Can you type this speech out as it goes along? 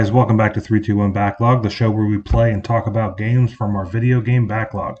Guys, welcome back to 321 Backlog, the show where we play and talk about games from our video game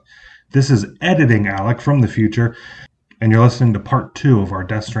backlog. This is Editing Alec from the future, and you're listening to part 2 of our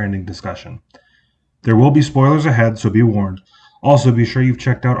Death Stranding discussion. There will be spoilers ahead, so be warned. Also, be sure you've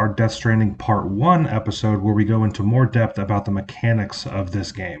checked out our Death Stranding part 1 episode where we go into more depth about the mechanics of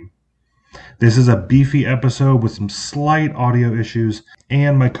this game. This is a beefy episode with some slight audio issues,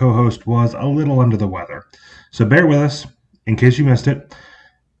 and my co-host was a little under the weather. So bear with us, in case you missed it.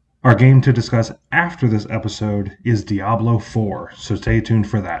 Our game to discuss after this episode is Diablo 4, so stay tuned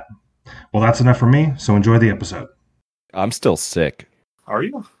for that. Well, that's enough for me, so enjoy the episode. I'm still sick. Are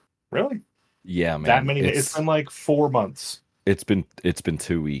you? Really? Yeah, man. That many? It's been like 4 months. It's been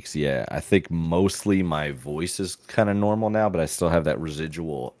 2 weeks, yeah. I think mostly my voice is kind of normal now, but I still have that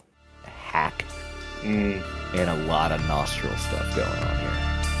residual hack and a lot of nostril stuff going on here.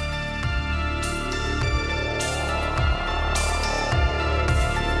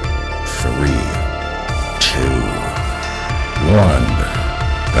 Three, two, one,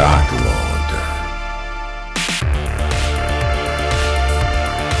 backlog.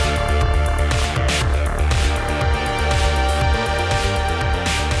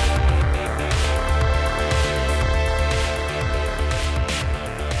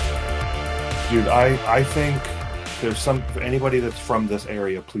 Dude, I think there's some, if anybody that's from this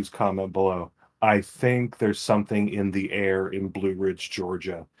area, please comment below. I think there's something in the air in Blue Ridge,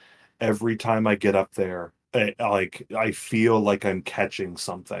 Georgia. Every time I get up there, I feel like I'm catching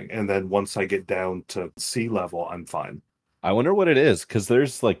something. And then once I get down to sea level, I'm fine. I wonder what it is, because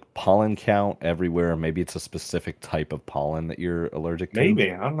there's like pollen count everywhere. Maybe it's a specific type of pollen that you're allergic to.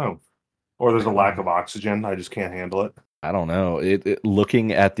 Maybe, I don't know. Or there's a lack of oxygen. I just can't handle it. I don't know.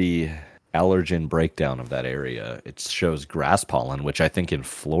 Looking at the allergen breakdown of that area, it shows grass pollen, which I think in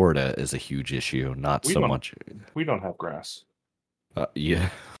Florida is a huge issue. Not so much. We don't have grass. Yeah.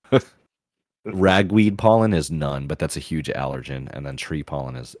 Ragweed pollen is none, but that's a huge allergen, and then tree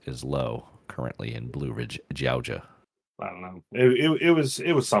pollen is low currently in Blue Ridge, Georgia. I don't know. It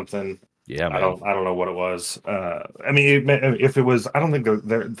was something. Yeah, man. I don't know what it was. I mean, if it was, I don't think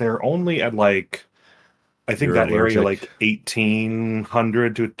they're only at like, I think that area like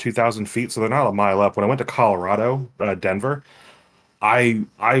 1,800 to 2,000 feet, so they're not a mile up. When I went to Colorado, Denver, I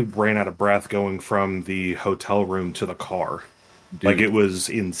ran out of breath going from the hotel room to the car. Dude, like, it was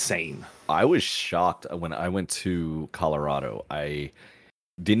insane. I was shocked when I went to Colorado. I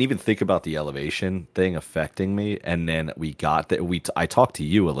didn't even think about the elevation thing affecting me, and then we got that. I talked to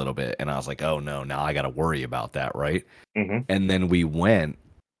you a little bit, and I was like, "Oh no, now I got to worry about that, right?" Mm-hmm. And then we went,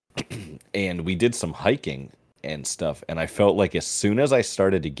 and we did some hiking and stuff, and I felt like as soon as I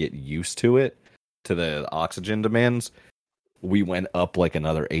started to get used to it, to the oxygen demands, we went up like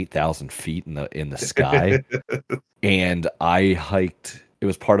another 8,000 feet in the sky. And I hiked. It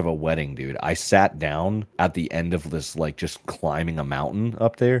was part of a wedding, dude. I sat down at the end of this, like, just climbing a mountain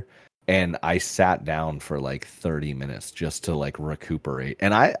up there, and I sat down for like 30 minutes just to like recuperate.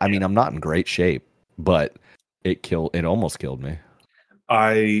 And I mean, I'm not in great shape, but it almost killed me.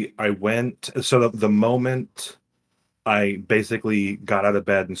 I went, so the moment I basically got out of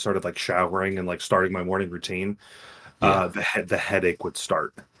bed and started like showering and like starting my morning routine, the headache would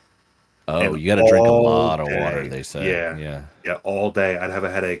start. Oh, and you got to drink a lot of water, they say. Yeah, all day I'd have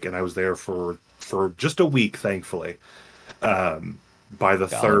a headache, and I was there for just a week, thankfully. By the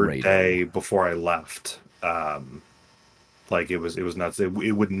third day before I left, like it was nuts. It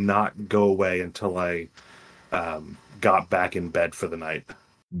would not go away until I got back in bed for the night.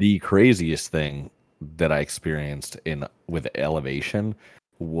 The craziest thing that I experienced with elevation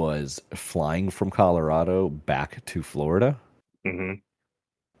was flying from Colorado back to Florida. Mm-hmm.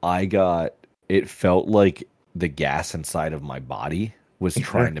 It felt like the gas inside of my body was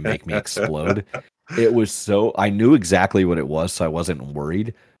trying to make me explode. It was I knew exactly what it was, so I wasn't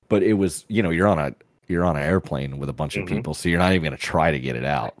worried, but it was, you're on an airplane with a bunch of people, so you're not even going to try to get it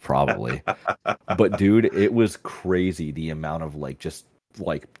out, probably. But dude, it was crazy, the amount of like, just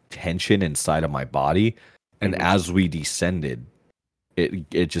like tension inside of my body. And as we descended,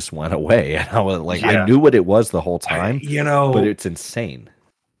 it just went away. And I was like, I knew what it was the whole time, but it's insane.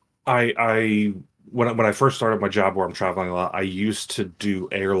 When I first started my job where I'm traveling a lot, I used to do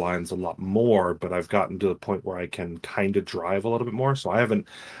airlines a lot more, but I've gotten to the point where I can kind of drive a little bit more. So I haven't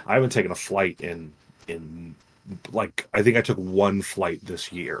taken a flight in like, I think I took one flight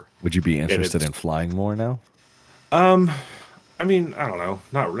this year. Would you be interested in flying more now? I mean, I don't know,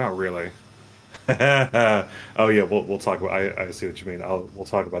 not really. Oh yeah, we'll talk about. I see what you mean. We'll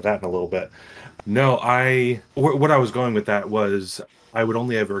talk about that in a little bit. No, what I was going with that was I would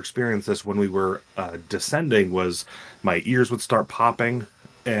only ever experience this when we were descending. Was my ears would start popping,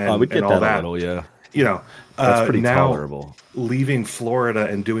 I would get all that a that. little, yeah. You know, That's pretty now tolerable. leaving Florida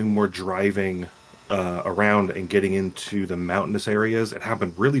and doing more driving around and getting into the mountainous areas. It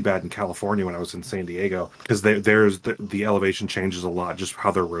happened really bad in California when I was in San Diego because there's the elevation changes a lot, just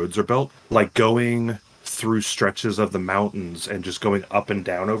how their roads are built. Like going through stretches of the mountains and just going up and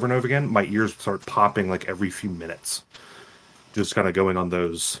down over and over again, my ears start popping like every few minutes. Just kind of going on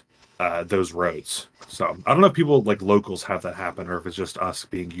those roads. So I don't know if people like locals have that happen or if it's just us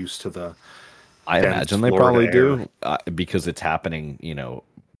being used to the I dense imagine they Florida probably air. do because it's happening,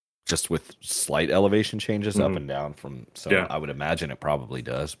 just with slight elevation changes up and down from. So Yeah. I would imagine it probably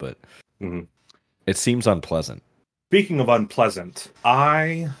does, but Mhm. it seems unpleasant. Speaking of unpleasant,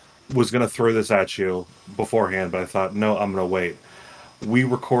 I was going to throw this at you beforehand, but I thought, no, I'm going to wait. We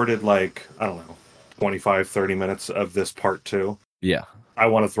recorded like, I don't know, 25, 30 minutes of this part 2. Yeah. I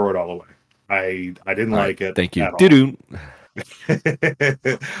want to throw it all away. I didn't All like right, it. thank you. At all. Doo-doo.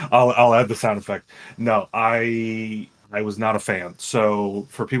 I'll add the sound effect. No, I was not a fan. So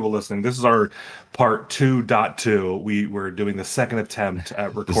for people listening, this is our part 2.2. We were doing the second attempt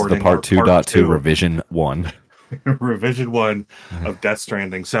at recording. This is the part 2.2 revision 1. Revision 1 of Death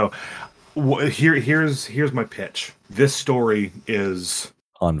Stranding. So here's my pitch. This story is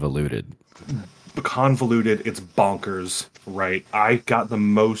Convoluted. It's bonkers, right? I got the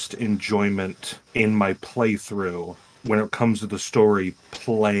most enjoyment in my playthrough when it comes to the story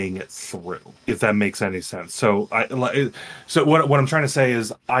playing it through, if that makes any sense. So what I'm trying to say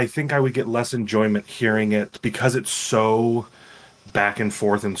is I think I would get less enjoyment hearing it because it's so back and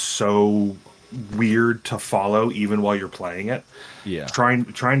forth and so weird to follow even while you're playing it. Yeah. Trying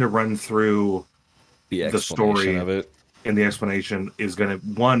to run through The story of it. and the explanation is it's going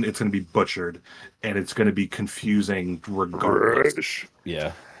to be butchered and it's going to be confusing regardless.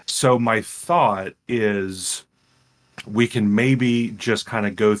 Yeah. So my thought is we can maybe just kind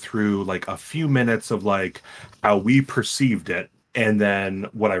of go through like a few minutes of like how we perceived it. And then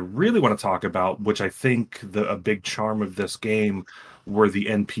what I really want to talk about, which I think a big charm of this game were the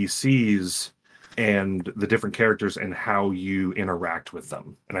NPCs and the different characters and how you interact with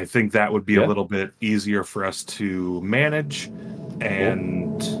them. And I think that would be a little bit easier for us to manage.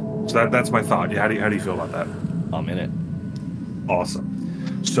 And so that's my thought. How do you feel about that? I'm in it.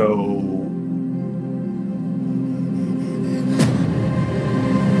 Awesome. So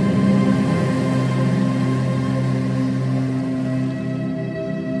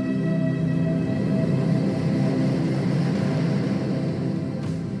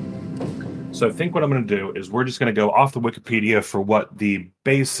I think what I'm going to do is we're just going to go off the Wikipedia for what the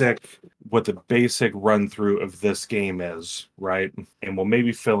basic run through of this game is, right? And we'll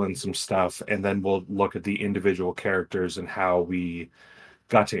maybe fill in some stuff, and then we'll look at the individual characters and how we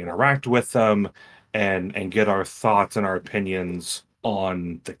got to interact with them, and get our thoughts and our opinions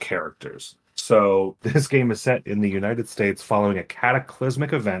on the characters. So this game is set in the United States following a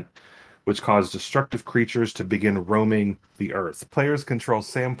cataclysmic event which caused destructive creatures to begin roaming the earth. Players control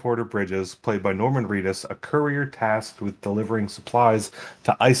Sam Porter Bridges, played by Norman Reedus, a courier tasked with delivering supplies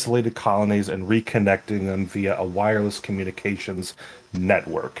to isolated colonies and reconnecting them via a wireless communications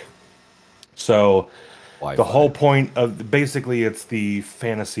network. So Wi-Fi. The whole point of basically it's the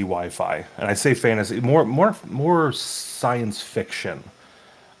fantasy Wi-Fi. And I say fantasy, more science fiction,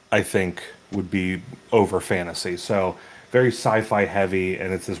 I think, would be over fantasy. So very sci-fi heavy,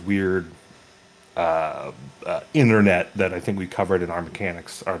 and it's this weird internet that I think we covered in our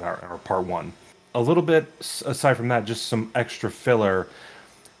mechanics, or our part 1. A little bit aside from that, just some extra filler.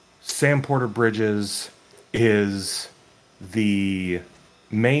 Sam Porter Bridges is the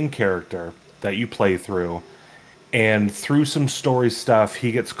main character that you play through, and through some story stuff,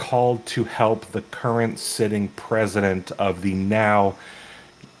 he gets called to help the current sitting president of the now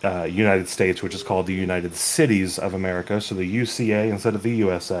United States, which is called the United Cities of America, so the UCA instead of the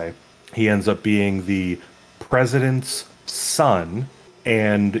USA. He ends up being the president's son,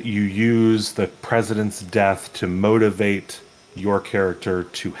 and you use the president's death to motivate your character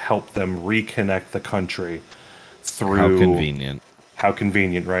to help them reconnect the country through... How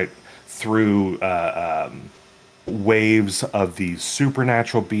convenient, right? Through waves of these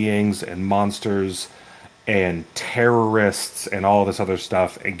supernatural beings and monsters and terrorists and all this other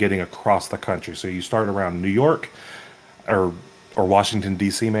stuff, and getting across the country. So you start around New York or Washington,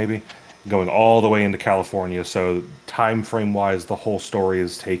 D.C. maybe, going all the way into California. So time frame wise, the whole story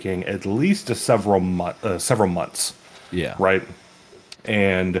is taking at least several months. Yeah. Right.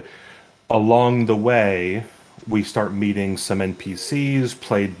 And along the way, we start meeting some NPCs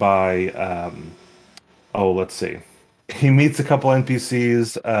played by, let's see. He meets a couple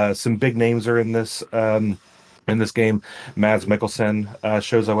NPCs. Some big names are in this in this game. Mads Mikkelsen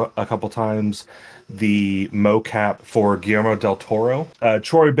shows up a couple times. The mocap for Guillermo del Toro.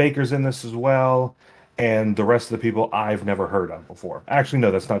 Troy Baker's in this as well. And the rest of the people I've never heard of before. Actually, no,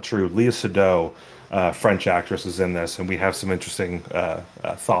 that's not true. Léa Seydoux, French actress, is in this, and we have some interesting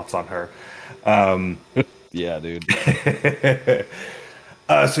thoughts on her. Yeah, dude.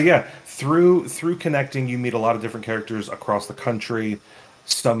 So yeah, through connecting, you meet a lot of different characters across the country.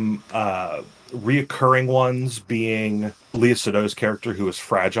 Some reoccurring ones being Léa Seydoux's character, who is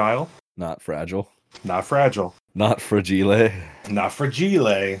fragile. Not fragile. Not fragile. Not fragile. Not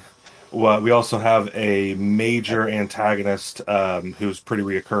fragile. Well, we also have a major antagonist who's pretty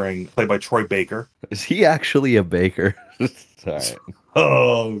reoccurring, played by Troy Baker. Is he actually a baker? Sorry.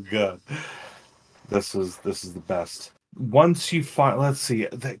 Oh god, this is the best. Once you find, let's see,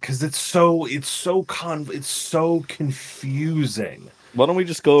 because it's so confusing. Why don't we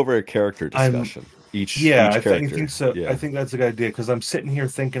just go over a character discussion? Each I character. think so. Yeah. I think that's a good idea because I'm sitting here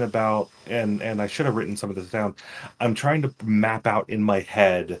thinking about, and I should have written some of this down. I'm trying to map out in my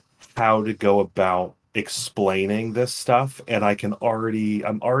head how to go about explaining this stuff, and I'm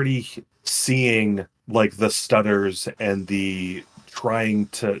already seeing like the stutters and the trying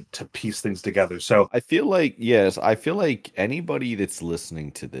to piece things together. So I feel like anybody that's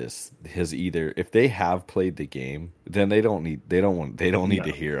listening to this has either, if they have played the game, then they don't need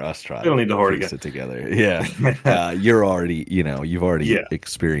to hear us try. They don't need to piece it together. Yeah, you've already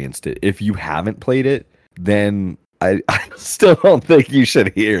experienced it. If you haven't played it, then I still don't think you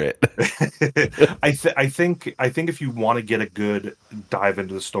should hear it. I think if you want to get a good dive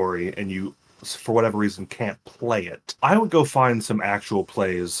into the story and you, for whatever reason, can't play it, I would go find some actual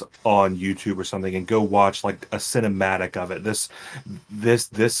plays on YouTube or something and go watch like a cinematic of it. This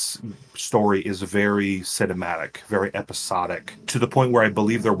story is very cinematic, very episodic, to the point where I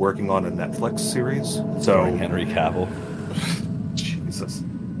believe they're working on a Netflix series. So Starring Henry Cavill. Jesus.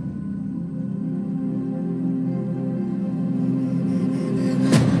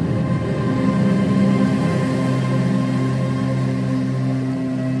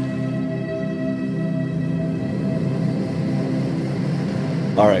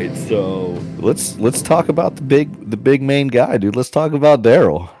 All right, so let's talk about the big main guy, dude. Let's talk about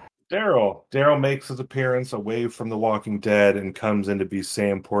Daryl. Daryl makes his appearance away from The Walking Dead and comes in to be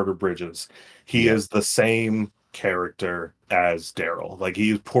Sam Porter Bridges. He is the same character as Daryl. Like, he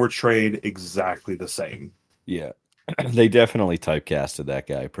is portrayed exactly the same. Yeah. They definitely typecasted that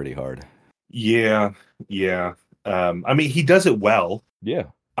guy pretty hard. Yeah. I mean, he does it well. Yeah.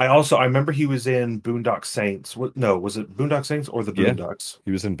 I remember he was in Boondock Saints. Was it Boondock Saints or the Boondocks?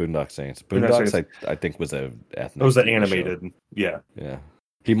 He was in Boondock Saints. Boondocks, I think, was a ethnic. It was the animated. Show. Yeah.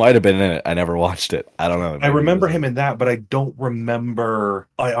 He might have been in it. I never watched it. I don't know. I remember him in that, but I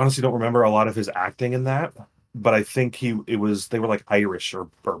honestly don't remember a lot of his acting in that. But I think they were like Irish or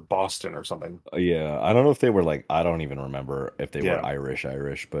Boston or something. Yeah. I don't know if they were like, I don't even remember if they were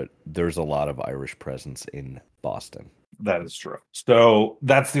Irish, but there's a lot of Irish presence in Boston. That is true. So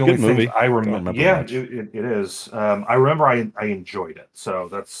that's the only thing I remember. Yeah, it is. I remember I enjoyed it. So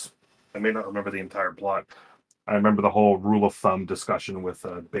I may not remember the entire plot. I remember the whole rule of thumb discussion with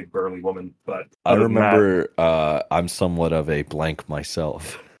a big burly woman, but I remember I'm somewhat of a blank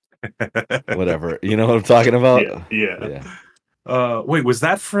myself. Whatever. You know what I'm talking about? Yeah. Wait, was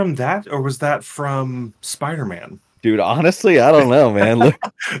that from that or was that from Spider-Man? Dude, honestly, I don't know, man. Look.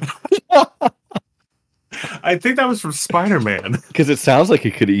 I think that was from Spider-Man. Because it sounds like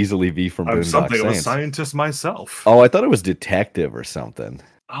it could easily be from Boondock something Saints. of a scientist myself. Oh, I thought it was detective or something.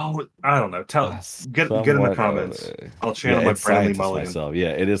 Oh, I don't know. Get in the comments. I'll channel my Bradley Mulligan. Myself. Yeah,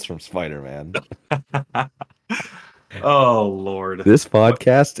 it is from Spider-Man. Oh Lord. This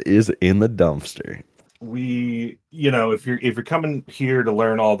podcast is in the dumpster. If you're coming here to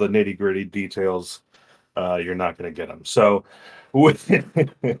learn all the nitty-gritty details, you're not going to get them. So with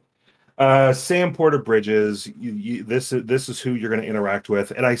Sam Porter Bridges, this is who you're going to interact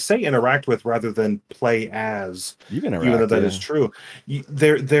with, and I say interact with rather than play as. Even though that is true,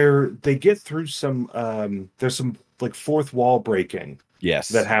 they get through some. There's some like fourth wall breaking. Yes,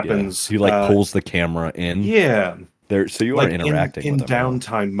 that happens. He pulls the camera in. Yeah. So you are interacting in with them,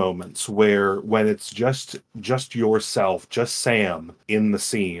 downtime moments when it's just yourself, just Sam in the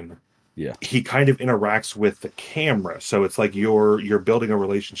scene. Yeah, he kind of interacts with the camera, so it's like you're building a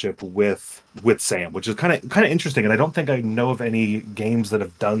relationship with Sam, which is kind of interesting. And I don't think I know of any games that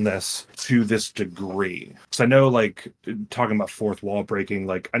have done this to this degree. So I know, like, talking about fourth wall breaking,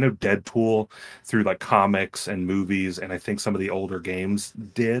 like I know Deadpool through like comics and movies, and I think some of the older games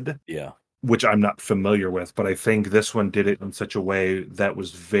did. Yeah. which I'm not familiar with, but I think this one did it in such a way that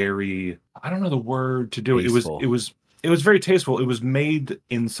was very, I don't know the word to do it. Tasteful. It was very tasteful. It was made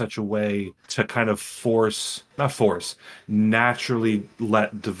in such a way to kind of naturally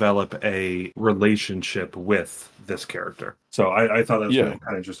let develop a relationship with this character. So I thought that was kind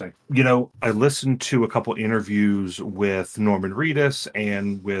of interesting. You know, I listened to a couple interviews with Norman Reedus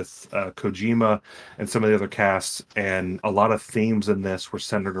and with Kojima and some of the other casts, and a lot of themes in this were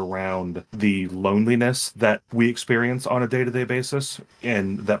centered around the loneliness that we experience on a day-to-day basis,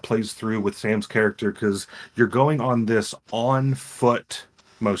 and that plays through with Sam's character because you're going on this on foot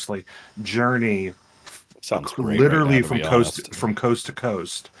mostly journey. Sounds great. Literally right now, from coast to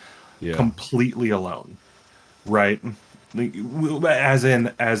coast, yeah. completely alone, right? As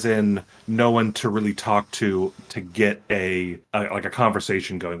in no one to really talk to get a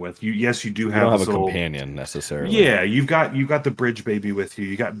conversation going with you. Yes, you do have, you don't have a companion necessarily. Yeah, you've got the bridge baby with you.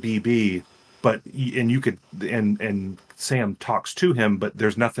 You got BB, but and Sam talks to him, but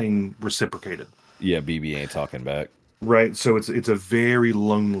there's nothing reciprocated. Yeah, BB ain't talking back. Right, so it's a very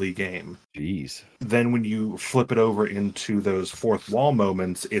lonely game. Jeez. Then when you flip it over into those fourth wall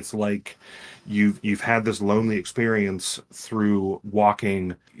moments, it's like you've had this lonely experience through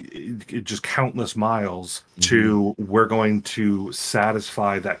walking just countless miles to we're going to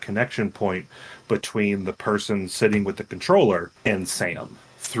satisfy that connection point between the person sitting with the controller and Sam.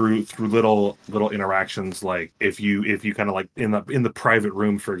 Through little interactions, like if you kind of like in the private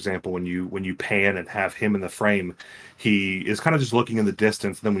room, for example, when you pan and have him in the frame, he is kind of just looking in the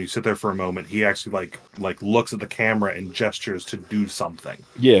distance. And then when you sit there for a moment, he actually like looks at the camera and gestures to do something.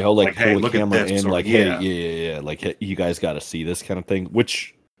 Yeah, he'll pull hey, the camera in, or, hey, yeah, like, hey, you guys got to see this kind of thing.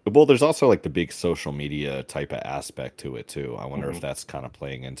 Which, well, there's also like the big social media type of aspect to it too. I wonder if that's kind of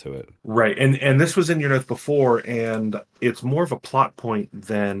playing into it. Right, and this was in your notes before, and it's more of a plot point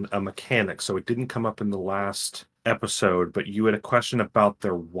than a mechanic, so it didn't come up in the last episode. But you had a question about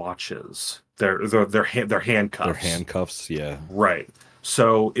their watches, their handcuffs. Their handcuffs, yeah. Right.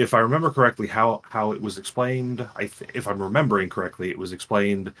 So if I remember correctly, how it was explained, if I'm remembering correctly, it was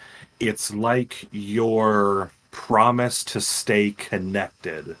explained. It's like your promise to stay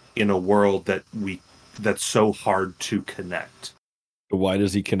connected in a world that's so hard to connect. Why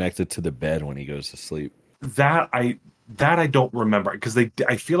does he connect it to the bed when he goes to sleep? That I don't remember, because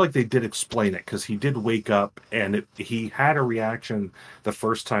I feel like they did explain it, because he did wake up and he had a reaction the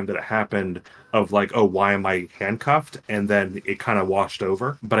first time that it happened of like, oh, why am I handcuffed? And then it kind of washed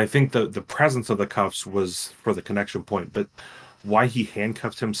over. But I think the presence of the cuffs was for the connection point. But why he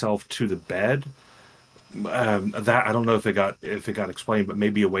handcuffed himself to the bed, that I don't know if it got explained, but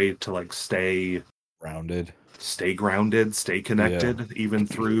maybe a way to like stay grounded, stay connected, even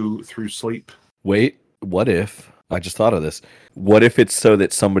through sleep. Wait, what if I just thought of this? What if it's so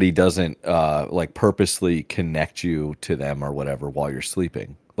that somebody doesn't like purposely connect you to them or whatever while you're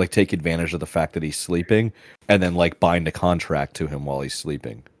sleeping? Like take advantage of the fact that he's sleeping and then like bind a contract to him while he's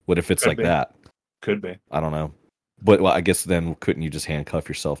sleeping. What if it's that? Could be. I don't know. But well, I guess then couldn't you just handcuff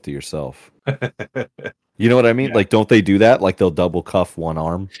yourself to yourself? You know what I mean? Yeah. Like, don't they do that? Like they'll double cuff one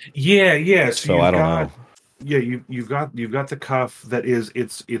arm. Yeah. So I don't know. Yeah, you've got the cuff that is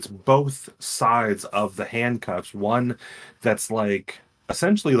it's both sides of the handcuffs. One that's like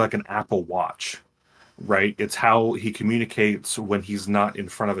essentially like an Apple Watch, right? It's how he communicates when he's not in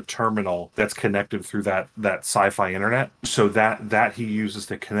front of a terminal that's connected through that sci-fi internet. So that he uses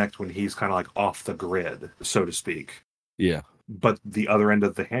to connect when he's kind of like off the grid, so to speak. Yeah. But the other end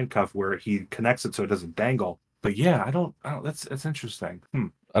of the handcuff where he connects it so it doesn't dangle. But yeah, I don't that's interesting.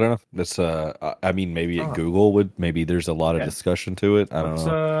 I don't know. That's I mean, maybe at Google would. Maybe there's a lot of discussion to it. I don't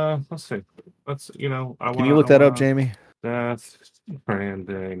know. Let's see. Can you look that up, Jamie? That's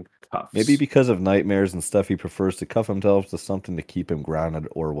branding cuffs. Maybe because of nightmares and stuff, he prefers to cuff himself to something to keep him grounded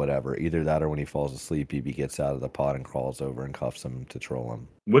or whatever. Either that or when he falls asleep, BB gets out of the pod and crawls over and cuffs him to troll him.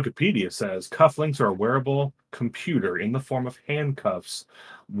 Wikipedia says cufflinks are a wearable computer in the form of handcuffs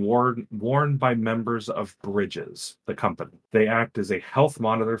worn by members of Bridges, the company. They act as a health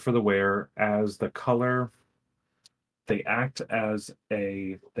monitor for the wearer as the color. They act as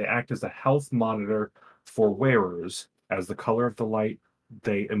a health monitor for wearers as the color of the light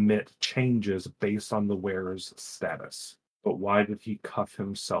they emit changes based on the wearer's status. But why did he cuff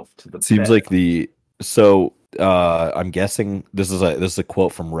himself to the bed? Seems like I'm guessing this is a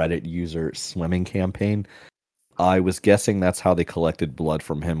quote from Reddit user Swimming Campaign. I was guessing that's how they collected blood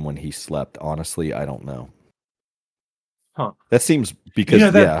from him when he slept. Honestly, I don't know. Huh. That seems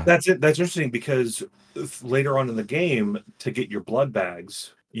because that's it. That's interesting because later on in the game, to get your blood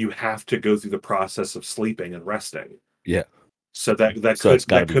bags, you have to go through the process of sleeping and resting. Yeah. So that So it's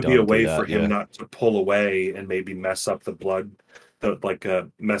gotta that be could be a done through way for that, him yeah. not to pull away and maybe mess up the blood,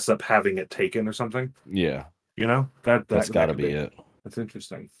 mess up having it taken or something. Yeah. You know, that That's that gotta could be be. it. That's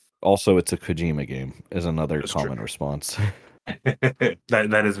interesting. Also, it's a Kojima game, is another That's true. common response.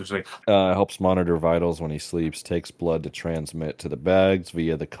 That is interesting. Helps monitor vitals when he sleeps, takes blood to transmit to the bags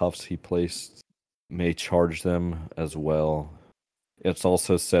via the cuffs he placed, may charge them as well. It's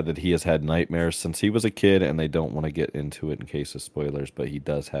also said that he has had nightmares since he was a kid, and they don't want to get into it in case of spoilers, but he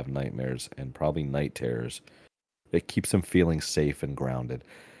does have nightmares and probably night terrors. It keeps him feeling safe and grounded.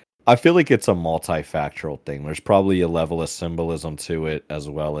 I feel like it's a multifactorial thing. There's probably a level of symbolism to it, as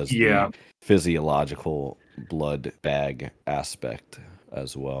well as Yeah. the physiological blood bag aspect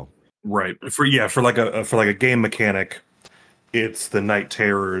as well. Right. For like a game mechanic, it's the night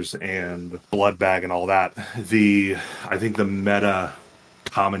terrors and blood bag and all that. I think the meta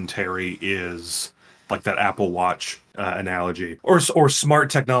commentary is like that Apple Watch analogy, or smart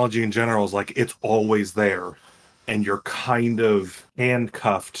technology in general is like it's always there, and you're kind of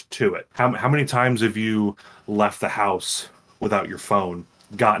handcuffed to it. How many times have you left the house without your phone,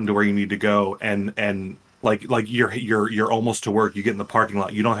 gotten to where you need to go, and like you're almost to work, you get in the parking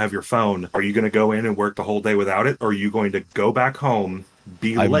lot, you don't have your phone. Are you going to go in and work the whole day without it, or are you going to go back home,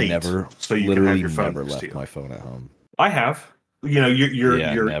 be late, so you can have your phone never next to left you? my phone at home. I have. You know,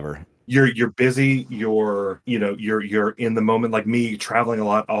 you're never. You're busy. You're in the moment. Like me traveling a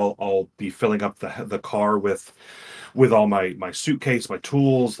lot, I'll be filling up the car with all my suitcase, my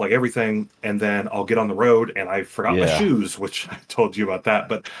tools, like everything, and then I'll get on the road and I forgot my shoes, which I told you about that.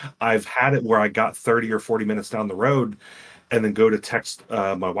 But I've had it where I got 30 or 40 minutes down the road, and then go to text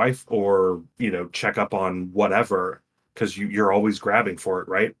my wife or check up on whatever, because you're always grabbing for it,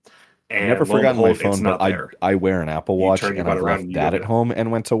 right? And never lo and forgotten my behold, phone, it's but not there. I wear an Apple You Watch, turn your and butt I've around left and you that go at get it. home and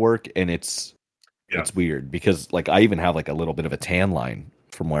went to work, and it's Yeah. weird because like I even have like a little bit of a tan line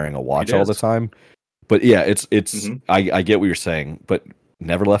from wearing a watch It all the is. time. But yeah, it's Mhm. I get what you're saying, but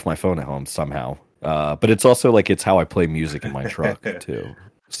never left my phone at home somehow. But it's also like it's how I play music in my truck too.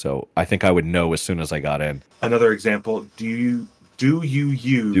 So I think I would know as soon as I got in. Another example: do you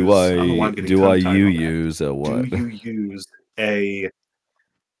use? Do I don't know why I'm getting I tongue-tied on that. use a what? Do you use a?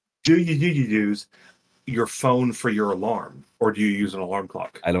 Do you use your phone for your alarm, or do you use an alarm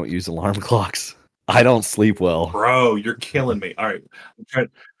clock? I don't use alarm clocks. I don't sleep well. Bro, you're killing me. All right, I'm trying.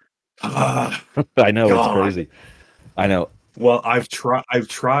 I know, it's God. crazy. I know. Well, I've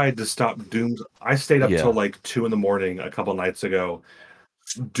tried to stop doom. I stayed up Yeah. till like 2 a.m. a couple nights ago,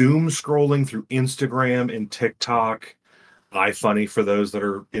 doom scrolling through Instagram and TikTok. iFunny for those that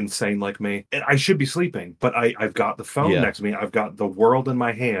are insane like me. And I should be sleeping, but I've got the phone Yeah. next to me. I've got the world in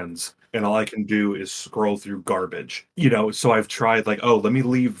my hands, and all I can do is scroll through garbage. So I've tried like, oh, let me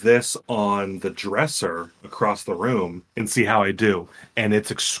leave this on the dresser across the room and see how I do. And it's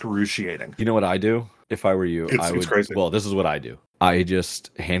excruciating. You know what I do? If I were you, I would. It's crazy. Well, this is what I do. I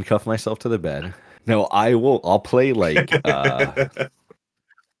just handcuff myself to the bed. No, I'll play like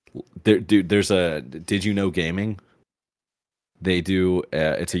there's a Did You Know Gaming? They do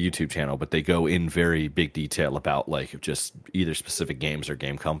it's a YouTube channel, but they go in very big detail about like just either specific games or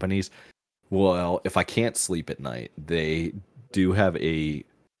game companies. Well, if I can't sleep at night, they do have a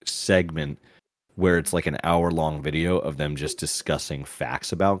segment where it's like an hour-long video of them just discussing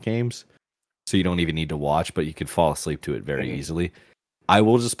facts about games. So you don't even need to watch, but you can fall asleep to it very easily. I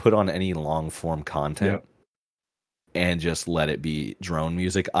will just put on any long-form content and just let it be drone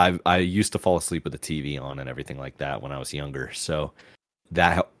music. I used to fall asleep with the TV on and everything like that when I was younger, so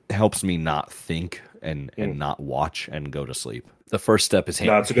that helps me not think and not watch and go to sleep. The first step is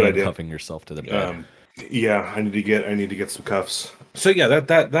handcuffing yourself to the bed. Yeah, I need to get some cuffs. So yeah,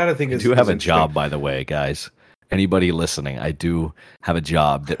 that I think is. I do have a job, by the way, guys. Anybody listening, I do have a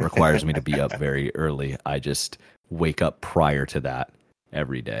job that requires me to be up very early. I just wake up prior to that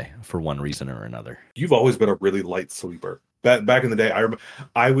every day for one reason or another. You've always been a really light sleeper. Back in the day,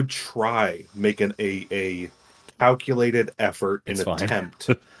 I would try making a calculated effort and attempt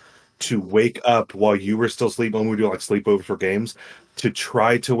to wake up while you were still sleeping. When we do like sleepovers for games, to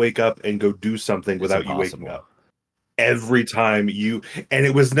try to wake up and go do something without you waking up. Every time and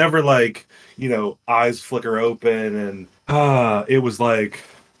it was never like, eyes flicker open and it was like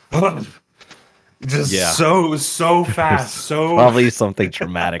just so fast. So probably something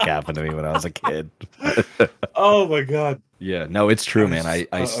traumatic happened to me when I was a kid. Oh my god. Yeah, no, it's true, man.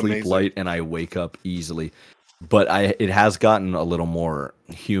 I sleep amazing. Light and I wake up easily. But it has gotten a little more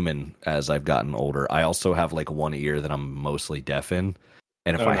human as I've gotten older. I also have like one ear that I'm mostly deaf in.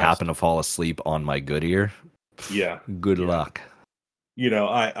 And if I happen to fall asleep on my good ear, good luck.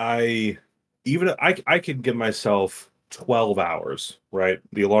 I can give myself 12 hours, right?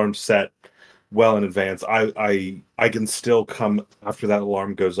 The alarm's set well in advance. I can still come after that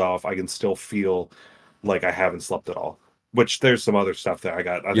alarm goes off. I can still feel like I haven't slept at all. Which there's some other stuff there. I think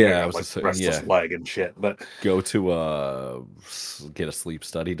I got like restless leg and shit. But go to get a sleep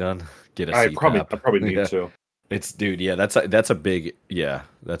study done. Get a I CPAP. probably need to. It's that's a big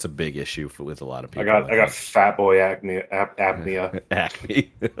issue with a lot of people. I got fat boy apnea.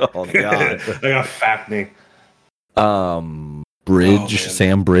 Acne. Oh god. I got fatney. Sam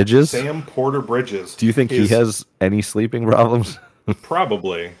Bridges. Sam Porter Bridges. Do you think he has any sleeping problems?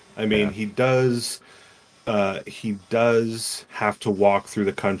 Probably. I mean, he does. He does have to walk through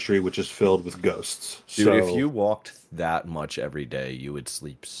the country, which is filled with ghosts. Dude, so, if you walked that much every day, you would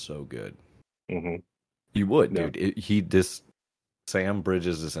sleep so good. Mm-hmm. You would, dude. Sam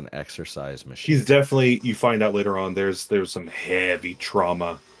Bridges is an exercise machine. He's definitely. You find out later on. There's some heavy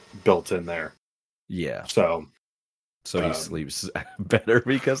trauma built in there. Yeah. So he sleeps better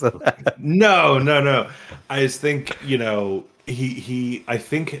because of that. No. I just think he. I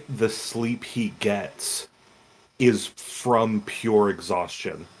think the sleep he gets is from pure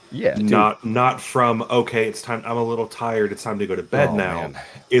exhaustion. Yeah, not from it's time. I'm a little tired. It's time to go to bed now. Man.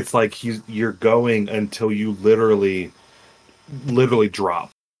 It's like you're going until you literally drop,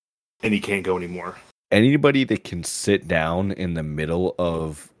 and you can't go anymore. Anybody that can sit down in the middle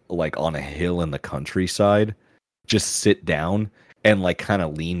of like on a hill in the countryside, just sit down and like kind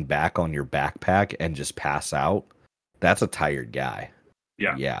of lean back on your backpack and just pass out. That's a tired guy.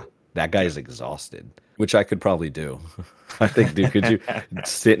 Yeah. That guy's exhausted, which I could probably do. I think, dude, could you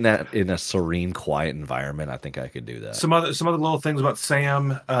sit in a serene, quiet environment? I think I could do that. Some other little things about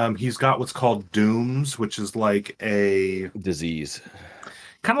Sam. He's got what's called dooms, which is like a disease,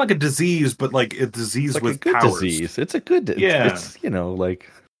 kind of like a disease, but like a disease like with a good powers. Disease. It's a good. It's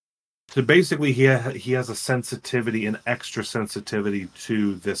like. So basically, he has a sensitivity, an extra sensitivity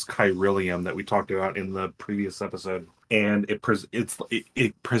to this chiralium that we talked about in the previous episode, and it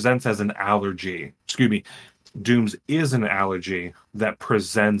presents as an allergy. Excuse me. Dooms is an allergy that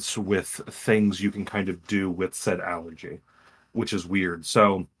presents with things you can kind of do with said allergy, which is weird.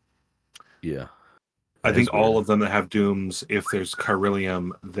 So, yeah, I think all of them that have dooms, if there's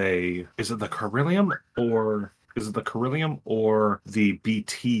chiralium, is it the chiralium or the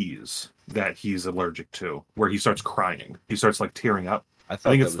BTs that he's allergic to, where he starts crying, he starts like tearing up. I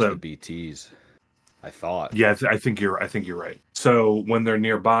think it's the BTs. I thought. Yeah, I think you're right. So when they're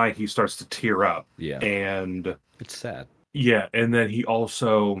nearby, he starts to tear up. Yeah, and it's sad. Yeah, and then he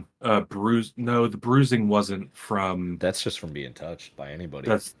also bruised. No, the bruising wasn't from. That's just from being touched by anybody.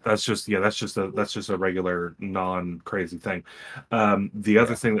 That's just a regular non-crazy thing. The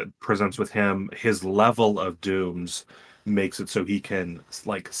other thing that presents with him, his level of dooms makes it so he can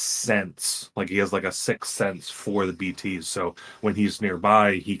like sense, like he has like a sixth sense for the BTs. So when he's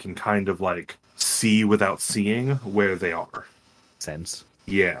nearby, he can kind of like see without seeing where they are. Sense.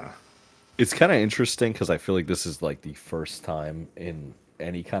 Yeah. It's kind of interesting because I feel like this is like the first time in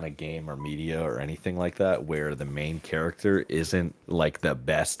any kind of game or media or anything like that where the main character isn't like the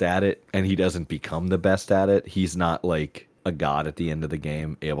best at it and he doesn't become the best at it. He's not like a god at the end of the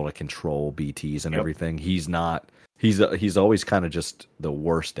game able to control BTs and everything. He's not. He's always kind of just the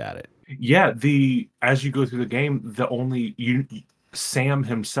worst at it. Yeah, as you go through the game, Sam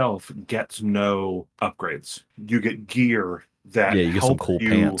himself gets no upgrades. You get gear that you get some cool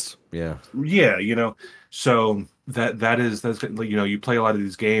pants. Yeah, so that's you play a lot of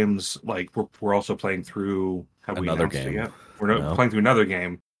these games. Like we're also playing through another game. Yet? We're playing through another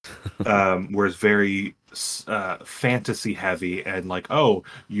game where it's very fantasy heavy and like, oh,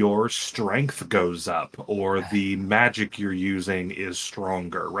 your strength goes up or the magic you're using is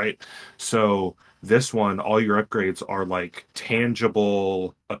stronger, right? So this one, all your upgrades are like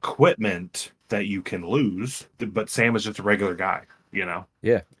tangible equipment that you can lose, but Sam is just a regular guy,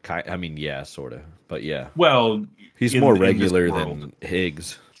 Yeah, I mean, yeah, sort of, but yeah. Well, he's more regular than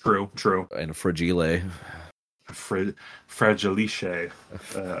Higgs. True. And Fragile. Fragiliche.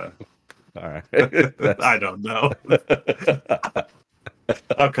 All right. I don't know.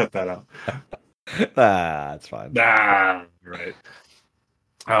 I'll cut that out. That's fine. Right.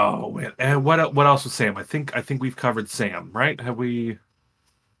 Oh man. And what else was Sam? I think we've covered Sam, right? Have we?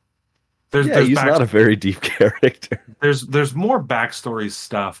 He's not a very deep character. There's more backstory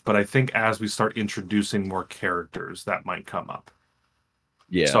stuff, but I think as we start introducing more characters, that might come up.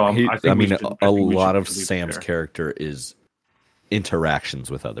 Yeah, so a lot of Sam's character is interactions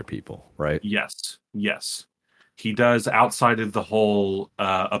with other people, right? Yes. He does outside of the whole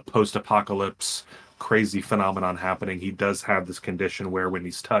a post-apocalypse crazy phenomenon happening. He does have this condition where when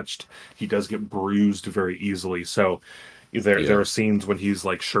he's touched, he does get bruised very easily. So there are scenes when he's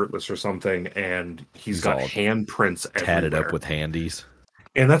like shirtless or something, and he's got handprints tatted everywhere. up with handies.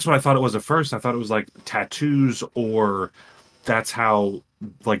 And that's what I thought it was at first. I thought it was like tattoos, or that's how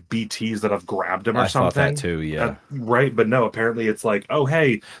like BTs that have grabbed him or something. I thought that too, yeah. Right, but no, apparently it's like, oh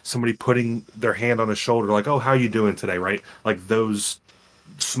hey, somebody putting their hand on his shoulder, like, oh, how you doing today, right? Like those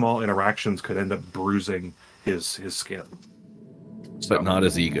small interactions could end up bruising his skin. But not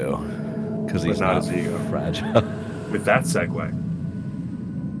his ego, because he's not his ego. Fragile. With that segue.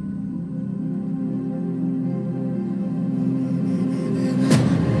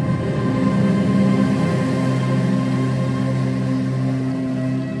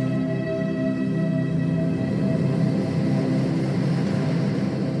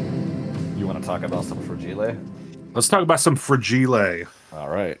 You want to talk about some Fragile? Let's talk about some Fragile. All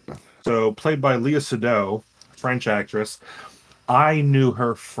right. So, played by Léa Seydoux, French actress. I knew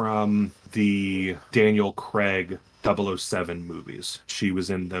her from the Daniel Craig 007 movies. She was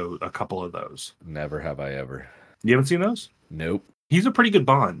in a couple of those. Never have I ever. You haven't seen those? Nope. He's a pretty good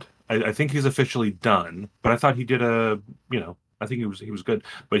Bond. I think he's officially done, but I thought he did I think he was good.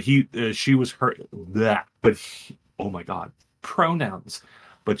 But she was her. That. But oh my God, pronouns.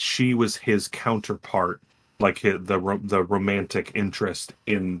 But she was his counterpart, like the romantic interest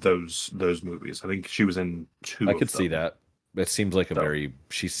in those movies. I think she was in 2. I could see that. It seems like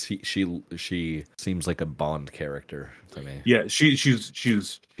she seems like a Bond character to me. Yeah,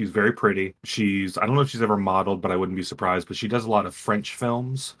 she's very pretty. I don't know if she's ever modeled, but I wouldn't be surprised. But she does a lot of French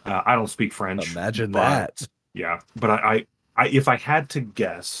films. I don't speak French. Imagine that. Yeah, but I if I had to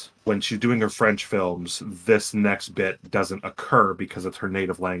guess, when she's doing her French films, this next bit doesn't occur because it's her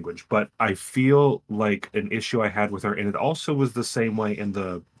native language. But I feel like an issue I had with her, and it also was the same way in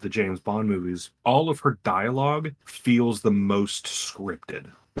the James Bond movies, all of her dialogue feels the most scripted.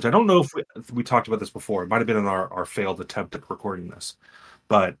 Which I don't know if we talked about this before. It might have been in our failed attempt at recording this.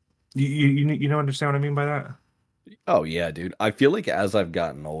 But you understand what I mean by that? Oh yeah, dude. I feel like as I've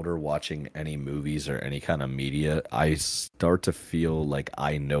gotten older, watching any movies or any kind of media, I start to feel like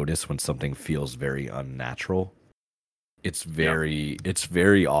I notice when something feels very unnatural. It's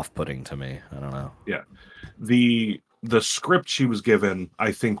very off-putting to me. I don't know. Yeah. The script she was given,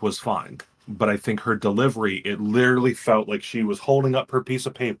 I think, was fine. But I think her delivery, it literally felt like she was holding up her piece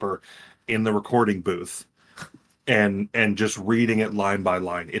of paper in the recording booth and just reading it line by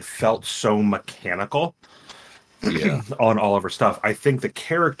line. It felt so mechanical. Yeah. On all of her stuff. I think the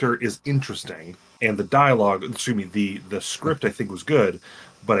character is interesting, and the dialogue, the script I think was good,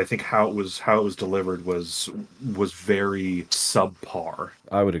 but I think how it was delivered was very subpar.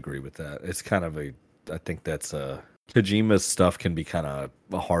 I would agree with that. It's kind of I think that's Kojima's stuff can be kind of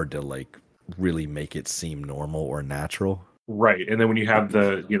hard to like really make it seem normal or natural. Right. And then when you have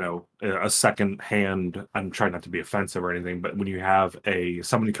a second hand, I'm trying not to be offensive or anything, but when you have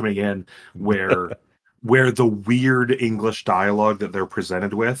somebody coming in where the weird English dialogue that they're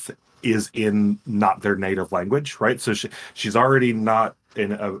presented with is in not their native language, right? So she's already not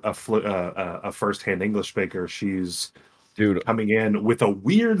in a first-hand English speaker. She's coming in with a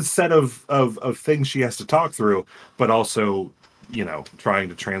weird set of things she has to talk through, but also, trying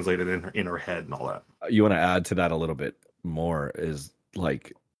to translate it in her head and all that. You want to add to that a little bit more is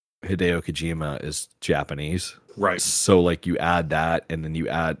like Hideo Kojima is Japanese. Right. So like you add that, and then you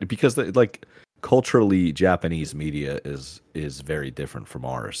add, because culturally, Japanese media is very different from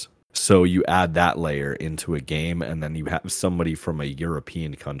ours. So you add that layer into a game, and then you have somebody from a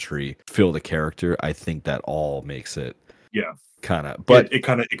European country fill the character. I think that all makes it, kind of. But it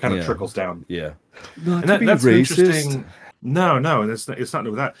kind of trickles down. Yeah, not to be that's racist. Interesting. No, it's not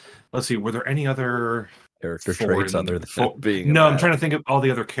with that. Let's see. Were there any other character traits other than being? No, I'm trying to think of all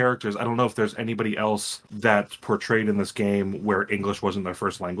the other characters. I don't know if there's anybody else that's portrayed in this game where English wasn't their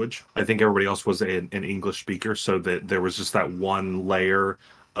first language. I think everybody else was an English speaker, so that there was just that one layer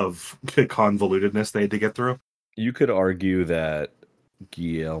of convolutedness they had to get through. You could argue that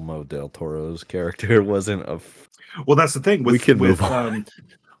Guillermo del Toro's character wasn't well, that's the thing. We can move on.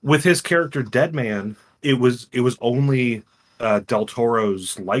 With his character Deadman, it was only del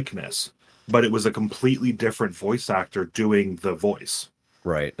Toro's likeness, but it was a completely different voice actor doing the voice.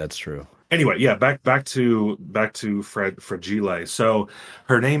 Right, that's true. Anyway, yeah, back to Fragile. So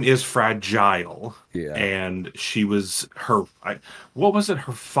her name is Fragile. Yeah. And she was what was it?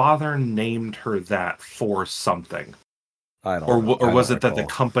 Her father named her that for something. I don't know. Or was it that the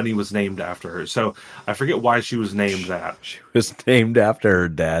company was named after her? So I forget why she was named that. She was named after her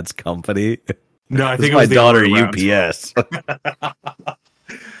dad's company. No, I think it was my daughter UPS.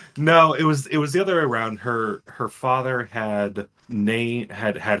 No, it was the other way around. Her father had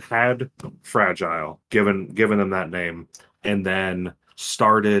Fragile, given him that name, and then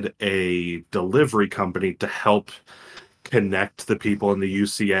started a delivery company to help connect the people in the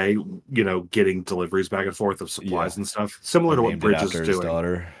UCA, getting deliveries back and forth of supplies and stuff, similar to what Bridge is doing.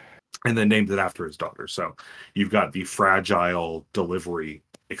 Daughter. And then named it after his daughter. So you've got the Fragile Delivery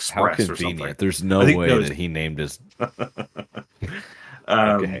Express. How convenient. Or something. There's no way that he named his.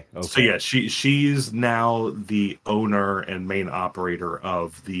 Okay. So yeah, she's now the owner and main operator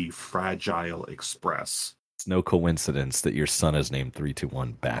of the Fragile Express. It's no coincidence that your son is named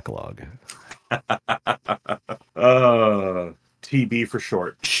 321 Backlog. TB for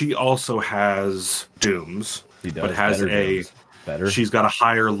short. She also has Dooms. She does, but has better. She's got a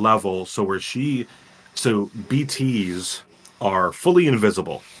higher level, so BTs are fully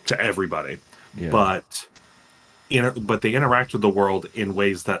invisible to everybody, but they interact with the world in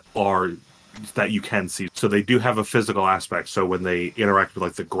ways that you can see. So they do have a physical aspect. So when they interact with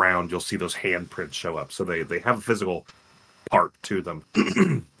like the ground, you'll see those handprints show up. So they have a physical part to them,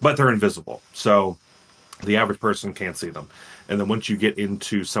 but they're invisible. So the average person can't see them. And then once you get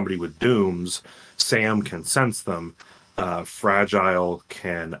into somebody with Dooms, Sam can sense them. Fragile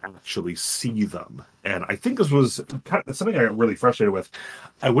can actually see them. And I think this was something I got really frustrated with.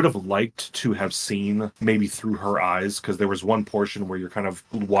 I would have liked to have seen maybe through her eyes, because there was one portion where you're kind of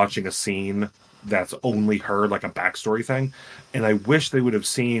watching a scene that's only her, like a backstory thing. And I wish they would have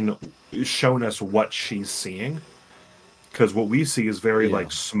shown us what she's seeing. Because what we see is very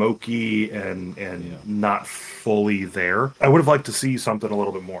like smoky and not fully there. I would have liked to see something a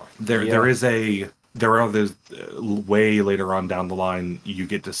little bit more. There are others way later on down the line, you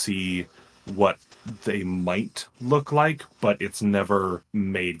get to see what they might look like, but it's never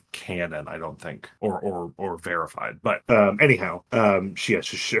made canon, I don't think, or verified. But anyhow,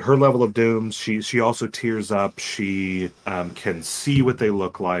 her level of Dooms, she also tears up. She can see what they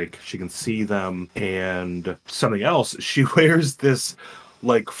look like. She can see them. And something else, she wears this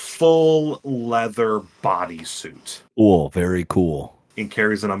like full leather bodysuit. Oh, very cool. And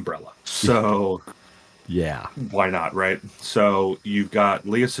carries an umbrella. So... yeah. Why not, right? So you've got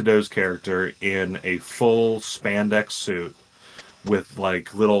Lea Seydoux' character in a full spandex suit with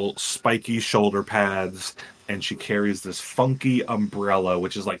like little spiky shoulder pads, and she carries this funky umbrella,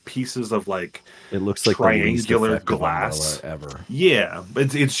 which is like pieces of like it looks like triangular glass ever. Yeah,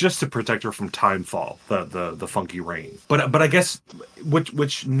 it's just to protect her from timefall, the funky rain. But I guess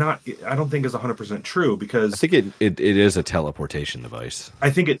which not I don't think is 100% true, because I think it is a teleportation device.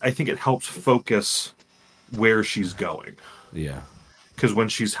 I think it helps focus where she's going. Yeah. Because when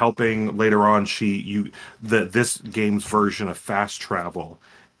she's helping later on, this game's version of fast travel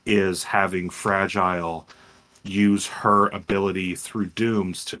is having Fragile use her ability through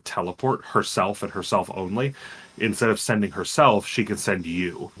Dooms to teleport herself and herself only. Instead of sending herself, she can send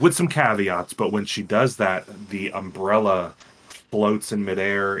you, with some caveats. But when she does that, the umbrella floats in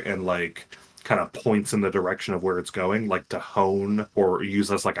midair and like kind of points in the direction of where it's going, like to hone or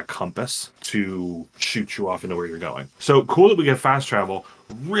use as like a compass to shoot you off into where you're going. So cool that we get fast travel.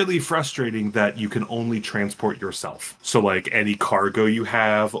 Really frustrating that you can only transport yourself. So like any cargo you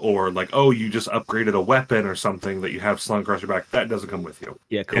have, or like, oh, you just upgraded a weapon or something that you have slung across your back, that doesn't come with you.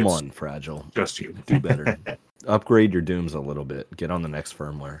 Yeah, come on, Fragile. Just you. Do better. Upgrade your Dooms a little bit. Get on the next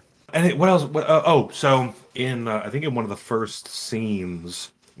firmware. And what else? So in I think in one of the first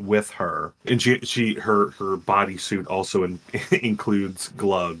scenes with her, and her bodysuit also includes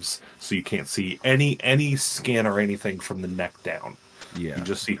gloves, so you can't see any skin or anything from the neck down. Yeah, you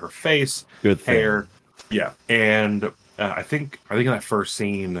just see her face, good hair. Yeah, and I think in that first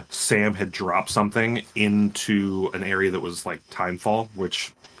scene, Sam had dropped something into an area that was like timefall,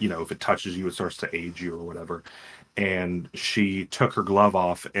 which if it touches you, it starts to age you or whatever. And she took her glove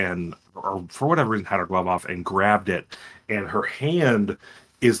off or for whatever reason had her glove off and grabbed it, and her hand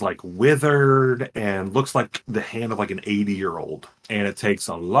is like withered and looks like the hand of like an 80-year-old. And it takes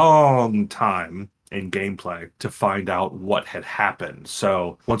a long time in gameplay to find out what had happened.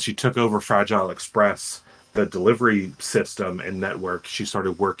 So once she took over Fragile Express, the delivery system and network, she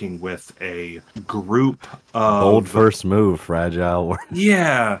started working with a group of... Bold first move, Fragile.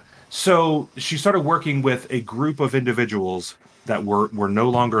 Yeah. So she started working with a group of individuals that were no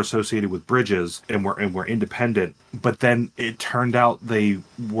longer associated with Bridges and were independent. But then it turned out they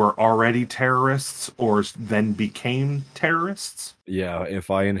were already terrorists, or then became terrorists. Yeah, if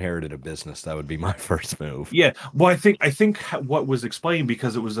I inherited a business, that would be my first move. Yeah, well, I think what was explained,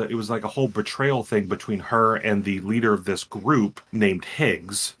 because it was like a whole betrayal thing between her and the leader of this group named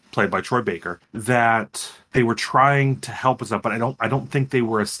Higgs, played by Troy Baker, that they were trying to help us out, but I don't think they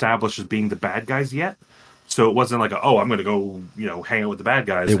were established as being the bad guys yet. So it wasn't like, I'm going to go, hang out with the bad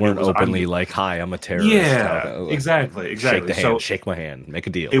guys. They weren't openly like, "Hi, I'm a terrorist." Yeah, exactly. Shake the hand, shake my hand, make a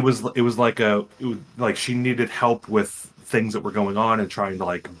deal. It was like she needed help with things that were going on and trying to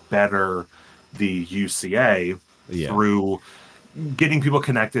like better the UCA through getting people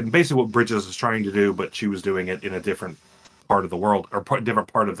connected. And basically what Bridges was trying to do, but she was doing it in a different part of the world, or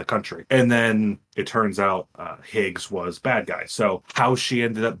different part of the country. And then it turns out Higgs was bad guy. So how she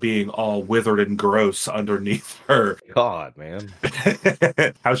ended up being all withered and gross underneath her, God, man,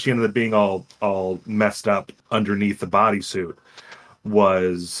 how she ended up being all messed up underneath the bodysuit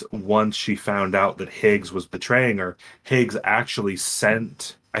was, once she found out that Higgs was betraying her, Higgs actually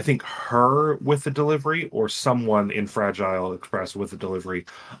sent, I think, her with the delivery, or someone in Fragile Express with the delivery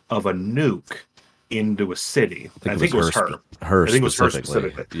of a nuke into a city. I think it was her. I think it was her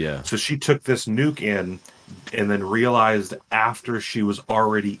specifically. Yeah. So she took this nuke in, and then realized after she was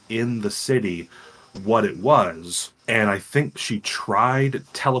already in the city what it was. And I think she tried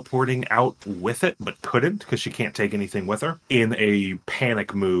teleporting out with it, but couldn't, because she can't take anything with her. In a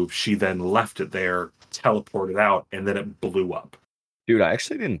panic move, she then left it there, teleported out, and then it blew up. Dude, I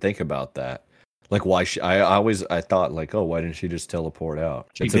actually didn't think about that. Like, why I thought like, oh, why didn't she just teleport out?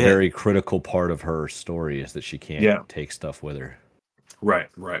 It's a very critical part of her story, is that she can't take stuff with her. Right.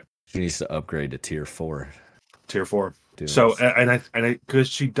 She needs to upgrade to tier 4. Tier 4. So, and I because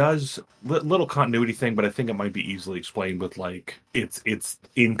she does little continuity thing, but I think it might be easily explained with like it's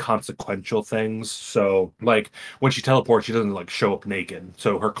inconsequential things. So like when she teleports, she doesn't like show up naked.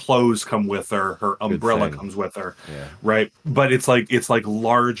 So her clothes come with her, her umbrella comes with her, right? But it's like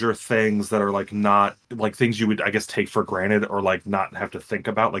larger things that are like not like things you would, I guess, take for granted, or like not have to think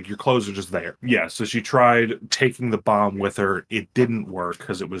about. Like your clothes are just there. Yeah. So she tried taking the bomb with her. It didn't work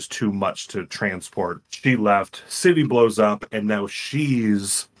because it was too much to transport. She left. City blows up, and now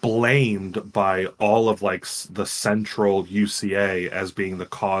she's blamed by all of like the central UCA as being the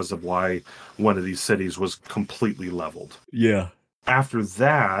cause of why one of these cities was completely leveled. Yeah. After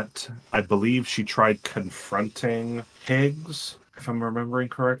that, I believe she tried confronting Higgs, if I'm remembering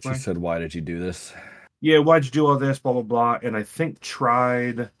correctly. She said, "Why did you do this?" Yeah, why'd you do all this, blah blah blah. And I think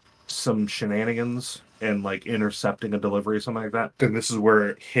tried some shenanigans and like intercepting a delivery or something like that. And this is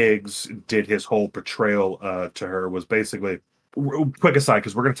where Higgs did his whole betrayal to her. Was basically, quick aside,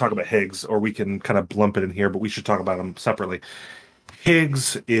 because we're going to talk about Higgs, or we can kind of lump it in here, but we should talk about him separately.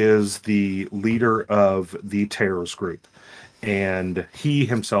 Higgs is the leader of the terrorist group, and he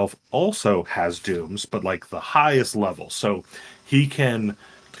himself also has dooms, but like the highest level. So he can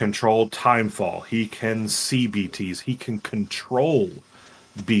control timefall, he can see BTs, he can control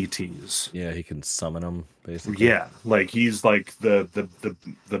BTs. Yeah, he can summon them, basically. Yeah, like he's like the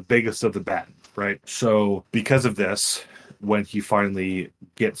biggest of the bad, right? So because of this, when he finally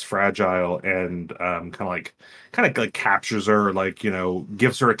gets Fragile and kind of like captures her, like,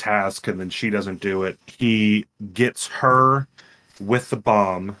 gives her a task, and then she doesn't do it, he gets her with the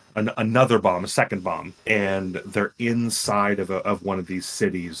bomb, another bomb, a second bomb, and they're inside of one of these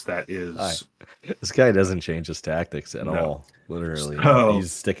cities that is... This guy doesn't change his tactics at all. Literally,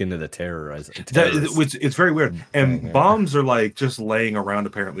 he's sticking to the terrorizing. It's very weird. And bombs are like just laying around,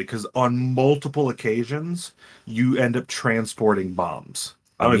 apparently, because on multiple occasions you end up transporting bombs.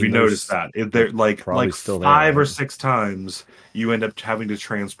 I don't know if you noticed that. They're like 5 or 6 times you end up having to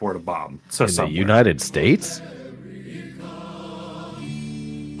transport a bomb. So in the United States.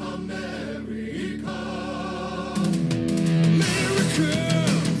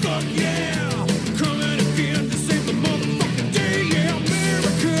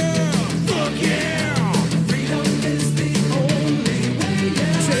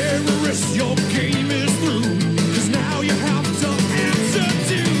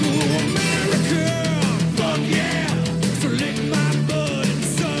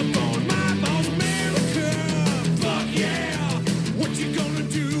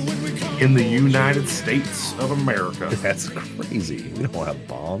 In the United States of America. That's crazy. We don't have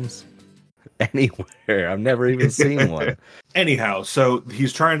bombs anywhere. I've never even seen one. Anyhow, so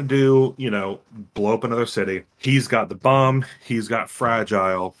he's trying to do, blow up another city. He's got the bomb, he's got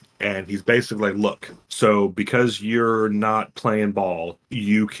Fragile, and he's basically like, look, so because you're not playing ball,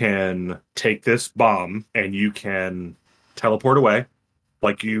 you can take this bomb and you can teleport away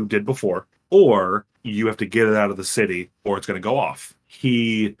like you did before, or you have to get it out of the city or it's going to go off.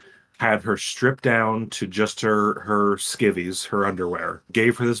 He had her stripped down to just her skivvies, her underwear,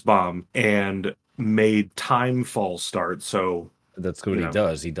 gave her this bomb, and made time fall start. So that's what he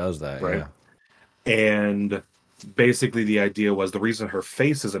does. He does that, right? Yeah. And basically the idea was the reason her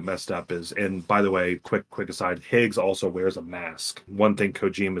face isn't messed up is, and by the way, quick aside, Higgs also wears a mask. One thing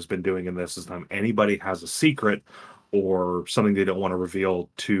Kojima has been doing in this is that anybody has a secret or something they don't want to reveal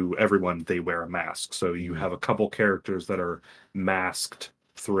to everyone, they wear a mask. So you have a couple characters that are masked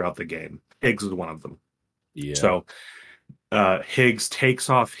throughout the game. Higgs is one of them. Yeah. So Higgs takes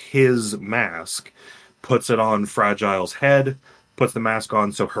off his mask, puts it on Fragile's head, puts the mask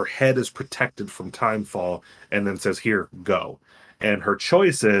on so her head is protected from timefall, and then says, here, go. And her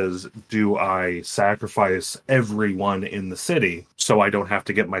choice is, do I sacrifice everyone in the city so I don't have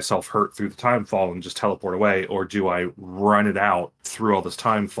to get myself hurt through the timefall and just teleport away, or do I run it out through all this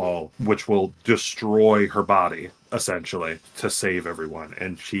timefall, which will destroy her body, essentially, to save everyone?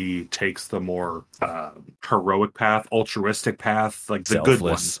 And she takes the more heroic path, altruistic path, like the good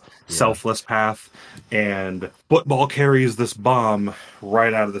one, selfless path. And Football carries this bomb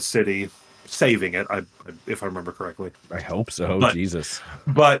right out of the city, saving it, if I remember correctly. I hope so. Jesus.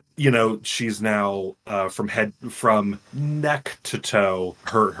 But she's now from neck to toe,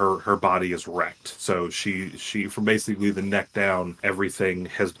 her body is wrecked. So she from basically the neck down, everything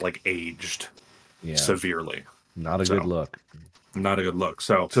has like aged severely. Not a good look. Not a good look.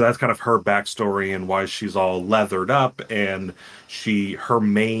 So that's kind of her backstory and why she's all leathered up, and her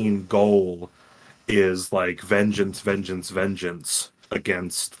main goal is like vengeance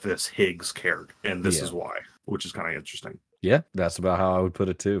against this Higgs character, and this is why, which is kind of interesting. Yeah, that's about how I would put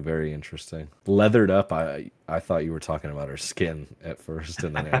it too. Very interesting. Leathered up, I thought you were talking about her skin at first,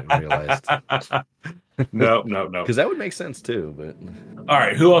 and then I realized. No. Because that would make sense too, but... All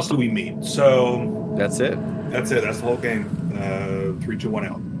right, who else do we meet? So... That's it. That's the whole game. 3, 2, 1,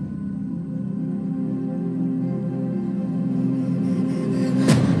 out.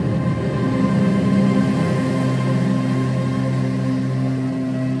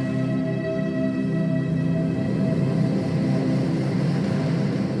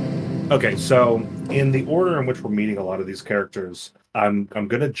 Okay, so in the order in which we're meeting a lot of these characters, I'm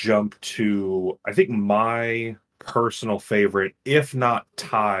going to jump to, I think, my personal favorite, if not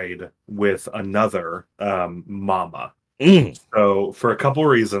tied with another, Mama. So for a couple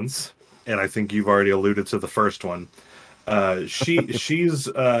reasons, and I think you've already alluded to the first one. She's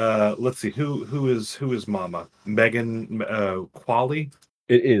let's see, who is Mama? Megan Qualley?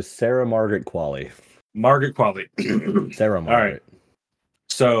 It is Sarah Margaret Qualley. Margaret Qualley. Sarah Margaret. All right.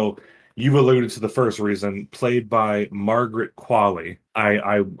 So you've alluded to the first reason, played by Margaret Qualley.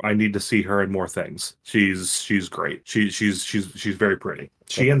 I need to see her in more things. She's great. She's very pretty.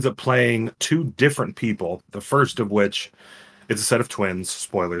 She ends up playing two different people. The first of which, it's a set of twins.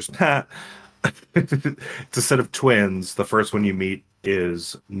 Spoilers. It's a set of twins. The first one you meet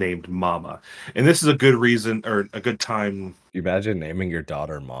is named Mama, and this is a good reason or a good time. You imagine naming your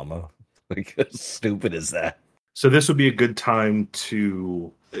daughter Mama? Like, how stupid is that? So this would be a good time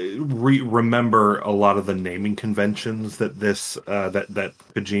to remember a lot of the naming conventions that that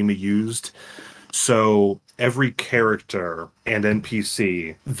Kojima used. So every character and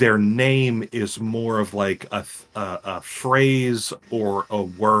NPC, their name is more of like a phrase or a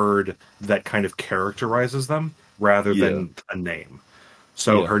word that kind of characterizes them rather than a name.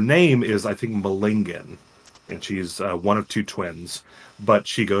 So her name is, I think, Malingin, and she's one of two twins, but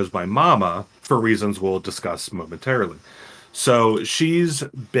she goes by Mama for reasons we'll discuss momentarily. So she's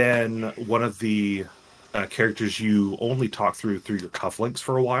been one of the characters you only talk through your cufflinks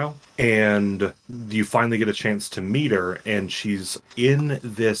for a while, and you finally get a chance to meet her, and she's in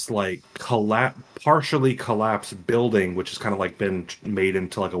this like partially collapsed building, which has kind of like been made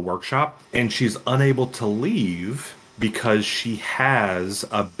into like a workshop, and she's unable to leave because she has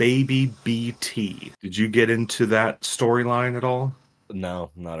a baby BT. Did you get into that storyline at all?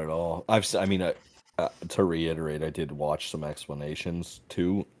 No, not at all. To reiterate, I did watch some explanations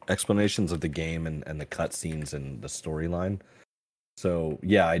of the game and the cutscenes and the storyline. So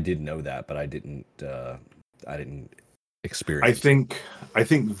yeah, I did know that, but I didn't experience. I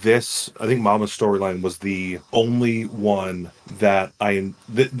think Mama's storyline was the only one that I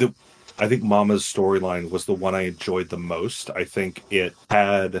think Mama's storyline was the one I enjoyed the most. I think it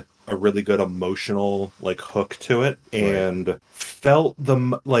had a really good emotional like hook to it, and felt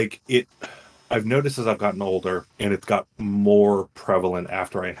I've noticed as I've gotten older, and it's got more prevalent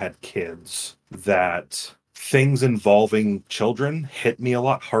after I had kids, that things involving children hit me a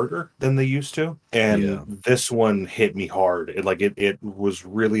lot harder than they used to, and this one hit me hard. It was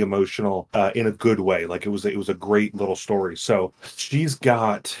really emotional in a good way. Like it was a great little story. So she's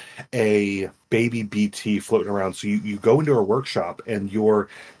got a baby BT floating around. So you go into her workshop, and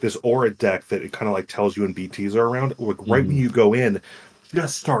this aura deck that it kind of like tells you when BTs are around. Like right when you go in,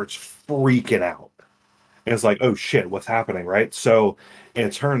 just starts freaking out. And it's like, oh shit, what's happening, right? So, and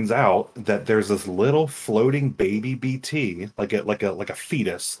it turns out that there's this little floating baby BT, like a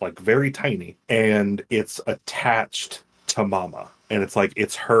fetus, like very tiny, and it's attached to mama. And it's like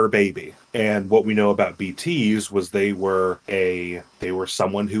it's her baby. And what we know about BTs was they were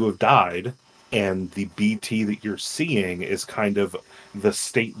someone who have died, and the BT that you're seeing is kind of the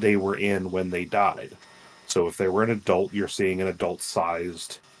state they were in when they died. So if they were an adult, you're seeing an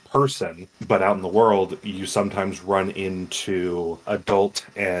adult-sized person, but out in the world you sometimes run into adult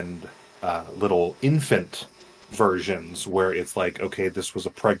and little infant versions where it's like, okay, this was a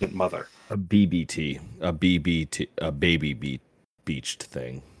pregnant mother, a BBT, a baby beached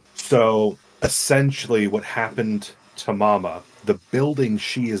thing. So essentially what happened to mama, the building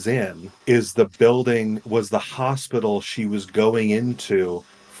she is in was the hospital she was going into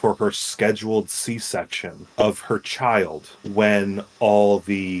for her scheduled C-section of her child when all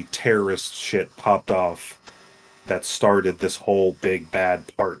the terrorist shit popped off that started this whole big bad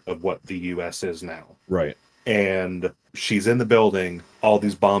part of what the US is now. Right. And she's in the building, all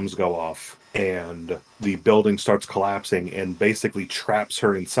these bombs go off, and the building starts collapsing and basically traps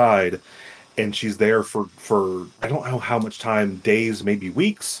her inside. And she's there for I don't know how much time, days, maybe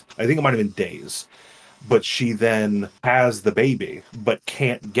weeks. I think it might have been days. But she then has the baby, but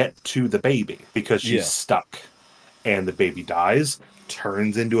can't get to the baby because she's stuck. And the baby dies,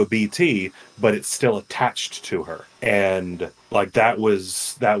 turns into a BT, but it's still attached to her. And like that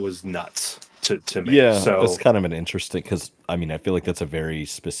was nuts to me. Yeah, so it's kind of an interesting, because I mean, I feel like that's a very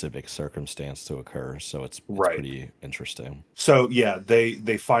specific circumstance to occur, so it's right. Pretty interesting. So yeah,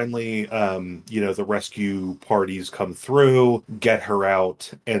 they finally, the rescue parties come through, get her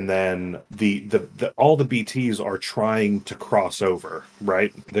out, and then the all the BTs are trying to cross over.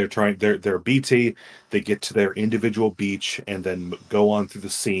 Right, they're BT. They get to their individual beach and then go on through the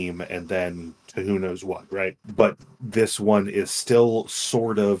seam and then to who knows what, right? But this one is still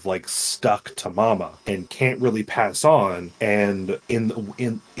sort of like stuck to mama and can't really pass on. And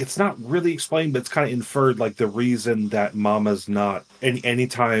in it's not really explained, but it's kind of inferred, like the reason that mama's not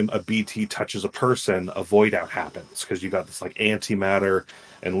anytime a BT touches a person, a void out happens because you got this like antimatter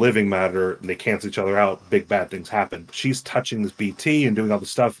and living matter, and they cancel each other out. Big bad things happen. She's touching this BT and doing all this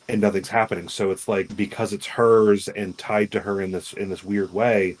stuff, and nothing's happening. So it's like because it's hers and tied to her in this weird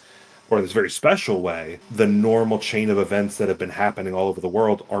way, or this very special way, the normal chain of events that have been happening all over the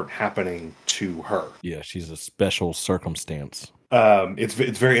world aren't happening to her. Yeah, she's a special circumstance. It's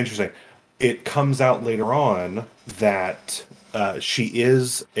very interesting. It comes out later on that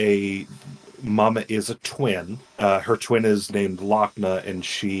Mama is a twin. Her twin is named Lochna, and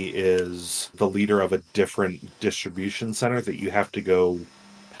she is the leader of a different distribution center that you have to go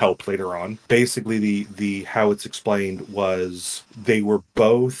help later on. Basically, the how it's explained was they were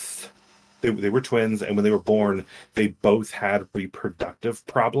both. They were twins, and when they were born, they both had reproductive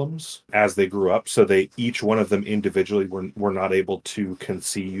problems as they grew up. So each one of them individually were not able to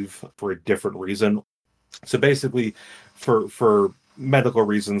conceive for a different reason. So basically, for medical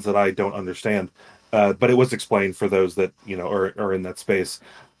reasons that I don't understand, but it was explained for those that are in that space.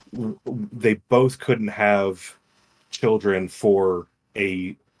 They both couldn't have children for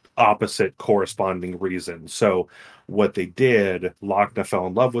a opposite corresponding reason. So what they did, Lochna fell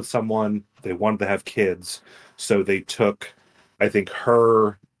in love with someone. They wanted to have kids, so they took, I think,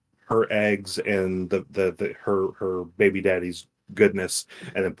 her eggs and her baby daddy's goodness,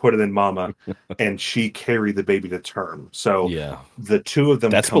 and then put it in mama, and she carried the baby to term. So the two of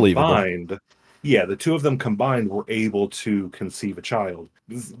them combined, the two of them combined were able to conceive a child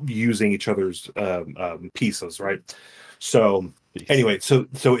using each other's pieces, right? So anyway, so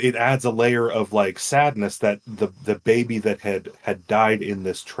it adds a layer of like sadness that the baby that had died in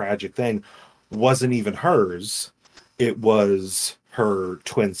this tragic thing wasn't even hers. It was her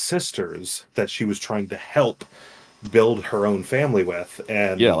twin sister's that she was trying to help build her own family with.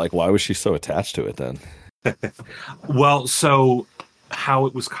 And like why was she so attached to it then? Well, so how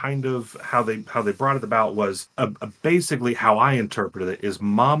it was kind of how they brought it about was basically how I interpreted it is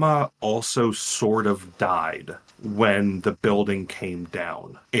mama also sort of died when the building came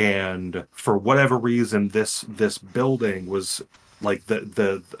down, and for whatever reason this building was Like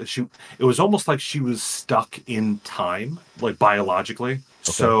it was almost like she was stuck in time, like biologically. Okay.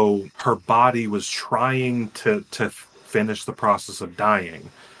 So her body was trying to finish the process of dying,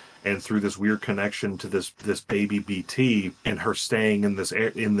 and through this weird connection to this baby BT and her staying in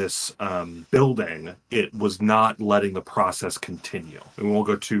this building, it was not letting the process continue. And we won't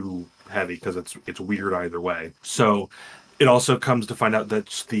go too heavy because it's weird either way. So it also comes to find out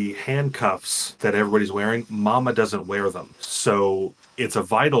that the handcuffs that everybody's wearing, Mama doesn't wear them. So it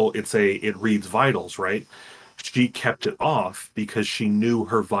reads vitals, right? She kept it off because she knew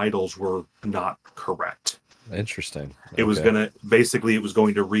her vitals were not correct. Interesting. It was going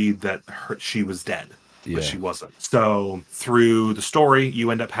to read that she was dead, but she wasn't. So through the story, you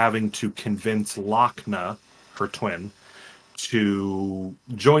end up having to convince Lochna, her twin, to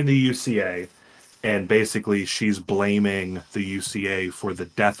join the UCA. And basically, she's blaming the UCA for the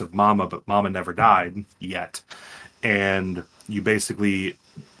death of Mama, but Mama never died yet. And you basically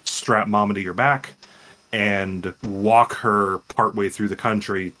strap Mama to your back and walk her partway through the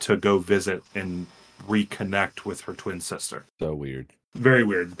country to go visit and reconnect with her twin sister. So weird. Very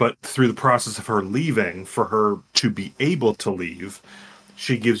weird. But through the process of her leaving, for her to be able to leave,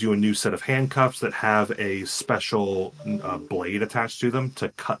 she gives you a new set of handcuffs that have a special blade attached to them to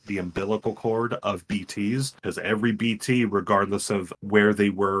cut the umbilical cord of BTs. Because every BT, regardless of where they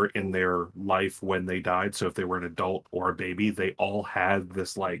were in their life when they died, so if they were an adult or a baby, they all had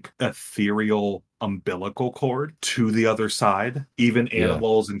this like ethereal umbilical cord to the other side. Even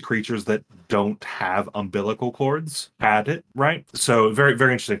animals and creatures that don't have umbilical cords had it, right? So very,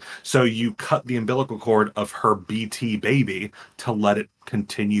 very interesting. So you cut the umbilical cord of her BT baby to let it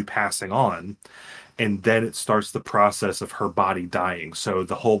continue passing on, and then it starts the process of her body dying. So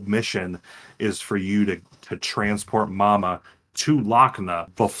the whole mission is for you to transport Mama to Lochna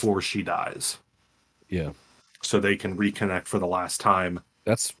before she dies. Yeah. So they can reconnect for the last time.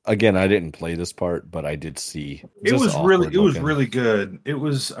 That's, again, I didn't play this part, but I did see. It was really good. It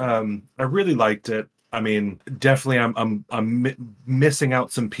was I really liked it. I mean, definitely I'm missing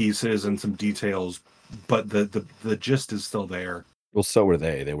out some pieces and some details, but the gist is still there. Well, so were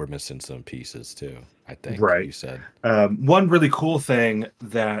they. They were missing some pieces too, I think. Right. You said. One really cool thing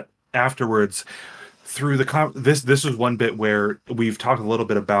that afterwards, through this is one bit where we've talked a little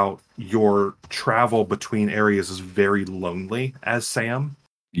bit about your travel between areas is very lonely as Sam.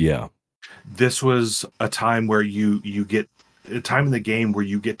 Yeah. This was a time where you get a time in the game where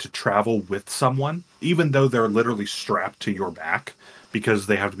you get to travel with someone, even though they're literally strapped to your back, because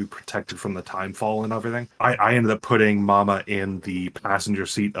they have to be protected from the time fall and everything. I ended up putting Mama in the passenger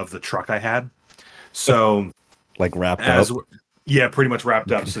seat of the truck I had. So like wrapped up? Yeah, pretty much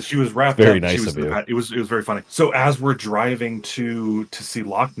wrapped up. So she was wrapped very up. Nice of you. It was very funny. So as we're driving to see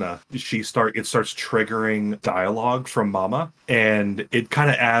Lochna, it starts triggering dialogue from Mama, and it kind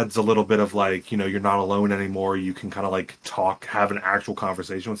of adds a little bit of like, you're not alone anymore. You can kind of like talk, have an actual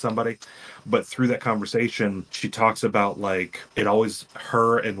conversation with somebody. But through that conversation, she talks about like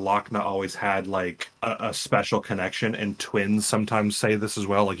her and Lochna always had like a special connection, and twins sometimes say this as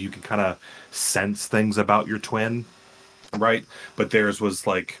well. Like you can kind of sense things about your twin. Right, but theirs was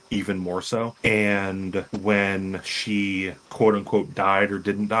like even more so. And when she quote unquote died or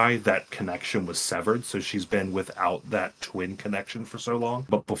didn't die, that connection was severed. So she's been without that twin connection for so long.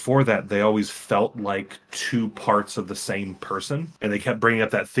 But before that, they always felt like two parts of the same person, and they kept bringing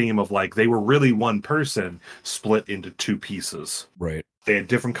up that theme of like they were really one person split into two pieces. Right. They had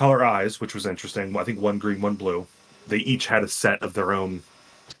different color eyes, which was interesting. I think one green, one blue. They each had a set of their own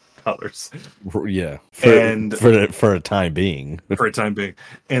colors. Yeah. For a time being. For a time being.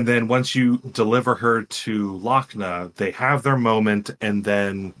 And then once you deliver her to Lochna, they have their moment, and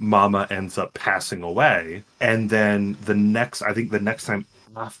then Mama ends up passing away. And then the next time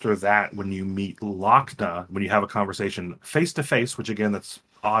after that, when you meet Lochna, when you have a conversation face to face, which again, that's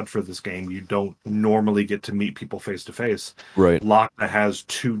odd for this game. You don't normally get to meet people face to face. Right. Lochna has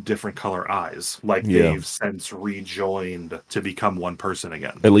two different color eyes. Like they've since rejoined to become one person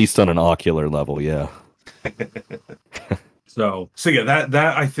again. At least on an ocular level, yeah. So yeah,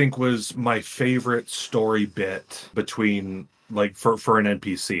 that I think was my favorite story bit between like for an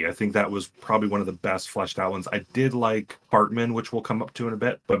NPC. I think that was probably one of the best fleshed out ones. I did like Hartman, which we'll come up to in a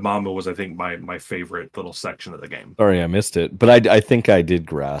bit, but Mama was, I think, my favorite little section of the game. Sorry, I missed it, but I think I did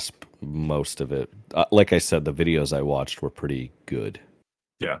grasp most of it. Like I said, the videos I watched were pretty good.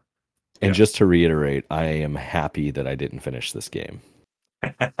 Yeah. And just to reiterate, I am happy that I didn't finish this game.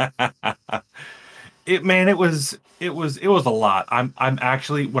 It was a lot. I'm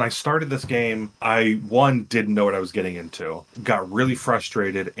actually, when I started this game, I didn't know what I was getting into, got really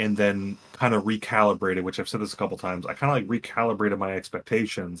frustrated, and then kind of recalibrated, which I've said this a couple times. I kind of like recalibrated my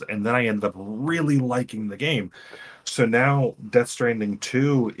expectations, and then I ended up really liking the game. So now Death Stranding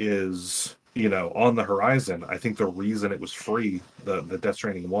 2 is, on the horizon. I think the reason it was free, the Death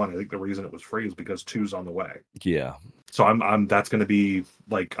Stranding 1, I think the reason it was free is because 2's on the way. Yeah. So I'm that's going to be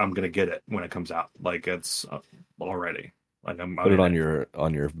like, I'm going to get it when it comes out. Like, it's already. Like, Put it on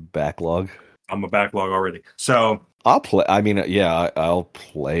your backlog. I'm a backlog already. So I'll play. I mean, yeah, I'll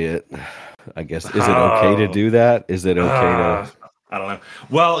play it. I guess. Is it okay to do that? Is it okay to? I don't know.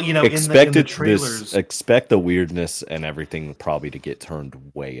 Well, expect in the trailers, expect the weirdness and everything probably to get turned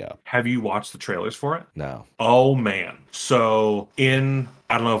way up. Have you watched the trailers for it? No. Oh man. So I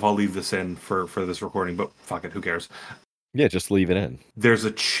don't know if I'll leave this in for this recording, but fuck it, who cares? Yeah, just leave it in. There's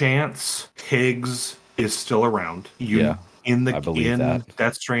a chance Higgs is still around. In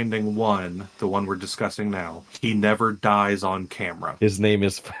Death Stranding 1, the one we're discussing now, he never dies on camera. His name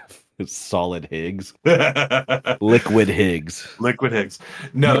is Solid Higgs. Liquid Higgs. Liquid Higgs.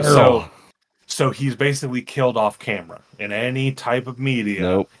 No, so he's basically killed off camera. In any type of media,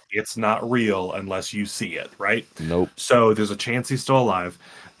 nope. It's not real unless you see it, right? Nope. So there's a chance he's still alive.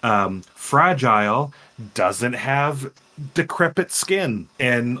 Fragile doesn't have decrepit skin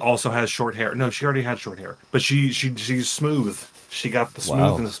and also has short hair. No, she already had short hair, but she's smooth. She got the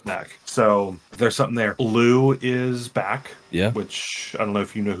smoothness back. So there's something there. Lou is back. Yeah. Which I don't know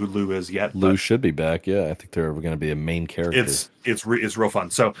if you know who Lou is yet. Lou should be back. Yeah, I think they're going to be a main character. It's real fun.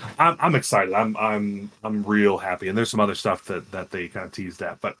 So I'm excited. I'm real happy. And there's some other stuff that they kind of teased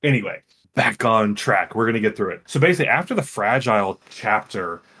at. But anyway, back on track. We're going to get through it. So basically, after the Fragile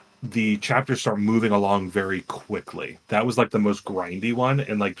chapter, the chapters start moving along very quickly. That was like the most grindy one.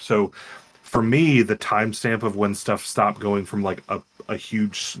 And like, so for me, the timestamp of when stuff stopped going from like a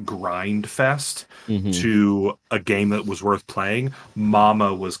huge grind fest to a game that was worth playing,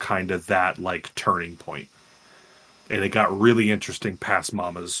 Mama was kind of that like turning point. And it got really interesting past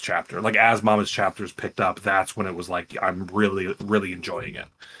Mama's chapter. Like as Mama's chapters picked up, that's when it was like, I'm really, really enjoying it.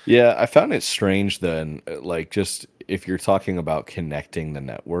 Yeah, I found it strange then, like just if you're talking about connecting the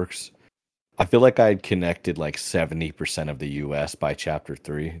networks, I feel like I'd connected like 70% of the US by chapter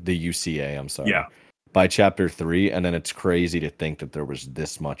 3, the UCA, I'm sorry. Yeah. By chapter 3, and then it's crazy to think that there was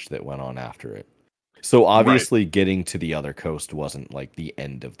this much that went on after it. So obviously getting to the other coast wasn't like the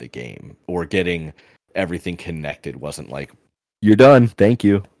end of the game, or getting everything connected wasn't like, you're done, thank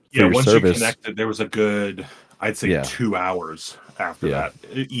you for your once service. You connected, there was a good, I'd say 2 hours after that,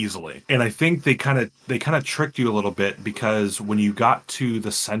 easily. And I think they kind of tricked you a little bit, because when you got to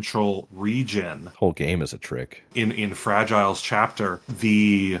the central region, whole game is a trick. In Fragile's chapter,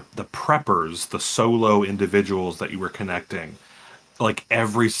 the preppers, the solo individuals that you were connecting, like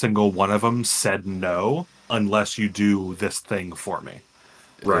every single one of them said no unless you do this thing for me.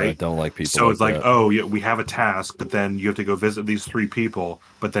 Right. I don't like people. So it's like, oh, yeah, we have a task, but then you have to go visit these 3 people,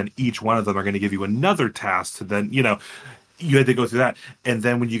 but then each one of them are going to give you another task to then, you had to go through that. And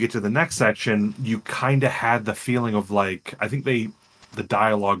then when you get to the next section, you kind of had the feeling of like, I think the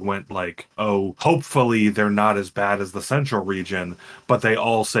dialogue went like, oh, hopefully they're not as bad as the central region, but they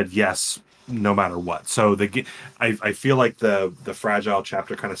all said yes, no matter what. So I feel like the Fragile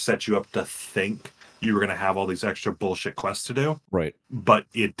chapter kind of set you up to think you were going to have all these extra bullshit quests to do. Right. But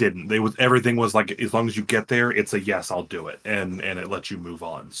it didn't. Everything was like, as long as you get there, it's a yes, I'll do it. And it lets you move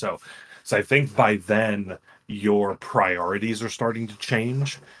on. So I think by then your priorities are starting to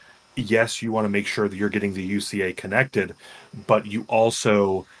change. Yes, you want to make sure that you're getting the UCA connected, but you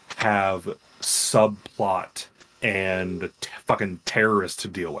also have subplot and fucking terrorists to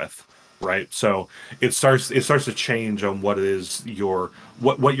deal with. Right, so it starts to change on what it is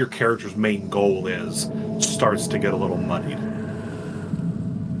what your character's main goal is. Starts to get a little muddied.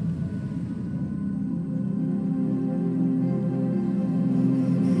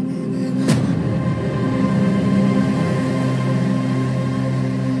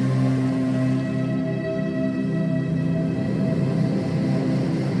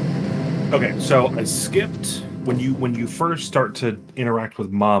 Okay, so I skipped when you first start to interact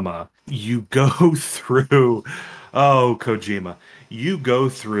with Mama. You go through, Kojima, you go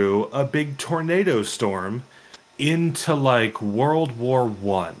through a big tornado storm into like World War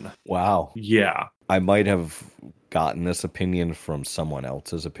One. Wow. Yeah. I might have gotten this opinion from someone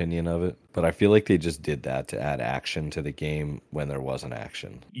else's opinion of it, but I feel like they just did that to add action to the game when there wasn't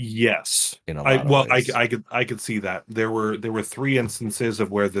action. Yes. In a lot of ways. I could see that. There were 3 instances of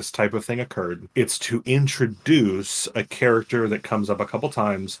where this type of thing occurred. It's to introduce a character that comes up a couple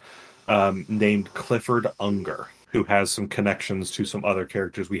times, named Clifford Unger, who has some connections to some other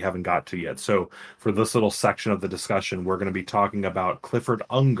characters we haven't got to yet. So for this little section of the discussion, we're going to be talking about Clifford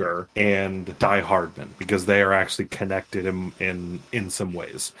Unger and Die Hardman, because they are actually connected in some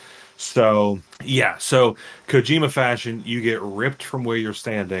ways. So yeah, so Kojima fashion, you get ripped from where you're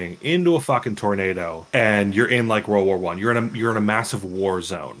standing into a fucking tornado, and you're in like World War One. You're in a massive war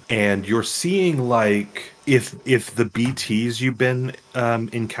zone, and you're seeing like if the BTs you've been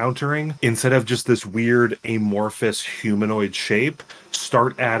encountering, instead of just this weird amorphous humanoid shape,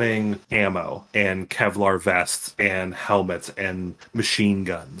 start adding ammo and Kevlar vests and helmets and machine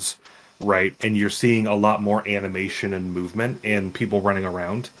guns. Right, and you're seeing a lot more animation and movement and people running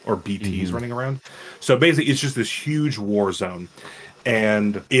around, or BTs running around. So basically, it's just this huge war zone,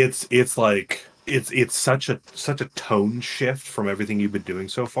 and it's such a tone shift from everything you've been doing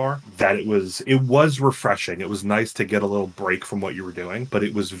so far that it was refreshing. It was nice to get a little break from what you were doing, but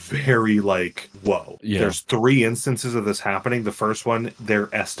it was very like, whoa. Yeah. There's 3 instances of this happening. The first one, they're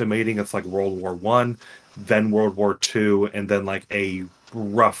estimating it's like World War One, then World War Two, and then like a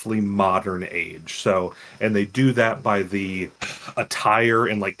roughly modern age. So, and they do that by the attire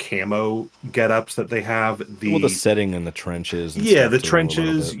and like camo get-ups that they have. The setting in the trenches. And the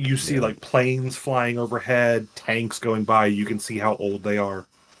trenches. You see like planes flying overhead, tanks going by. You can see how old they are.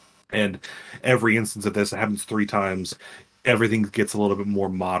 And every instance of this, it happens 3 times. Everything gets a little bit more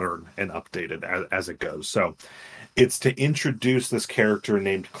modern and updated as it goes. So it's to introduce this character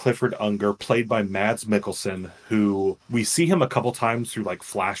named Clifford Unger, played by Mads Mikkelsen, who we see him a couple times through like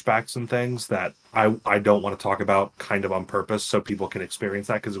flashbacks and things that I don't want to talk about, kind of on purpose, so people can experience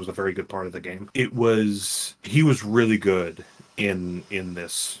that, because it was a very good part of the game. He was really good in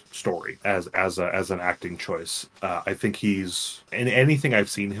this story as an acting choice. I think he's, in anything I've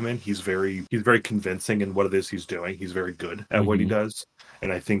seen him in, he's very convincing in what it is he's doing. He's very good at what he does.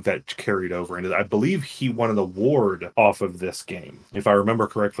 And I think that carried over. And I believe he won an award off of this game. If I remember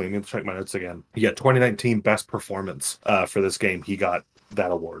correctly, I'm going to check my notes again. He got 2019 Best Performance for this game. He got that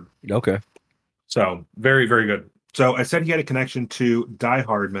award. Okay. So, very, very good. So, I said he had a connection to Die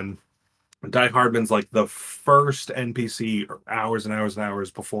Hardman. Die Hardman's like the first NPC hours and hours and hours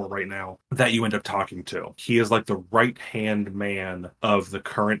before right now that you end up talking to. He is like the right-hand man of the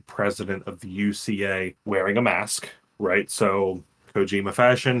current president of the UCA, wearing a mask, right? So Kojima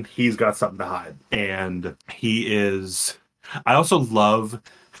fashion, he's got something to hide. And he is... I also love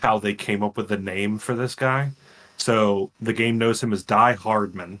how they came up with the name for this guy. So the game knows him as Die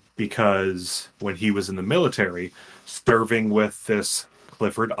Hardman because when he was in the military, serving with this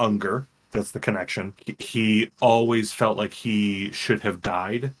Clifford Unger, that's the connection, he always felt like he should have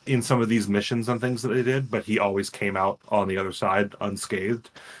died in some of these missions and things that they did, but he always came out on the other side unscathed.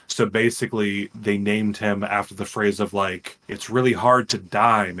 So basically, they named him after the phrase of like, it's really hard to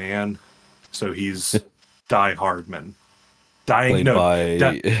die, man. So he's Die Hardman. Dying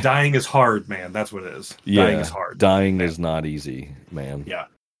is hard, man. That's what it is. Yeah, dying is hard. Dying man. is not easy, man. Yeah.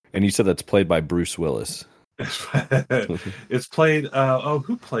 And you said that's played by Bruce Willis. It's played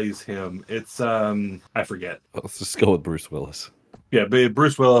who plays him? It's I forget. Let's just go with Bruce Willis. Yeah, but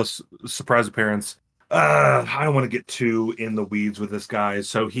Bruce Willis, surprise appearance. I don't want to get too in the weeds with this guy.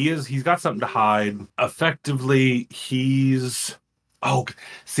 So he's got something to hide. Effectively,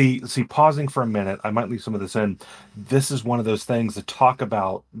 pausing for a minute, I might leave some of this in. This is one of those things to talk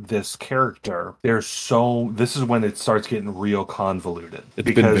about this character. This is when it starts getting real convoluted.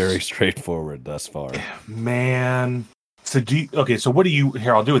 It's been very straightforward thus far. Man. So what do you,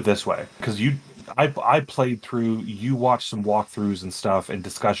 here, I'll do it this way. Because I played through, you watched some walkthroughs and stuff and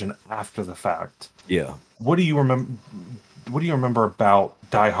discussion after the fact. Yeah. What do you remember about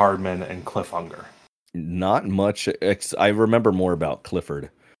Die Hardman and Cliff Unger? Not much. I remember more about Clifford,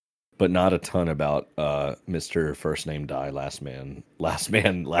 but not a ton about Mr. First Name Die, last name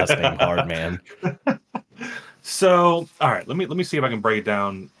Hardman. So, all right, let me see if I can break it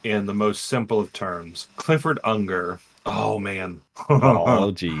down in the most simple of terms. Clifford Unger. Oh man.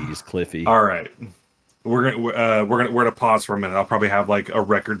 Oh geez, Cliffy. All right, we're gonna pause for a minute. I'll probably have like a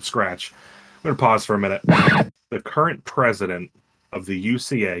record scratch. I'm gonna pause for a minute. The current president of the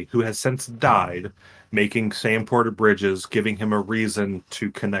UCA, who has since died, making Sam Porter Bridges, giving him a reason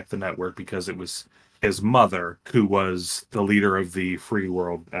to connect the network because it was his mother who was the leader of the free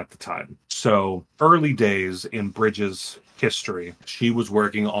world at the time. So early days in Bridges' history, she was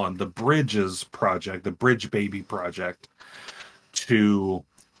working on the Bridges project, the Bridge Baby project, to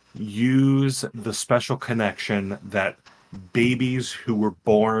use the special connection that babies who were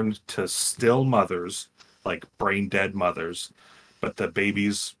born to still mothers, like brain dead mothers, but the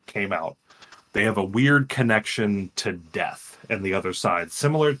babies came out. They have a weird connection to death. and the other side,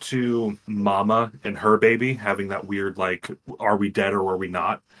 similar to Mama and her baby having that weird, like, are we dead or are we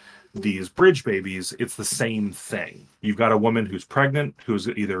not? These bridge babies, it's the same thing. You've got a woman who's pregnant, who's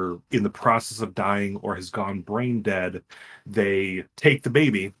either in the process of dying or has gone brain dead. They take the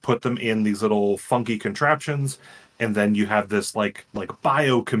baby, put them in these little funky contraptions, and then you have this like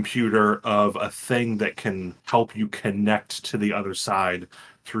biocomputer of a thing that can help you connect to the other side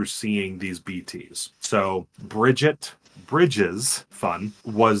through seeing these BTs. So Bridges fun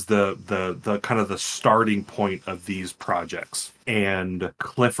was the kind of the starting point of these projects. And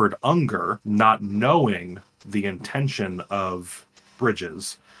Clifford Unger, not knowing the intention of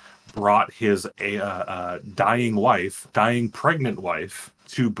Bridges, brought his dying pregnant wife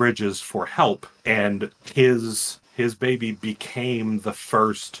to Bridges for help, and his baby became the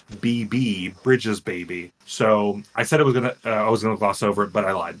first BB, Bridges baby. So I said I was gonna gloss over it, but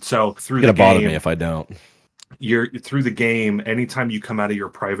I lied. So through the game, bother me if I don't. You're through the game. Anytime you come out of your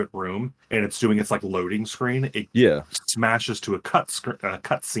private room and it's doing its like loading screen, it smashes to a cut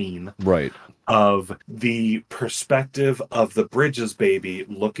scene, right, of the perspective of the Bridges baby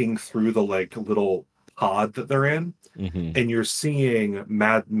looking through the like little pod that they're in, and you're seeing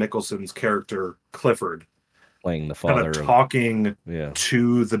Matt Mikkelsen's character Clifford playing the father, kind of talking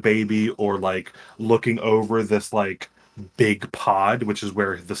to the baby, or like looking over this like big pod, which is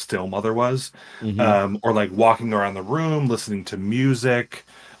where the still mother was, or like walking around the room listening to music,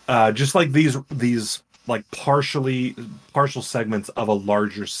 just like these like partial segments of a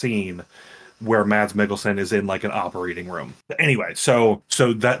larger scene where Mads Mikkelsen is in like an operating room. Anyway, so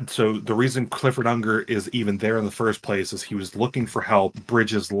the reason Clifford Unger is even there in the first place is he was looking for help.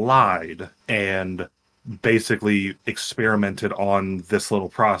 Bridges lied and basically experimented on this little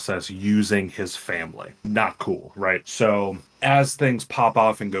process using his family. Not cool, right? So as things pop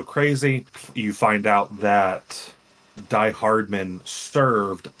off and go crazy, you find out that Die Hardman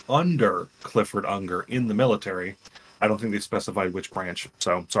served under Clifford Unger in the military. I don't think they specified which branch,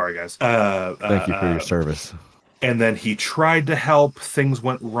 so sorry guys. Thank you for your service. And then he tried to help, things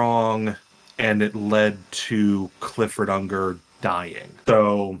went wrong, and it led to Clifford Unger dying.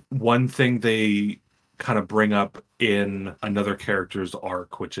 So one thing they kind of bring up in another character's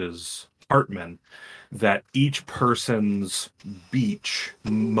arc, which is Hartman, that each person's beach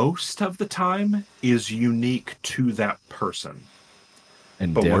most of the time is unique to that person.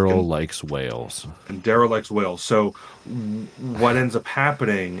 And Daryl likes whales. So what ends up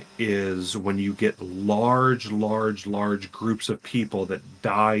happening is when you get large groups of people that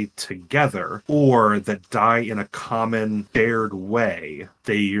die together, or that die in a common shared way,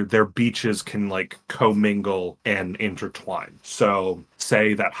 their beaches can like commingle and intertwine. So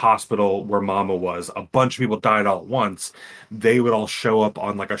say that hospital where Mama was, a bunch of people died all at once, they would all show up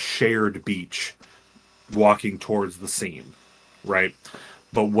on like a shared beach walking towards the scene, right?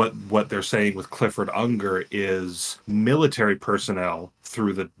 But what they're saying with Clifford Unger is military personnel,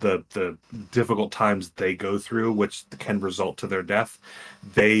 through the difficult times they go through, which can result to their death,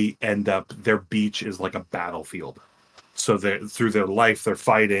 they end up, their beach is like a battlefield. So through their life they're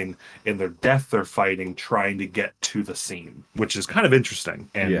fighting, in their death they're fighting, trying to get to the scene, which is kind of interesting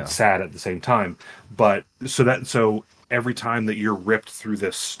and sad at the same time. But so every time that you're ripped through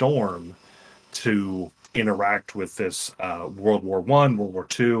this storm to interact with this World War I, World War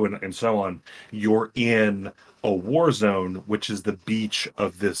II, and so on, you're in a war zone, which is the beach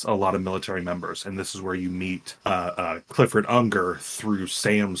of a lot of military members. And this is where you meet Clifford Unger through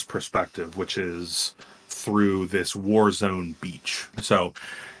Sam's perspective, which is through this war zone beach. So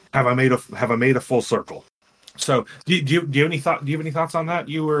have I made a full circle? So do you have any thoughts on that?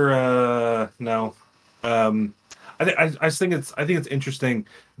 You were no. I think it's interesting,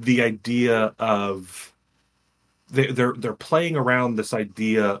 the idea of they're playing around this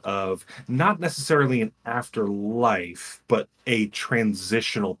idea of not necessarily an afterlife, but a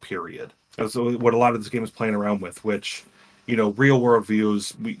transitional period. That's what a lot of this game is playing around with, which, real world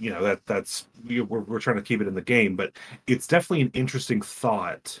views, we're trying to keep it in the game, but it's definitely an interesting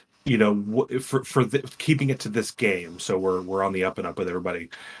thought, for keeping it to this game. So we're on the up and up with everybody,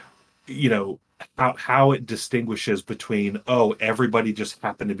 how it distinguishes between, everybody just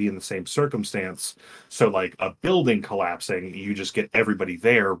happened to be in the same circumstance. So like a building collapsing, you just get everybody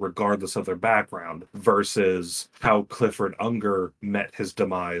there regardless of their background, versus how Clifford Unger met his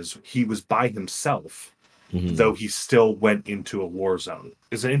demise. He was by himself, though he still went into a war zone.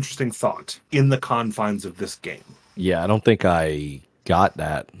 Is an interesting thought in the confines of this game. Yeah, I don't think I got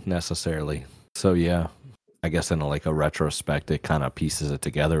that necessarily. So yeah. I guess in a retrospect, it kind of pieces it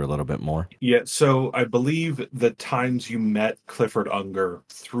together a little bit more. Yeah, so I believe the times you met Clifford Unger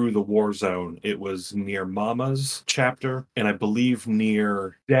through the war zone, it was near Mama's chapter, and I believe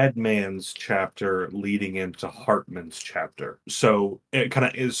near Dead Man's chapter leading into Hartman's chapter. So it kind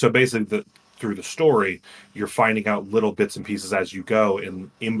of is, so basically through the story, you're finding out little bits and pieces as you go, and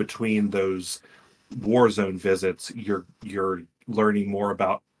in between those war zone visits, you're learning more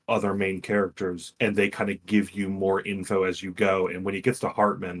about other main characters, and they kind of give you more info as you go. And when he gets to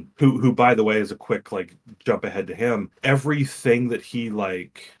Hartman, who by the way is a quick like jump ahead to him, everything that he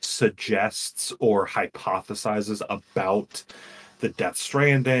like suggests or hypothesizes about the Death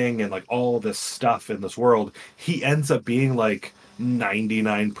Stranding and like all this stuff in this world, he ends up being like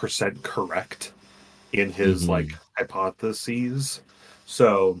 99% correct in his like hypotheses.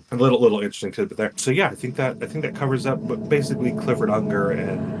 So a little interesting tidbit there. So yeah, I think that covers up, but basically Clifford Unger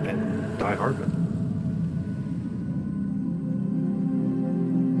and Die Hardman.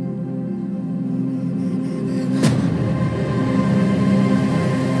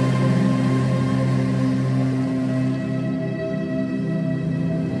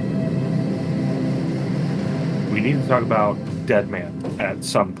 We need to talk about Dead Man at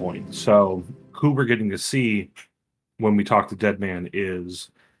some point. So who we're getting to see when we talk to Dead Man is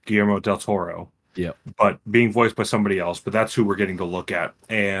Guillermo del Toro. Yeah. But being voiced by somebody else, but that's who we're getting to look at.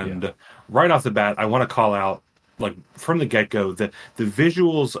 And right off the bat, I want to call out, like from the get-go, that the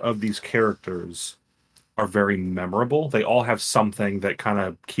visuals of these characters are very memorable. They all have something that kind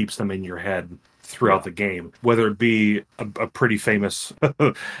of keeps them in your head throughout the game, whether it be a pretty famous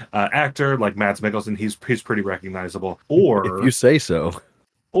actor like Mads Mikkelsen, he's pretty recognizable, or if you say so,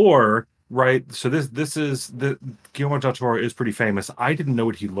 or right. So this is the Guillermo del Toro is pretty famous. I didn't know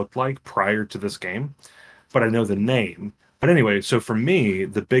what he looked like prior to this game, but I know the name. But anyway, so for me,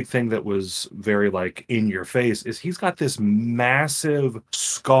 the big thing that was very like in your face is he's got this massive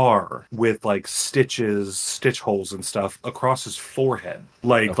scar with like stitch holes and stuff across his forehead.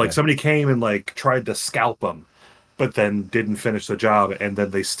 Like somebody came and like tried to scalp him, but then didn't finish the job, and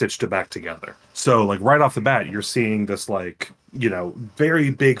then they stitched it back together. So like right off the bat, you're seeing this like, you know, very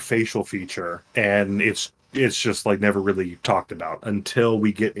big facial feature, and it's just like never really talked about until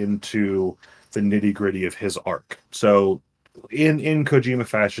we get into the nitty-gritty of his arc. So in Kojima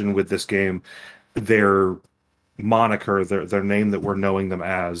fashion with this game, their moniker, their name that we're knowing them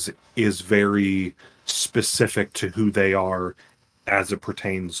as, is very specific to who they are as it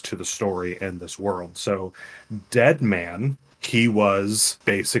pertains to the story and this world. So Dead Man, he was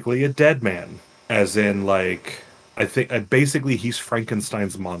basically a dead man, as in like, I think basically he's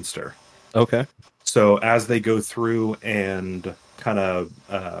Frankenstein's monster. Okay. So as they go through and kind of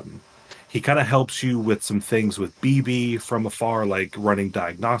he kind of helps you with some things with BB from afar, like running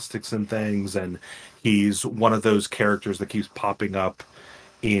diagnostics and things. And he's one of those characters that keeps popping up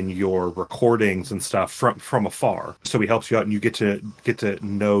in your recordings and stuff from afar. So he helps you out, and you get to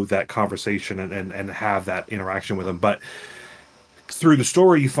know that conversation and have that interaction with him. But through the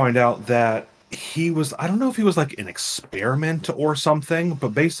story, you find out that he was, I don't know if he was like an experiment or something, but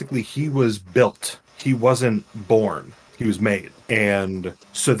basically he was built. He wasn't born. He was made. And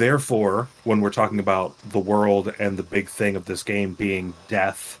so therefore, when we're talking about the world and the big thing of this game being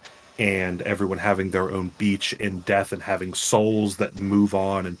death and everyone having their own beach in death and having souls that move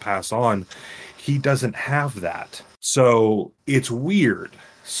on and pass on, he doesn't have that. So it's weird.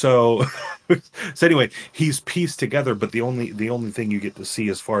 So anyway, he's pieced together, but the only thing you get to see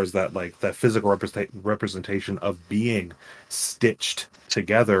as far as that, like that physical representation of being stitched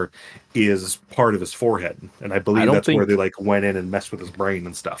together, is part of his forehead. And I believe that's where they like went in and messed with his brain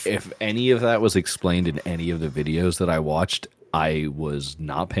and stuff. If any of that was explained in any of the videos that I watched, I was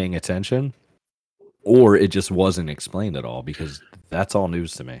not paying attention, or it just wasn't explained at all, because that's all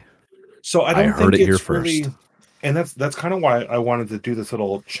news to me. So I don't heard think it here it's really, first. and that's kind of why I wanted to do this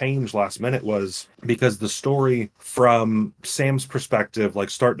little change last minute, was because the story from Sam's perspective, like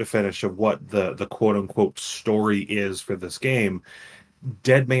start to finish, of what the quote unquote story is for this game,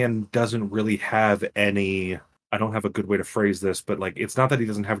 Dead Man doesn't really have any, I don't have a good way to phrase this, but like, it's not that he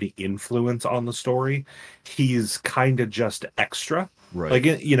doesn't have any influence on the story. He's kind of just extra. Right.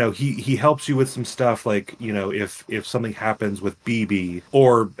 Like, you know, he helps you with some stuff, like, you know, if something happens with BB,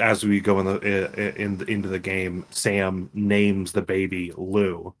 or as we go into the game, Sam names the baby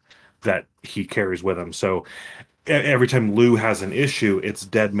Lou that he carries with him. So every time Lou has an issue, it's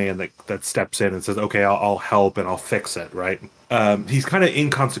Dead Man that steps in and says, okay, I'll help and I'll fix it, right? He's kind of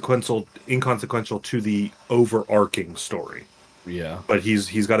inconsequential to the overarching story. Yeah. But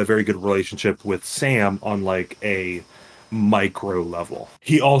he's got a very good relationship with Sam on like a micro level.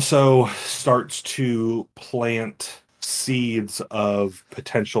 He also starts to plant seeds of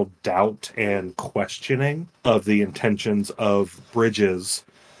potential doubt and questioning of the intentions of Bridges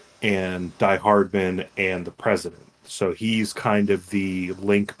and Die Hardman and the president. So he's kind of the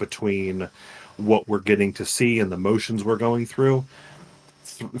link between what we're getting to see and the motions we're going through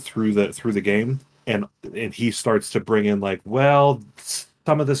through the game, and he starts to bring in like, well,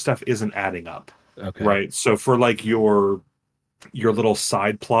 some of this stuff isn't adding up. Okay. Right. So for like your little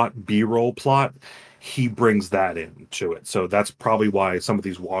side plot, B-roll plot, he brings that into it. So that's probably why some of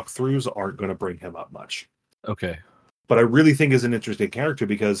these walkthroughs aren't going to bring him up much. Okay. But I really think is an interesting character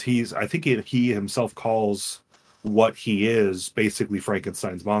because I think he himself calls what he is basically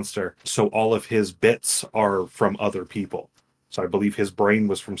Frankenstein's monster. So all of his bits are from other people. So I believe his brain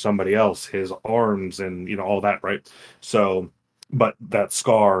was from somebody else, his arms and, you know, all that, right? So, but that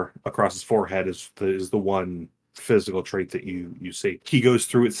scar across his forehead is the one physical trait that you see. He goes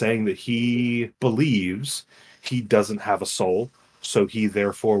through it saying that he believes he doesn't have a soul, so he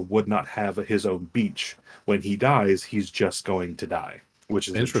therefore would not have his own beach. When he dies, he's just going to die, which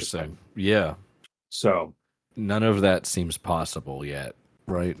is interesting. Yeah. So none of that seems possible yet,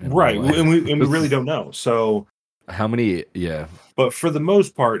 right? Right, and we really don't know. So how many? Yeah. But for the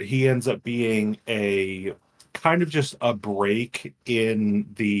most part, he ends up being a kind of just a break in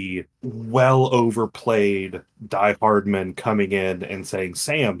the well overplayed Die Hardman coming in and saying,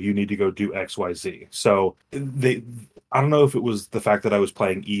 Sam, you need to go do XYZ. So I don't know if it was the fact that I was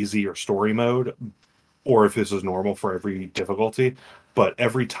playing easy or story mode, or if this is normal for every difficulty, but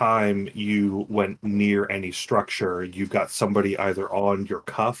every time you went near any structure, you've got somebody either on your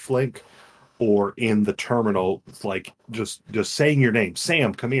cuff link or in the terminal, like just saying your name.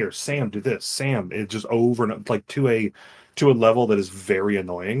 Sam, come here. Sam, do this. Sam. It just over and like to a level that is very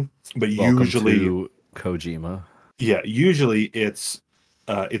annoying. But Welcome usually to Kojima. Yeah, usually it's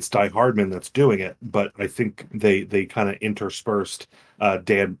Die Hardman that's doing it, but I think they kind of interspersed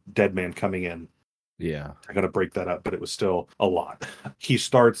Deadman coming in. Yeah. I got to break that up, but it was still a lot. He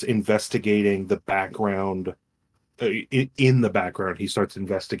starts investigating the background. In the background, he starts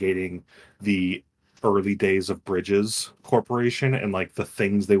investigating the early days of Bridges Corporation and like the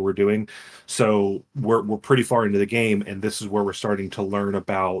things they were doing. So we're pretty far into the game, and this is where we're starting to learn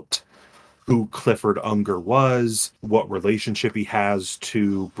about who Clifford Unger was, what relationship he has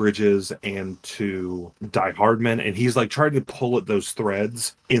to Bridges and to Die Hardman, and he's like trying to pull at those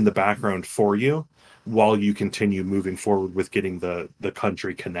threads in the background for you while you continue moving forward with getting the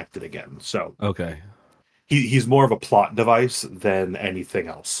country connected again. So okay. He's more of a plot device than anything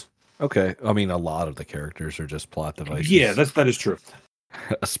else. Okay. I mean, a lot of the characters are just plot devices. Yeah, that is true.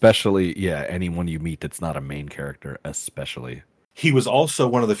 Especially, yeah, anyone you meet that's not a main character, especially. He was also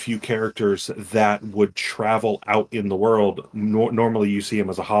one of the few characters that would travel out in the world. Normally you see him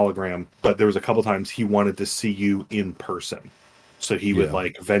as a hologram, but there was a couple times he wanted to see you in person. So he would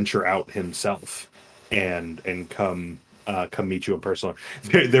like venture out himself and come meet you in person.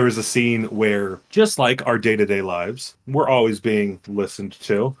 There was a scene where, just like our day-to-day lives, we're always being listened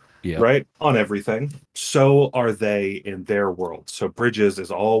to, right? On everything. So are they in their world. So Bridges is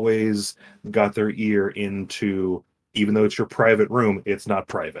always got their ear into, even though it's your private room, it's not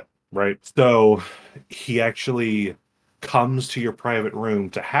private, right? So he actually comes to your private room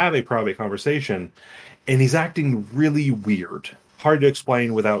to have a private conversation, and he's acting really weird. Hard to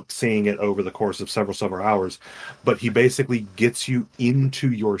explain without seeing it over the course of several hours, but he basically gets you into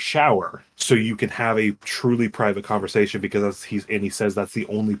your shower so you can have a truly private conversation, because he says that's the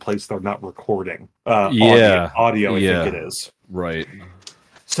only place they're not recording audio. I think it is. Right.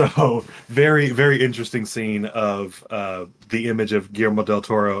 So very, very interesting scene of the image of Guillermo del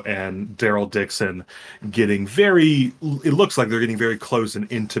Toro and Daryl Dixon getting it looks like they're getting very close and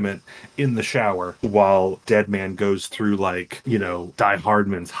intimate in the shower while Deadman goes through Die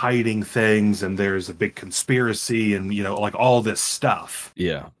Hardman's hiding things, and there's a big conspiracy and, like all this stuff.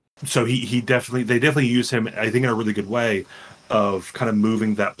 Yeah. So they definitely use him, I think, in a really good way of kind of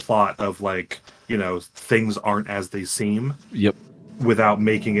moving that plot of things aren't as they seem. Yep. Without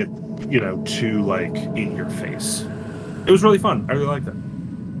making it, too in your face. It was really fun. I really liked it.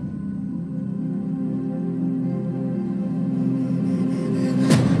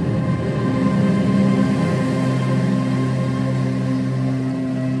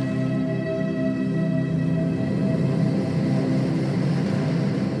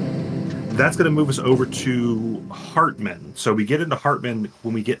 That's going to move us over to Hartman. So we get into Hartman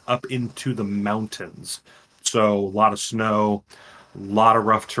when we get up into the mountains. So a lot of snow, a lot of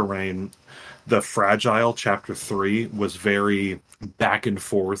rough terrain. The Fragile Chapter 3 was very back and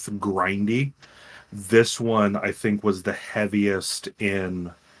forth, grindy. This one, I think, was the heaviest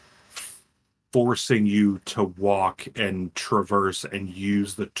in forcing you to walk and traverse and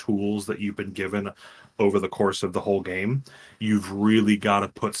use the tools that you've been given over the course of the whole game. You've really got to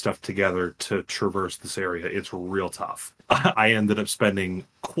put stuff together to traverse this area. It's real tough. I ended up spending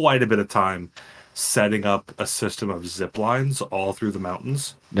quite a bit of time setting up a system of zip lines all through the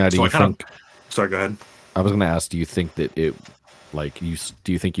mountains. Now, do So you think? Sorry, go ahead. I was going to ask, do you think that it, like, do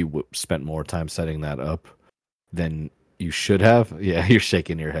you think you spent more time setting that up than you should have? Yeah, you're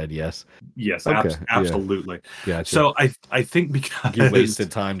shaking your head. Yes. Yes, Okay, absolutely. Yeah. Gotcha. So I think because You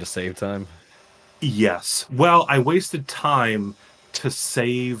wasted time to save time. Yes. Well, I wasted time to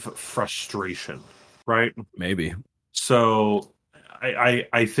save frustration, right? Maybe. So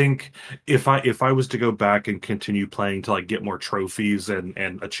I think if I was to go back and continue playing to like get more trophies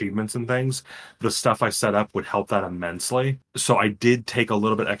and achievements and things, the stuff I set up would help that immensely. So I did take a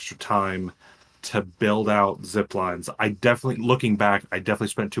little bit extra time to build out zip lines. Looking back, I definitely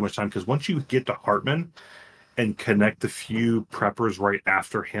spent too much time because once you get to Hartman and connect a few preppers right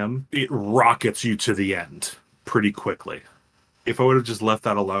after him, it rockets you to the end pretty quickly. If I would have just left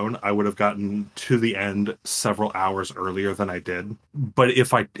that alone, I would have gotten to the end several hours earlier than I did. But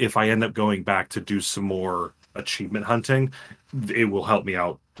if I end up going back to do some more achievement hunting, it will help me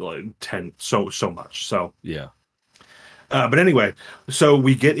out like so much. So yeah. But anyway, so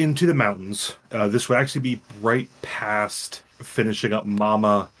we get into the mountains. This would actually be right past finishing up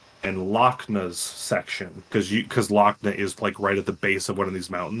Mama and Lochna's section because Lochna is like right at the base of one of these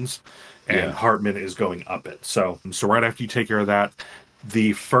mountains, and Hartman is going up it. So right after you take care of that,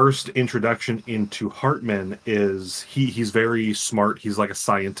 the first introduction into Hartman is he's very smart. He's like a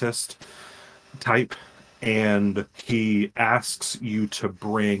scientist type, and he asks you to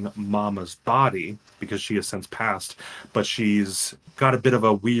bring Mama's body because she has since passed, but she's got a bit of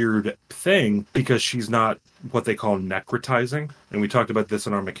a weird thing because she's not what they call necrotizing. And we talked about this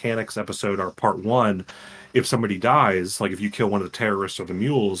in our mechanics episode, our part 1. If somebody dies, like if you kill one of the terrorists or the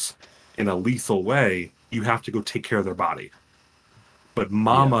mules in a lethal way, you have to go take care of their body. But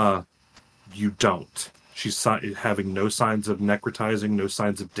Mama, you don't. She's having no signs of necrotizing, no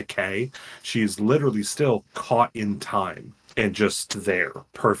signs of decay. She's literally still caught in time and just there,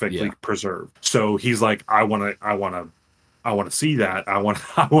 perfectly preserved. So he's like, I want to see that. I want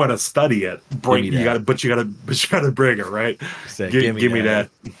to study it. You got to bring her, right? Give me that.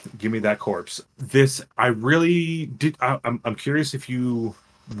 Give me that corpse. This I really did. I'm curious if you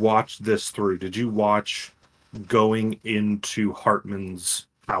watched this through. Did you watch going into Hartman's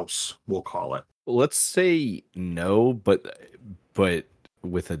house? We'll call it. Let's say no, but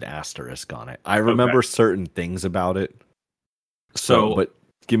with an asterisk on it. I remember certain things about it. So, but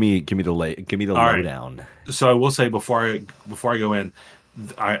give me the lowdown. Right. So I will say before I go in,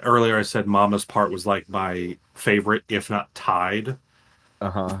 earlier I said Mama's part was like my favorite, if not tied.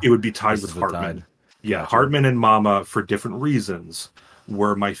 It would be tied with Hartman. Yeah, gotcha. Hartman and Mama, for different reasons,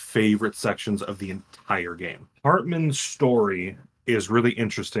 were my favorite sections of the entire game. Hartman's story is really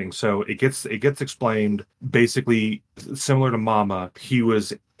interesting. So it gets explained basically similar to Mama. He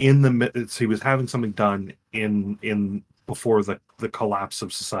was he was having something done in before the collapse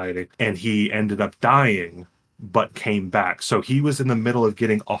of society, and he ended up dying but came back. So he was in the middle of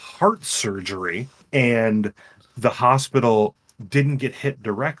getting a heart surgery, and the hospital didn't get hit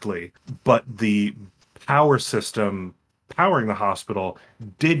directly, but the power system powering the hospital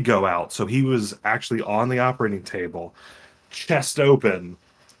did go out. So he was actually on the operating table, chest open,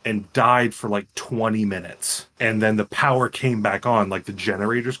 and died for like 20 minutes. And then the power came back on, like the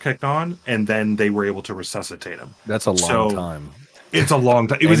generators kicked on, and then they were able to resuscitate him. That's a long time. It's a long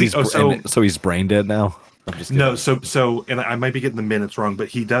time. So he's brain dead now? No, so and I might be getting the minutes wrong, but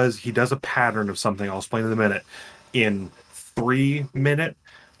he does a pattern of something. I'll explain in a minute. In 3-minute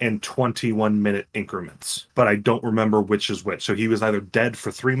and 21-minute increments, but I don't remember which is which. So he was either dead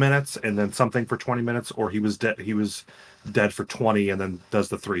for 3 minutes and then something for 20 minutes, or he was dead for 20 and then does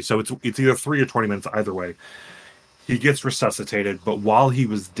the 3. So it's either 3 or 20 minutes. Either way, he gets resuscitated. But while he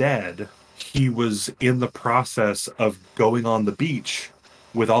was dead, he was in the process of going on the beach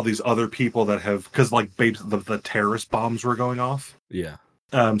with all these other people that have, because like the terrorist bombs were going off. Yeah.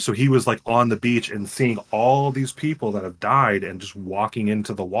 So he was like on the beach and seeing all these people that have died and just walking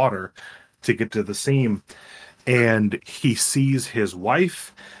into the water to get to the scene. And he sees his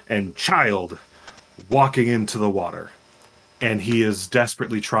wife and child walking into the water. And he is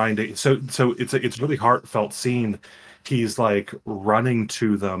desperately trying to, so it's a really heartfelt scene. He's like running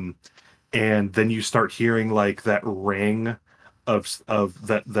to them. And then you start hearing like that ring of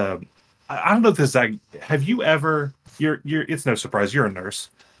the I don't know if this is like, have you ever, you're it's no surprise, you're a nurse.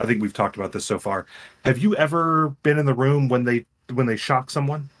 I think we've talked about this so far. Have you ever been in the room when they shock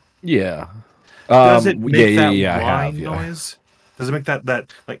someone? Yeah. Does it make that I have, whine noise? Does it make that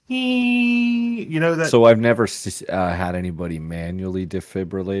like that? So I've never had anybody manually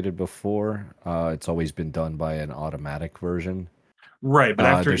defibrillated before. It's always been done by an automatic version. Right, but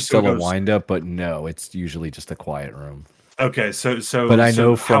after there's still a wind up, but no, it's usually just a quiet room. Okay, so but I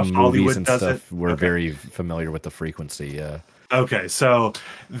know from movies Hollywood and stuff, we're very familiar with the frequency. Yeah. Okay, so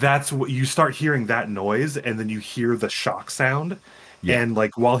that's what you start hearing, that noise, and then you hear the shock sound, and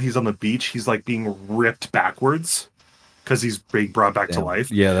like while he's on the beach, he's like being ripped backwards because he's being brought back to life.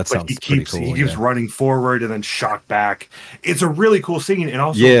 Yeah, that sounds pretty cool. He keeps running forward and then shocked back. It's a really cool scene and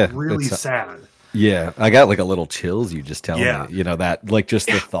also really sad. Yeah, I got like a little chills. You just telling me, you know, that like just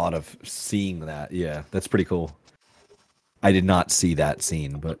the thought of seeing that. Yeah, that's pretty cool. I did not see that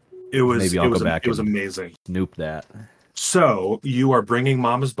scene, but maybe I'll go back. It was amazing. Snoop that. So you are bringing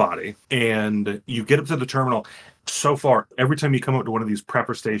Mama's body, and you get up to the terminal. So far, every time you come up to one of these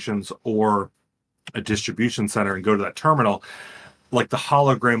prepper stations or a distribution center and go to that terminal, like the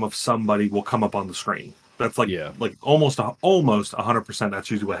hologram of somebody will come up on the screen. That's like almost 100%.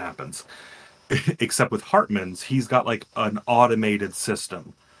 That's usually what happens. Except with Hartman's, he's got like an automated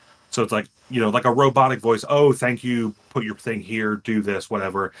system. So it's like, like a robotic voice. Oh, thank you. Put your thing here. Do this,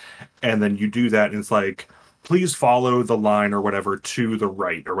 whatever. And then you do that. And it's like, please follow the line or whatever to the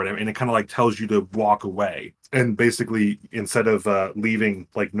right or whatever. And it kind of like tells you to walk away. And basically, instead of leaving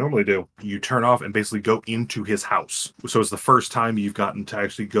like normally do, you turn off and basically go into his house. So it's the first time you've gotten to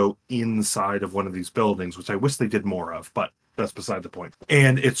actually go inside of one of these buildings, which I wish they did more of, but that's beside the point.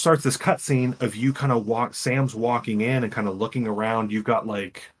 And it starts this cutscene of you kind of Sam's walking in and kind of looking around. You've got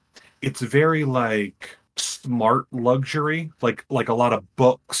like, it's very like smart luxury, like a lot of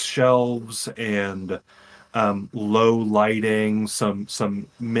books, shelves, and low lighting, some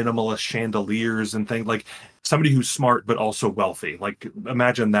minimalist chandeliers and things. Like somebody who's smart but also wealthy. Like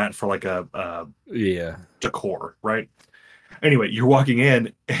imagine that for like a decor, right? Anyway, you're walking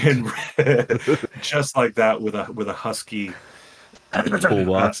in and just like that with a husky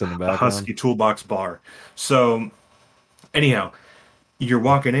toolbox in the background. A husky toolbox bar. So anyhow, you're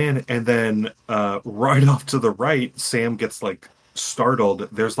walking in, and then right off to the right, Sam gets like startled.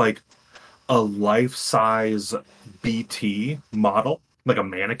 There's like a life-size BT model, like a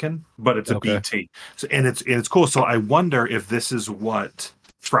mannequin, but it's a BT. So, and it's cool. So I wonder if this is what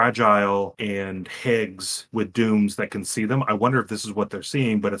Fragile and Higgs with Dooms that can see them. I wonder if this is what they're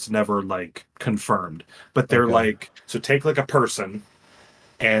seeing, but it's never like confirmed. But they're like, so take like a person,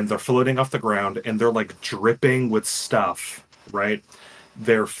 and they're floating off the ground, and they're like dripping with stuff, right?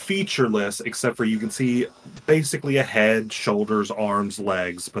 They're featureless, except for you can see basically a head, shoulders, arms,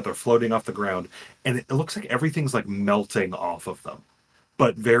 legs, but they're floating off the ground. And it looks like everything's like melting off of them,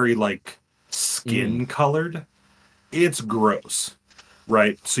 but very like skin colored. It's gross,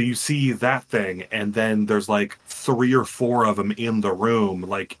 right? So you see that thing, and then there's like 3 or 4 of them in the room,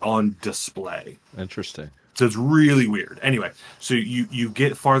 like on display. Interesting. So it's really weird. Anyway, so you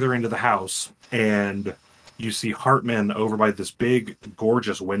get farther into the house, and you see Hartman over by this big,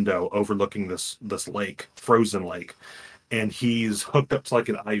 gorgeous window overlooking this lake, frozen lake. And he's hooked up to like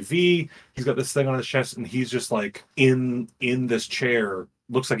an IV. He's got this thing on his chest, and he's just like in this chair.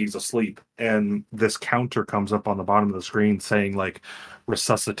 Looks like he's asleep. And this counter comes up on the bottom of the screen saying like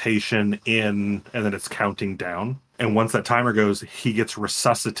resuscitation in, and then it's counting down. And once that timer goes, he gets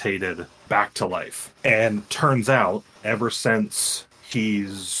resuscitated back to life. And turns out, ever since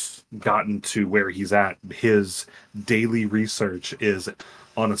he's gotten to where he's at, his daily research is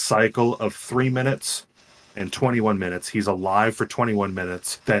on a cycle of 3 minutes and 21 minutes. He's alive for 21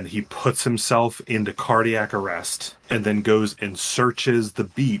 minutes. Then he puts himself into cardiac arrest and then goes and searches the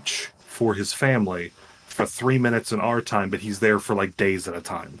beach for his family for 3 minutes in our time, but he's there for like days at a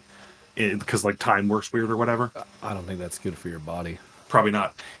time because like time works weird or whatever. I don't think that's good for your body. Probably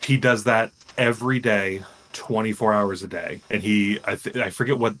not. He does that every day, 24 hours a day. And I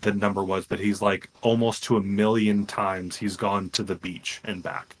forget what the number was, but he's like almost to 1 million times he's gone to the beach and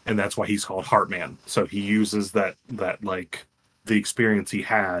back. And that's why he's called Heartman. So he uses that like the experience he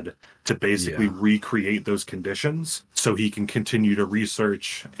had to basically recreate those conditions so he can continue to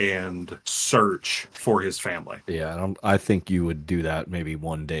research and search for his family. Yeah, I think you would do that maybe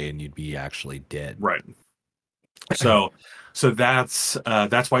one day and you'd be actually dead. Right. So that's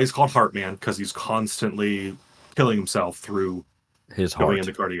why he's called Heartman, because he's constantly killing himself through his heart. Going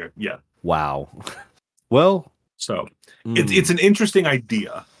into cardiac. Yeah. Wow. Well, so it's an interesting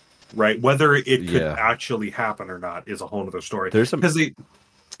idea, right? Whether it could actually happen or not is a whole other story.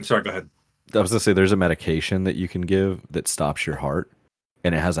 Sorry, go ahead. I was gonna say there's a medication that you can give that stops your heart,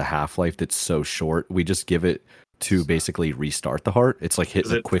 and it has a half-life that's so short, we just give it to basically restart the heart. It's like hit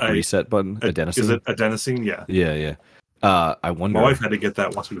the quick reset button. Adenosine. Is it adenosine? Yeah. Yeah. I wonder. My wife had to get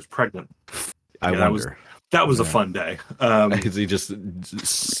that once she was pregnant. I wonder. That was a fun day. He just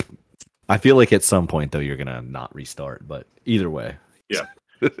I feel like at some point though you're gonna not restart, but either way. Yeah.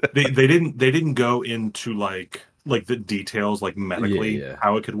 they didn't go into like the details like medically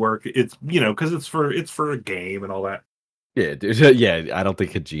how it could work. It's because it's for a game and all that. Yeah, dude. Yeah, I don't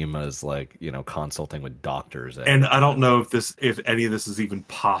think Kojima is like consulting with doctors. And I don't know if any of this is even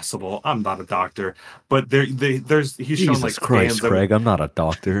possible. I'm not a doctor, but he's Jesus shown like Christ, Craig. I'm not a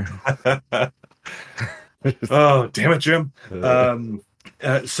doctor. Oh, damn it, Jim.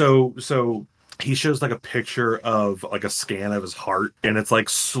 So he shows like a picture of like a scan of his heart, and it's like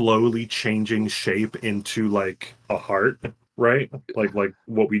slowly changing shape into like a heart, right? Like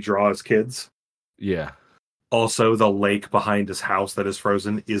what we draw as kids. Yeah. Also, the lake behind his house that is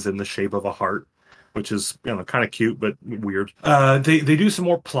frozen is in the shape of a heart, which is kind of cute but weird. They do some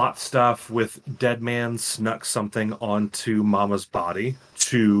more plot stuff with Deadman snuck something onto Mama's body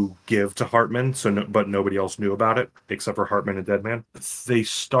to give to Hartman, but nobody else knew about it except for Hartman and Deadman. They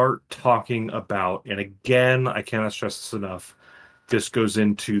start talking about, and again, I cannot stress this enough, this goes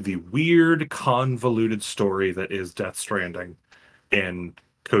into the weird, convoluted story that is Death Stranding in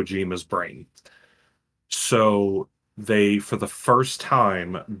Kojima's brain. So they, for the first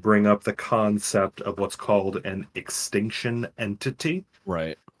time, bring up the concept of what's called an extinction entity.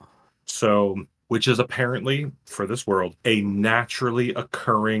 Right. So, which is apparently, for this world, a naturally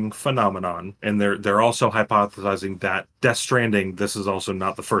occurring phenomenon. And they're also hypothesizing that Death Stranding, this is also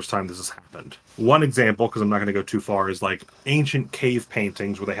not the first time this has happened. One example, because I'm not going to go too far, is like ancient cave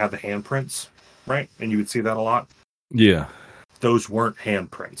paintings where they have the handprints, right? And you would see that a lot. Yeah. Those weren't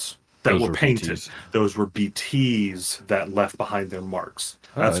handprints that were painted. BTs. Those were BTs that left behind their marks.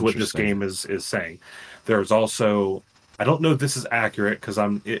 That's what this game is saying. There's also, I don't know if this is accurate because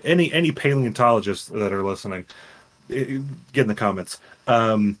any paleontologists that are listening, get in the comments.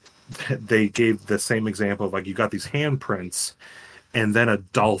 They gave the same example of like you got these handprints and then a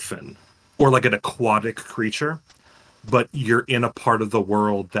dolphin or like an aquatic creature, but you're in a part of the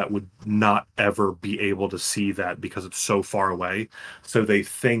world that would not ever be able to see that because it's so far away. So they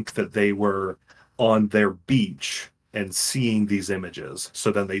think that they were on their beach and seeing these images.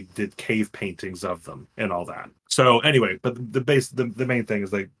 So then they did cave paintings of them and all that. So anyway, but the main thing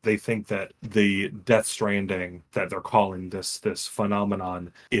is they think that the Death Stranding that they're calling this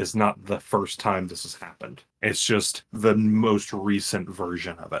phenomenon is not the first time this has happened. It's just the most recent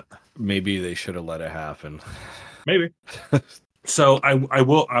version of it. Maybe they should have let it happen. Maybe. So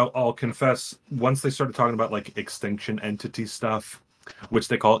I'll confess, once they started talking about like extinction entity stuff, which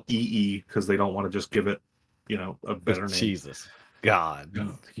they call EE because they don't want to just give it, a better name. Jesus. God.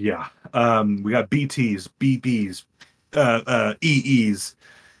 Yeah. We got BTs, BBs, EEs.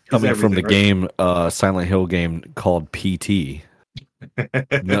 Coming from the game, Silent Hill game called PT.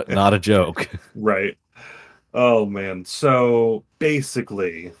 Not a joke. Right. Oh, man. So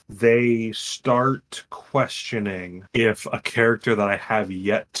basically, they start questioning if a character that I have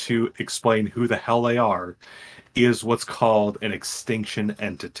yet to explain who the hell they are is what's called an extinction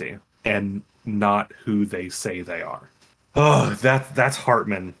entity and not who they say they are. Oh, that's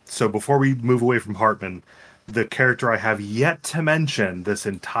Hartman. So before we move away from Hartman, the character I have yet to mention this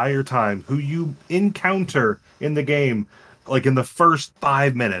entire time, who you encounter in the game, like in the first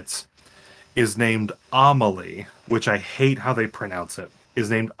 5 minutes, is named Amelie, which I hate how they pronounce it, is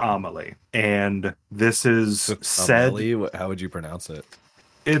named Amelie. And this is said... Amelie? How would you pronounce it?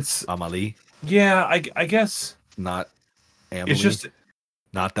 It's... Amelie? Yeah, I guess... Not Amelie? It's just...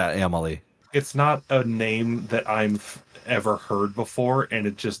 Not that Amelie. It's not a name that I've ever heard before, and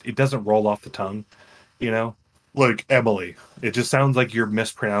it doesn't roll off the tongue, Like Emily. It just sounds like you're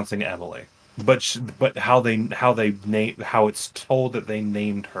mispronouncing Emily. But how it's told that they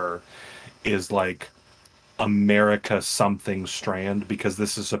named her is like America something Strand, because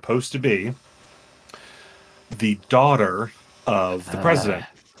this is supposed to be the daughter of the president,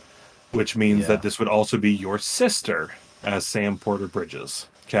 which means that this would also be your sister as Sam Porter Bridges.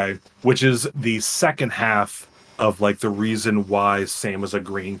 Okay, which is the second half of like the reason why Sam is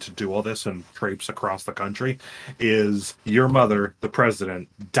agreeing to do all this and traipse across the country is your mother, the president,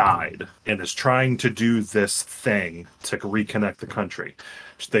 died and is trying to do this thing to reconnect the country.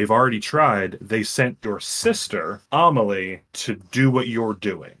 They've already tried. They sent your sister, Amelie, to do what you're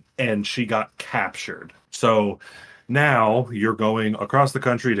doing, and she got captured. So now you're going across the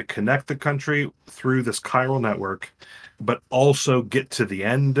country to connect the country through this chiral network, but also get to the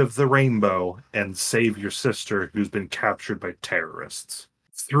end of the rainbow and save your sister who's been captured by terrorists.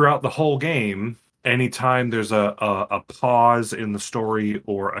 throughout the whole game, anytime there's a pause in the story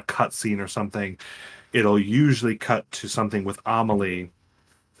or a cutscene or something, it'll usually cut to something with Amelie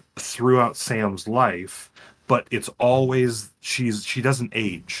throughout Sam's life, but it's always she doesn't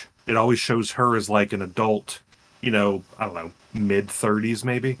age. It always shows her as like an adult, I don't know, mid 30s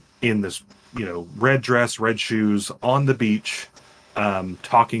maybe, in this, red dress, red shoes on the beach,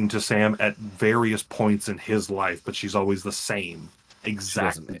 talking to Sam at various points in his life, but she's always the same.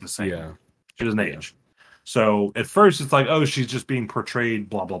 Exactly the same. Yeah. She doesn't age. So at first it's like, oh, she's just being portrayed,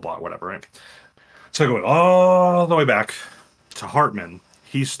 blah, blah, blah, whatever, right? So going all the way back to Hartman,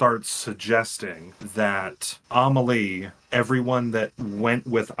 he starts suggesting that Amelie, everyone that went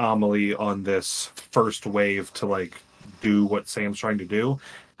with Amelie on this first wave to like do what Sam's trying to do,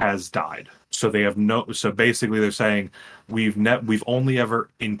 has died. So they have so basically they're saying we've only ever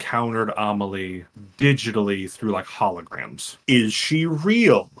encountered Amelie digitally through like holograms. Is she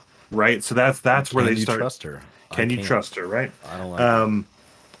real? Right? So that's where they start. Trust her? Can you trust her, right? I don't like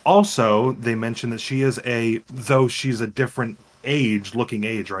Also, they mentioned that she is though she's a different looking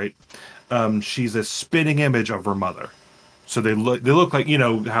age, right? She's a spitting image of her mother. So they look like,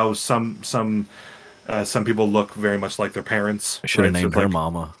 how some people look very much like their parents. I should have right? named her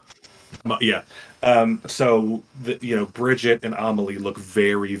Mama. Yeah. So Bridget and Amelie look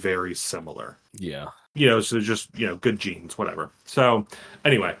very, very similar. Yeah. So just, good genes, whatever. So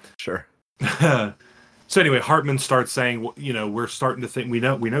anyway. Sure. So anyway, Hartman starts saying, we're starting to think, we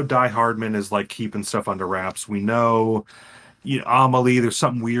know Die Hardman is like keeping stuff under wraps. We know, Amelie, there's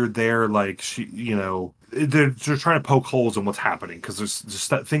something weird there. Like she, they're trying to poke holes in what's happening because there's just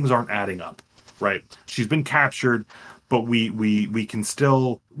that things aren't adding up, right? She's been captured, but we can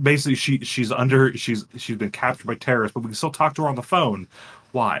still basically she's been captured by terrorists, but we can still talk to her on the phone.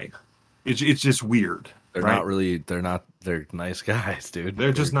 Why? It's just weird. They're right? not really. They're nice guys, dude.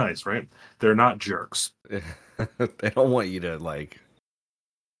 They're just nice, right? They're not jerks. They don't want you to like.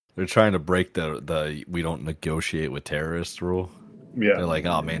 They're trying to break the we don't negotiate with terrorists rule. Yeah. They're like,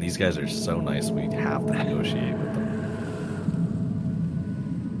 oh man, these guys are so nice. We have to negotiate with them.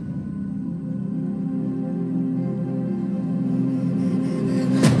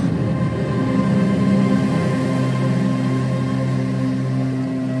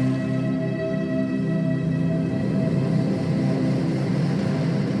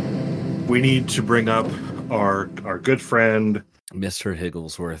 We need to bring up our good friend Mr.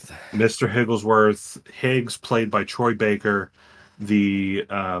 Higglesworth. Mr. Higglesworth, Higgs, played by Troy Baker, the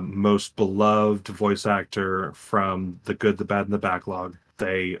most beloved voice actor from The Good, the Bad, and the Backlog.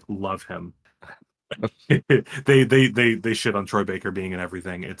 They love him. they shit on Troy Baker being in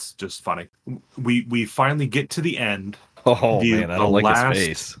everything. It's just funny. We finally get to the end. Oh man, I don't like his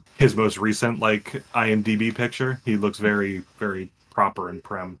face. His most recent like IMDb picture. He looks very, very proper and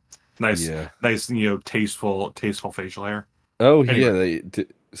prim. Nice, tasteful facial hair. Oh anyway. Yeah,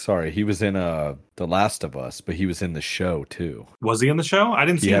 sorry, he was in The Last of Us, but he was in the show too. Was he in the show? I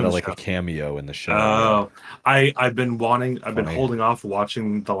didn't see him. He had a cameo in the show. Oh, yeah. I've been holding off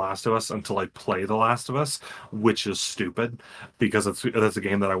watching The Last of Us until I play The Last of Us, which is stupid because that's a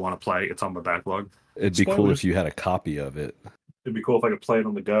game that I want to play. It's on my backlog. It'd be cool if you had a copy of it. It'd be cool if I could play it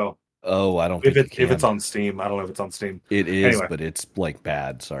on the go. Oh, I don't think if it's on Steam. I don't know if it's on Steam. It is, anyway. But it's like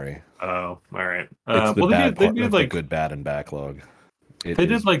bad. Sorry. Oh, all right. It's the bad part of the good, bad, and backlog. They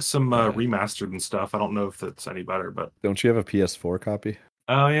did like some remastered and stuff. I don't know if that's any better, but don't you have a PS4 copy?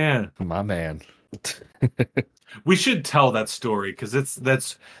 Oh yeah, my man. We should tell that story because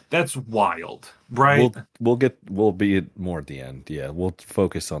that's wild, right? We'll be more at the end. Yeah, we'll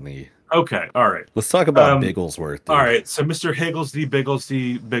focus on the. Okay, all right. Let's talk about Bigglesworth. Dude. All right, so Mr.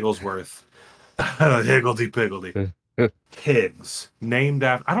 Bigglesworth, Higgledy-piggledy. Higgs, named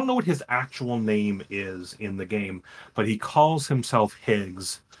after, I don't know what his actual name is in the game, but he calls himself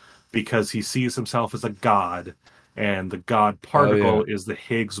Higgs because he sees himself as a god, and the god particle is the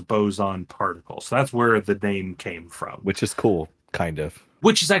Higgs boson particle. So that's where the name came from. Which is cool, kind of.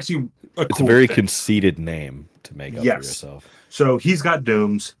 Which is actually it's a very conceited name to make up for yourself. So he's got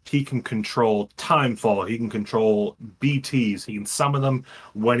dooms. He can control timefall. He can control BTs. He can summon them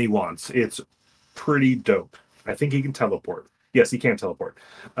when he wants. It's pretty dope. I think he can teleport. Yes, he can teleport.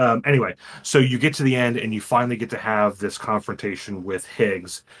 Anyway, so you get to the end and you finally get to have this confrontation with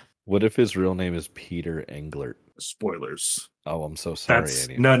Higgs. What if his real name is Peter Englert? Spoilers. Oh, I'm so sorry.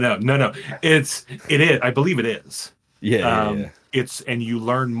 No. It is. I believe it is. Yeah. It's, and you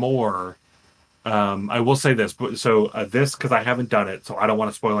learn more. I will say this, this, because I haven't done it, so I don't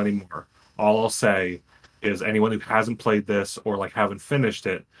want to spoil anymore. All I'll say is anyone who hasn't played this or like haven't finished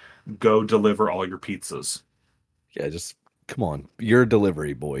it, go deliver all your pizzas. Yeah, just Come on, you're a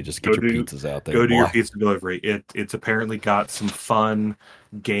delivery boy. Just get your pizzas out there. Go to your boy. pizza delivery. It's apparently got some fun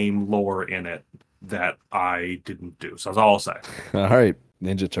game lore in it that I didn't do. So that's all I'll say. All right,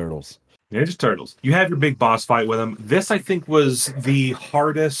 Ninja Turtles. Ninja Turtles. You have your big boss fight with them. This, I think, was the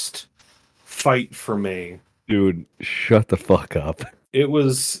hardest fight for me. Dude, shut the fuck up. It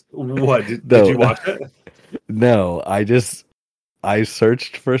was what? Did you watch it? No, I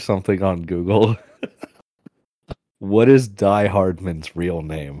searched for something on Google. What is Die Hardman's real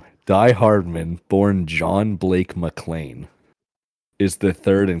name? Die Hardman, born John Blake McLean, is the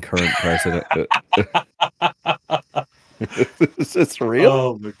third and current president. Is this real?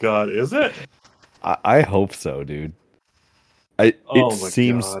 Oh my god, is it? I hope so, dude. It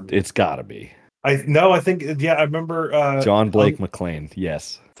seems god. It's gotta be. I think I remember John Blake McLean.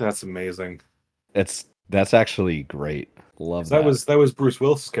 Yes, that's amazing. That's actually great. Love that. That was Bruce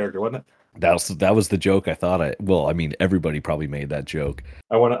Willis' character, wasn't it? That was the joke. I mean, everybody probably made that joke.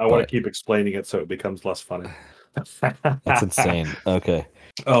 I want to keep explaining it so it becomes less funny. That's insane. Okay,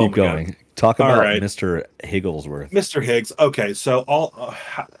 keep going. God. Talk about Mr. Higglesworth. Mr. Higgs. Okay, so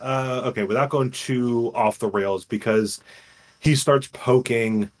without going too off the rails, because he starts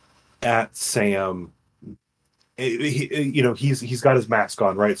poking at Sam. He's got his mask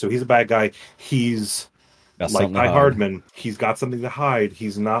on, right? So he's a bad guy. He's like Die Hardman. He's got something to hide.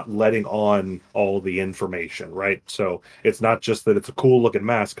 He's not letting on all the information, right? So it's not just that it's a cool looking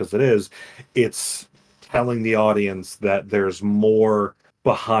mask, because it is. It's telling the audience that there's more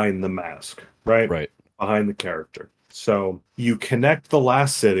behind the mask, right? Right. Behind the character. So you connect the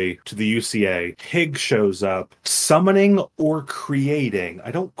last city to the UCA. Higgs shows up, summoning or creating, I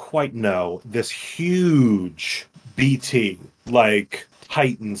don't quite know, this huge BT, like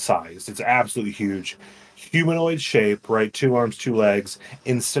Titan size. It's absolutely huge. Humanoid shape, right? 2 arms, 2 legs.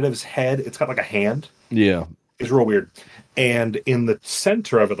 Instead of his head, it's got like a hand. Yeah. It's real weird. And in the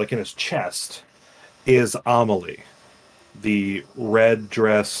center of it, like in his chest, is Amelie, the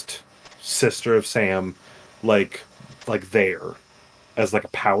red-dressed sister of Sam, like there as like a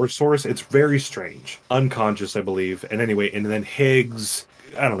power source. It's very strange. Unconscious, I believe. And anyway, and then Higgs,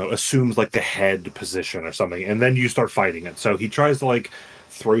 I don't know, assumes like the head position or something, and then you start fighting it. So he tries to like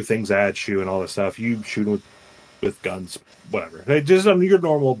throw things at you and all this stuff. You shoot him with guns, whatever. They just your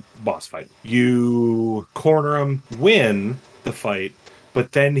normal boss fight. You corner him, win the fight,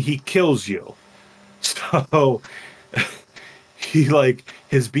 but then he kills you. So he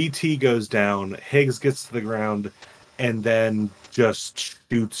his BT goes down, Higgs gets to the ground, and then just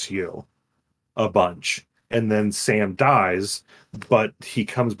shoots you a bunch. And then Sam dies, but he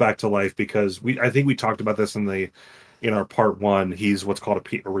comes back to life because I think we talked about this in our part 1. He's what's called a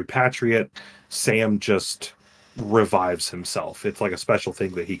repatriate. Sam just revives himself. It's like a special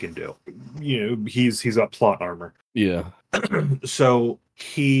thing that he can do. He's got plot armor. Yeah. So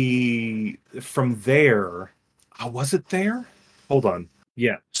from there, was it there? Hold on.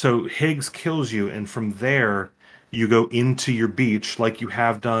 Yeah. So Higgs kills you, and from there you go into your beach like you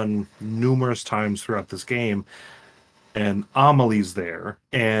have done numerous times throughout this game, and Amelie's there,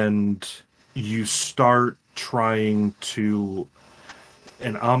 and you start trying to,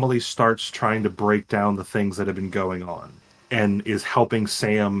 and Amelie starts trying to break down the things that have been going on, and is helping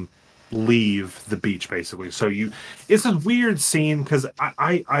Sam leave the beach, basically. So it's a weird scene, because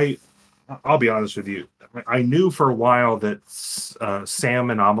I'll be honest with you, I knew for a while that Sam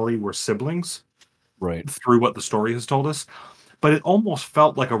and Amelie were siblings, right, through what the story has told us, but it almost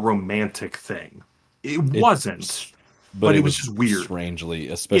felt like a romantic thing. It wasn't, but it was just weird, strangely,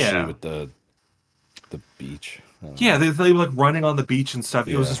 especially with the beach. Yeah, they were like running on the beach and stuff.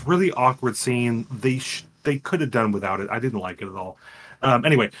 It was this really awkward scene. They could have done without it. I didn't like it at all.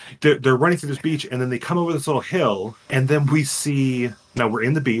 Anyway, they're running through this beach, and then they come over this little hill, and then we see, now we're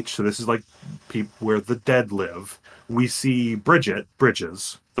in the beach, so this is like where the dead live. We see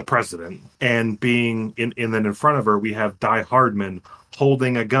Bridges, the president, and and then in front of her, we have Die Hardman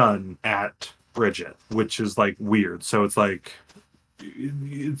holding a gun at Bridget, which is like weird. So it's like,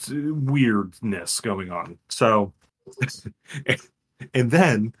 it's weirdness going on. So, and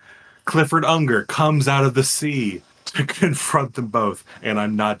then Clifford Unger comes out of the sea to confront them both, and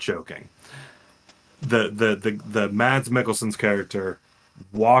I'm not joking. The Mads Mikkelsen's character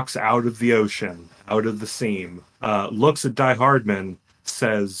walks out of the ocean, out of the seam, looks at Die Hardman,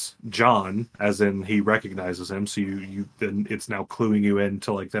 says John, as in he recognizes him. So you then it's now cluing you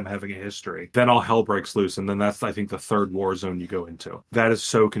into like them having a history. Then all hell breaks loose, and then that's, I think, the third war zone you go into. That is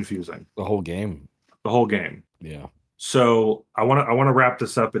so confusing. The whole game. Yeah. So I want to wrap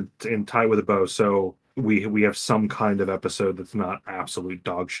this up and tie with a bow. So we have some kind of episode that's not absolute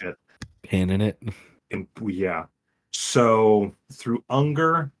dog shit. Pin in it. And yeah. So through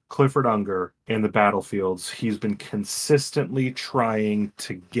Clifford Unger, in the battlefields, he's been consistently trying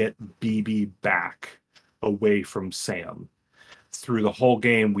to get BB back away from Sam. Through the whole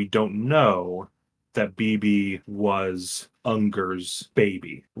game, we don't know that BB was Unger's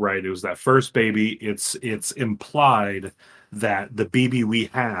baby, right? It was that first baby. It's implied that the BB we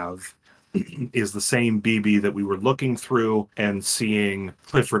have is the same BB that we were looking through and seeing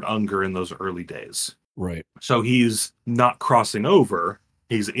Clifford Unger in those early days. Right. So he's not crossing over.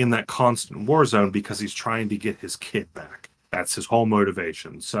 He's in that constant war zone because he's trying to get his kid back. That's his whole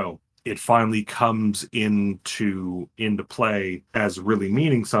motivation. So it finally comes into play as really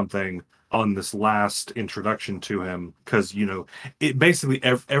meaning something on this last introduction to him, because it basically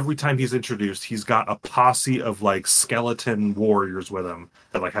every time he's introduced, he's got a posse of like skeleton warriors with him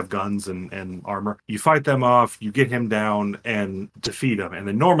that like have guns and armor. You fight them off, you get him down and defeat him, and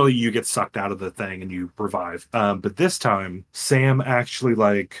then normally you get sucked out of the thing and you revive. But this time Sam actually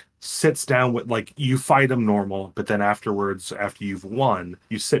like sits down with, like, you fight him normal, but then afterwards, after you've won,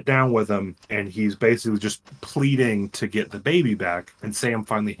 you sit down with him and he's basically just pleading to get the baby back, and Sam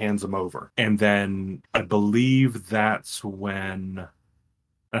finally hands him over. And then I believe that's when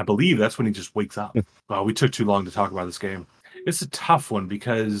he just wakes up. Well, we took too long to talk about this game. It's a tough one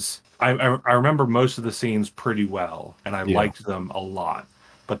because I remember most of the scenes pretty well, and I liked them a lot.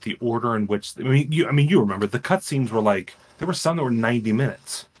 But the order in which you remember the cutscenes were like, there were some that were 90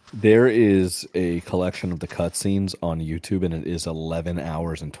 minutes. There is a collection of the cutscenes on YouTube, and it is 11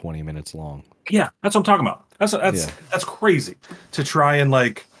 hours and 20 minutes long. Yeah, that's what I'm talking about. That's crazy to try and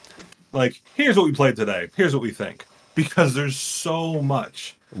like here's what we played today. Here's what we think, because there's so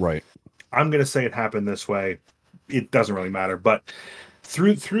much. Right. I'm gonna say it happened this way. It doesn't really matter, but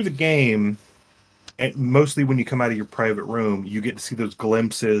through the game, and mostly when you come out of your private room, you get to see those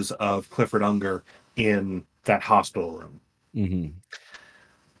glimpses of Clifford Unger in that hospital room. Mm-hmm.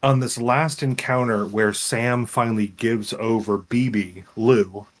 On this last encounter where Sam finally gives over BB,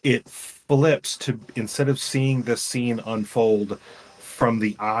 Lou, it flips to, instead of seeing the scene unfold from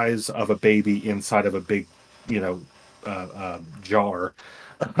the eyes of a baby inside of a big, jar,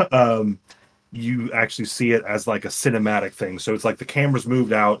 you actually see it as like a cinematic thing. So it's like the camera's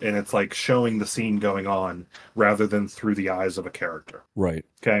moved out and it's like showing the scene going on rather than through the eyes of a character. Right.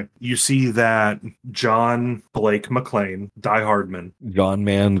 Okay. You see that John Blake McClane, Die Hardman. John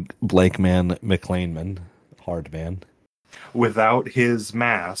Man, Blake Man, McClaneman, Hard Man. Without his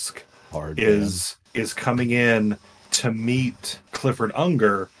mask, is coming in to meet Clifford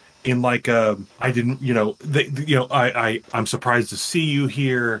Unger in like a, I'm surprised to see you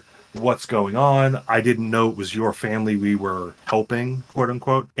here. What's going on? I didn't know it was your family we were helping, quote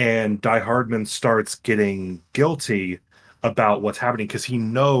unquote. And Die Hardman starts getting guilty about what's happening because he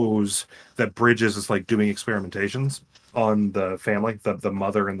knows that Bridges is like doing experimentations on the family, the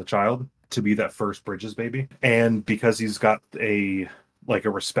mother and the child, to be that first Bridges baby. And because he's got a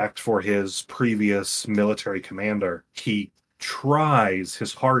respect for his previous military commander, he tries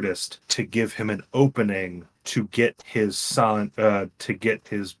his hardest to give him an opening to get his son, to get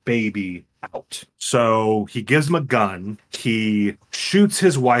his baby out. So he gives him a gun. He shoots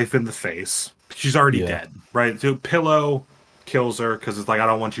his wife in the face. She's already dead, right? So Pillow kills her because it's like, I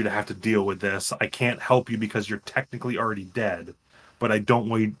don't want you to have to deal with this. I can't help you because you're technically already dead, but I don't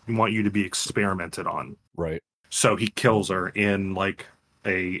want you to be experimented on. Right. So he kills her in like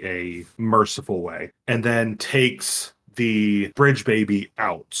a merciful way, and then takes the bridge baby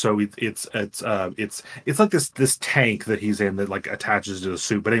out. So it's like this tank that he's in that like attaches to the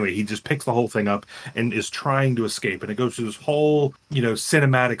suit. But anyway, he just picks the whole thing up and is trying to escape. And it goes through this whole,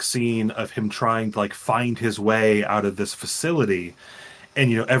 cinematic scene of him trying to like find his way out of this facility. And,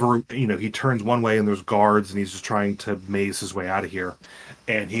 he turns one way and there's guards and he's just trying to maze his way out of here.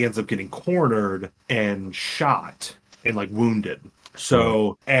 And he ends up getting cornered and shot and like wounded.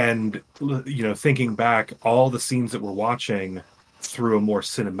 So, and, thinking back, all the scenes that we're watching through a more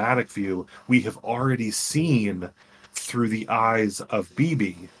cinematic view, we have already seen through the eyes of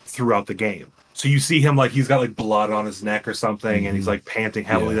BB throughout the game. So you see him like he's got like blood on his neck or something, and he's like panting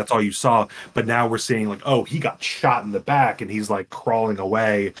heavily. That's all you saw. But now we're seeing like, oh, he got shot in the back, and he's like crawling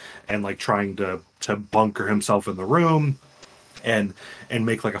away and like trying to bunker himself in the room and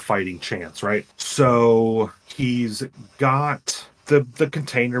make like a fighting chance, right? So he's got the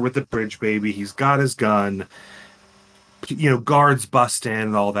container with the bridge baby. He's got his gun. Guards bust in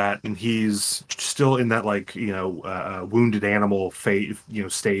and all that, and he's still in that like wounded animal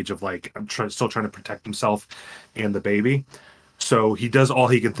stage of like still trying to protect himself and the baby. So he does all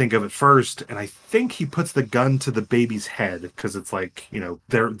he can think of at first, and I think he puts the gun to the baby's head because it's like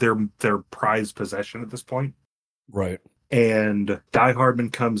their prized possession at this point. Right. And Die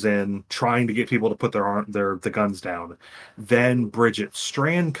Hardman comes in trying to get people to put the guns down. Then Bridget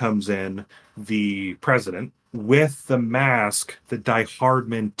Strand comes in, the president, with the mask that Die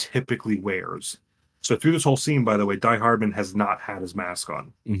Hardman typically wears. So through this whole scene, by the way, Die Hardman has not had his mask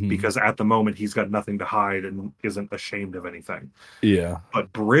on because at the moment he's got nothing to hide and isn't ashamed of anything. Yeah.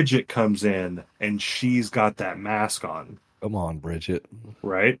 But Bridget comes in and she's got that mask on. Come on, Bridget.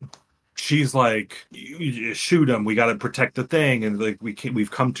 Right? She's like, you shoot him, we got to protect the thing, and like we've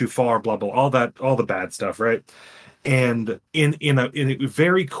come too far, blah blah, all the bad stuff, right? And in a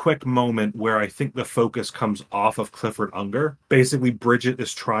very quick moment where I think the focus comes off of Clifford Unger, basically Bridget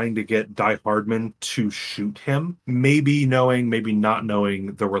is trying to get Die Hardman to shoot him, maybe knowing, maybe not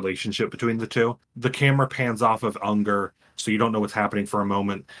knowing the relationship between the two. The camera pans off of Unger, so you don't know what's happening for a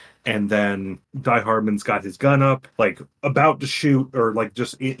moment. And then Die Hardman's got his gun up, like about to shoot, or like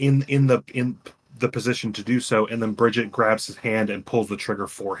just in the position to do so. And then Bridget grabs his hand and pulls the trigger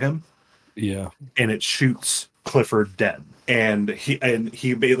for him. Yeah. And it shoots Clifford dead. And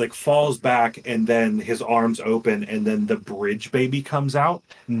he like falls back, and then his arms open, and then the bridge baby comes out,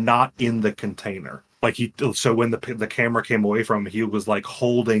 not in the container. Like so when the camera came away from him, he was like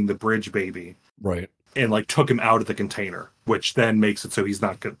holding the bridge baby. Right. And like took him out of the container, which then makes it so he's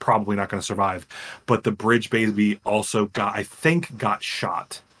probably not going to survive. But the bridge baby also got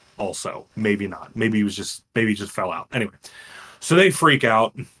shot. Also, maybe not. Maybe he just fell out. Anyway, so they freak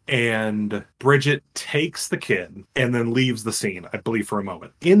out, and Bridget takes the kid and then leaves the scene, I believe, for a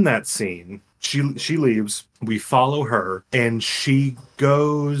moment. In that scene, she leaves. We follow her, and she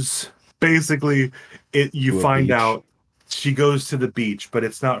goes. Basically, you find out. She goes to the beach, but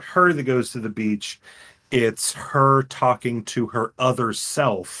it's not her that goes to the beach. It's her talking to her other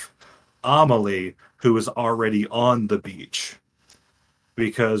self, Amelie, who is already on the beach.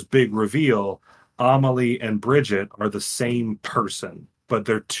 Because big reveal, Amelie and Bridget are the same person, but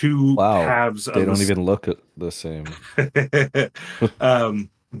they're two halves of they don't even look the same.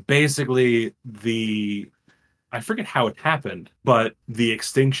 Basically, I forget how it happened, but the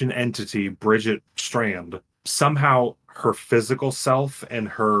extinction entity, Bridget Strand, somehow her physical self and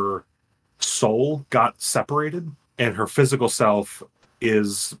her soul got separated, and her physical self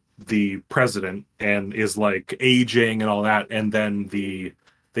is the president and is like aging and all that, and then the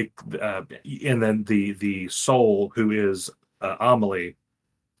soul, who is Amelie,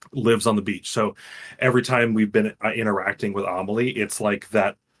 lives on the beach. So every time we've been interacting with Amelie, it's like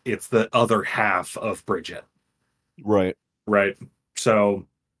that. It's the other half of Bridget. Right. So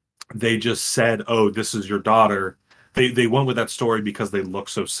they just said, "Oh, this is your daughter." They went with that story because they look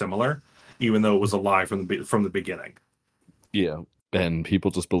so similar, even though it was a lie from the beginning. Yeah, and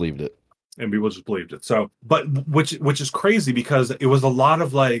people just believed it. So, but which is crazy, because it was a lot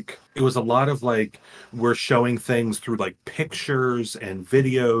of like we're showing things through like pictures and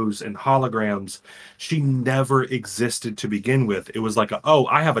videos and holograms. She never existed to begin with. It was like, oh,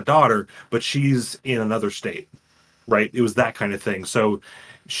 I have a daughter, but she's in another state, right? It was that kind of thing. So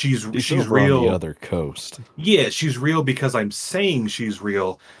she's real on the other coast. Yeah, she's real because I'm saying she's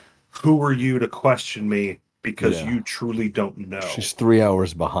real. Who are you to question me? Because you truly don't know. She's 3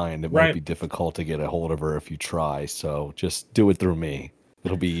 hours behind. It might be difficult to get a hold of her if you try. So just do it through me.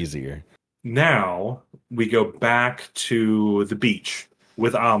 It'll be easier. Now we go back to the beach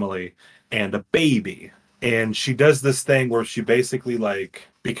with Amelie and a baby. And she does this thing where she basically, like,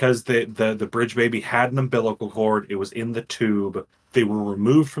 because the bridge baby had an umbilical cord, it was in the tube. They were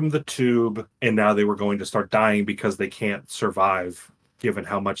removed from the tube, and now they were going to start dying because they can't survive, given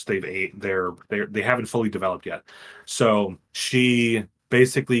how much they've ate. They haven't fully developed yet. So she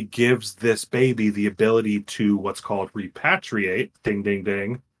basically gives this baby the ability to what's called repatriate, ding, ding,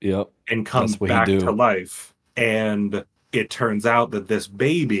 ding. Yep. And come back to life. And it turns out that this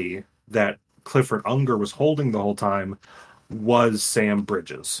baby that Clifford Unger was holding the whole time was Sam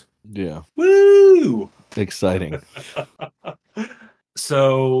Bridges. Yeah. Woo! Exciting.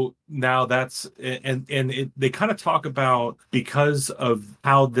 So now that's they kind of talk about, because of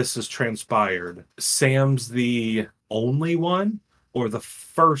how this has transpired, Sam's the only one or the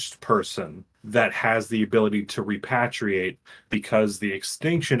first person that has the ability to repatriate, because the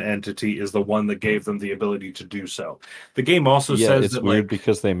extinction entity is the one that gave them the ability to do so. The game also says it's that, weird, like,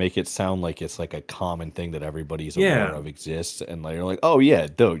 because they make it sound like it's like a common thing that everybody's aware of exists, and you're like, oh yeah,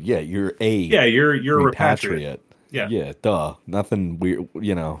 dude, yeah, you're you're a repatriate. Yeah, duh. Nothing weird,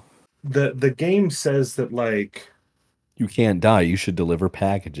 The game says that, like, you can't die. You should deliver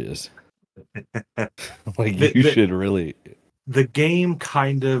packages. You should really. The game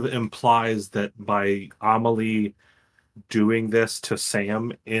kind of implies that by Amelie doing this to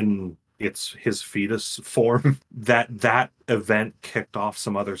Sam in it's his fetus form. That event kicked off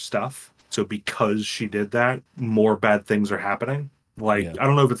some other stuff. So because she did that, more bad things are happening. Like, I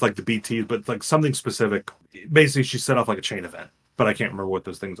don't know if it's like the BTs, but like something specific. Basically, she set off like a chain event, but I can't remember what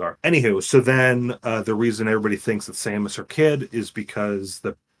those things are. Anywho, so then the reason everybody thinks that Sam is her kid is because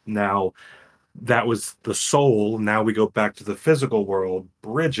now that was the soul. Now we go back to the physical world.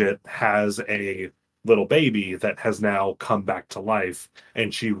 Bridget has a little baby that has now come back to life,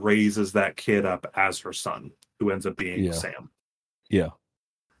 and she raises that kid up as her son, who ends up being Sam. Yeah.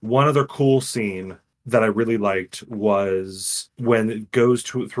 One other cool scene that I really liked was when it goes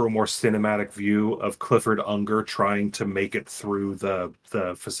through a more cinematic view of Clifford Unger trying to make it through the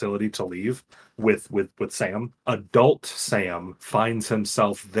facility to leave with Sam. Adult Sam finds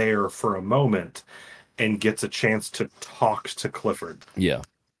himself there for a moment and gets a chance to talk to Clifford. Yeah.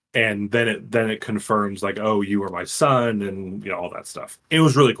 And then it confirms, like, oh, you are my son, and all that stuff. It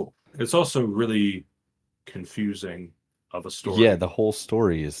was really cool. It's also really confusing of a story. Yeah, the whole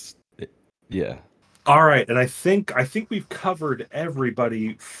story is All right, and I think we've covered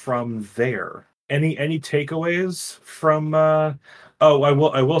everybody from there. Any takeaways from I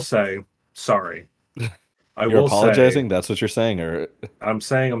will say sorry. You're apologizing? That's what you're saying? Or I'm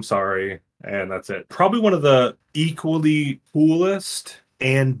saying I'm sorry, and that's it. Probably one of the equally coolest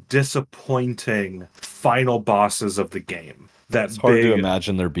and disappointing final bosses of the game. It's hard to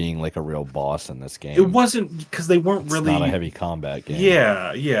imagine there being like a real boss in this game. It wasn't, because they weren't really not a heavy combat game.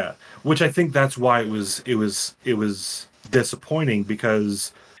 Yeah. Which I think that's why it was disappointing,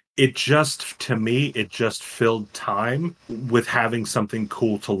 because it just, to me, it just filled time with having something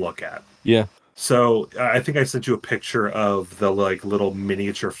cool to look at. Yeah. So I think I sent you a picture of the like little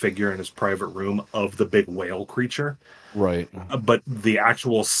miniature figure in his private room of the big whale creature. Right. But the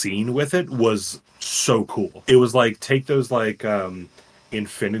actual scene with it was so cool. It was like, take those like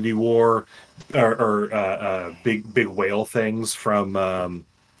Infinity War or big whale things from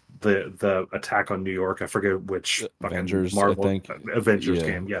the attack on New York. I forget which Avengers, Marvel, I think. Avengers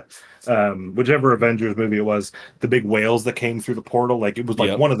game. Yeah. Whichever Avengers movie it was, the big whales that came through the portal, like it was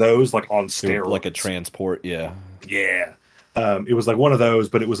like one of those, like on steroids, like a transport. Yeah. It was like one of those,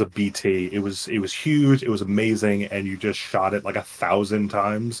 but it was a BT. It was huge. It was amazing, and you just shot it like 1,000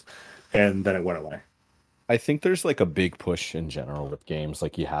 times, and then it went away. I think there's like a big push in general with games,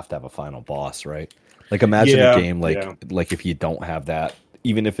 like you have to have a final boss, right? Like imagine a game like if you don't have that,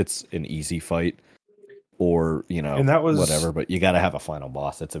 even if it's an easy fight, or and that was whatever, but you got to have a final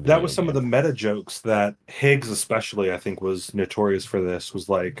boss. That was some of the meta jokes that Higgs, especially, I think, was notorious for. This was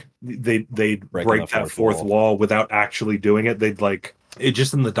like they'd break that fourth wall without actually doing it. They'd like it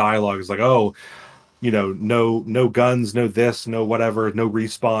just in the dialogue is like, oh, no guns, no this, no whatever, no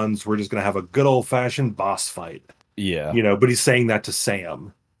respawns. We're just gonna have a good old fashioned boss fight. Yeah, but he's saying that to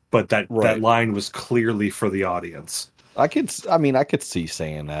Sam, but that line was clearly for the audience. I could see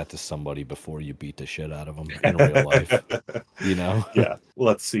saying that to somebody before you beat the shit out of them in real life. Yeah.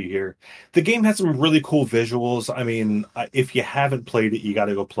 Let's see here. The game has some really cool visuals. I mean, if you haven't played it, you got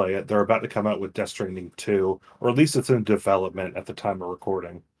to go play it. They're about to come out with Death Stranding 2, or at least it's in development at the time of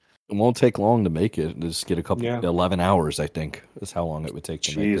recording. It won't take long to make it. Just get 11 hours, I think, is how long it would take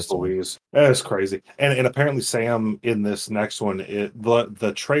to make this. Jeez Louise. That's crazy. And apparently Sam in this next one,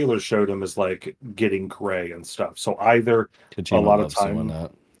 the trailer showed him as like getting gray and stuff. So either a lot of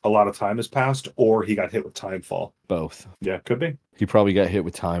time has passed, or he got hit with timefall. Both. Yeah, could be. He probably got hit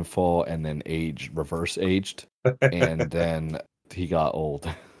with timefall and then reverse aged, and then he got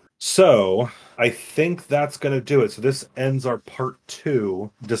old. So I think that's going to do it. So this ends our part 2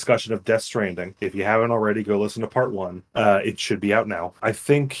 discussion of Death Stranding. If you haven't already, go listen to part 1. It should be out now. I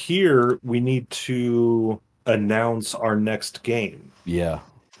think here we need to announce our next game. Yeah.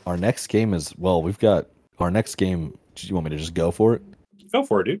 Our next game is, we've got our next game. Do you want me to just go for it? Go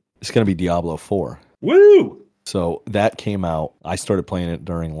for it, dude. It's going to be Diablo 4. Woo! So that came out. I started playing it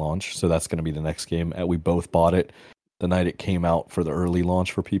during launch. So that's going to be the next game. We both bought it the night it came out for the early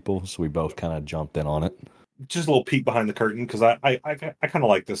launch for people, so we both kind of jumped in on it. Just a little peek behind the curtain, because I kind of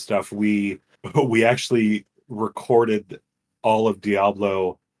like this stuff. We actually recorded all of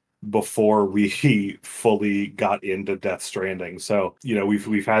Diablo before we fully got into Death Stranding. So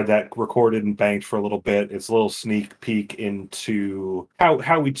we've had that recorded and banked for a little bit. It's a little sneak peek into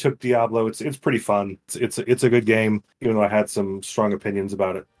how we took Diablo. It's pretty fun. It's a good game, even though I had some strong opinions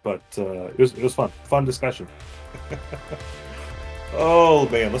about it. But it was fun discussion. Oh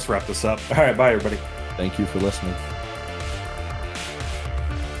man, let's wrap this up. All right, bye everybody. Thank you for listening.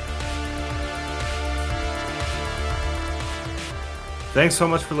 Thanks so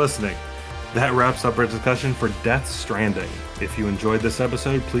much for listening. That wraps up our discussion for Death Stranding. If you enjoyed this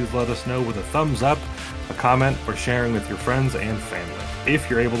episode, please let us know with a thumbs up, a comment, or sharing with your friends and family. If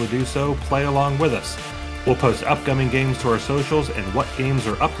you're able to do so, play along with us. We'll post upcoming games to our socials and what games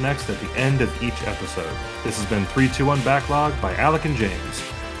are up next at the end of each episode. This has been 321 Backlog by Alec and James.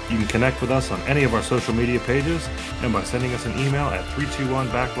 You can connect with us on any of our social media pages and by sending us an email at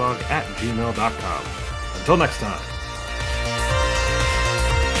 321backlog@gmail.com. Until next time.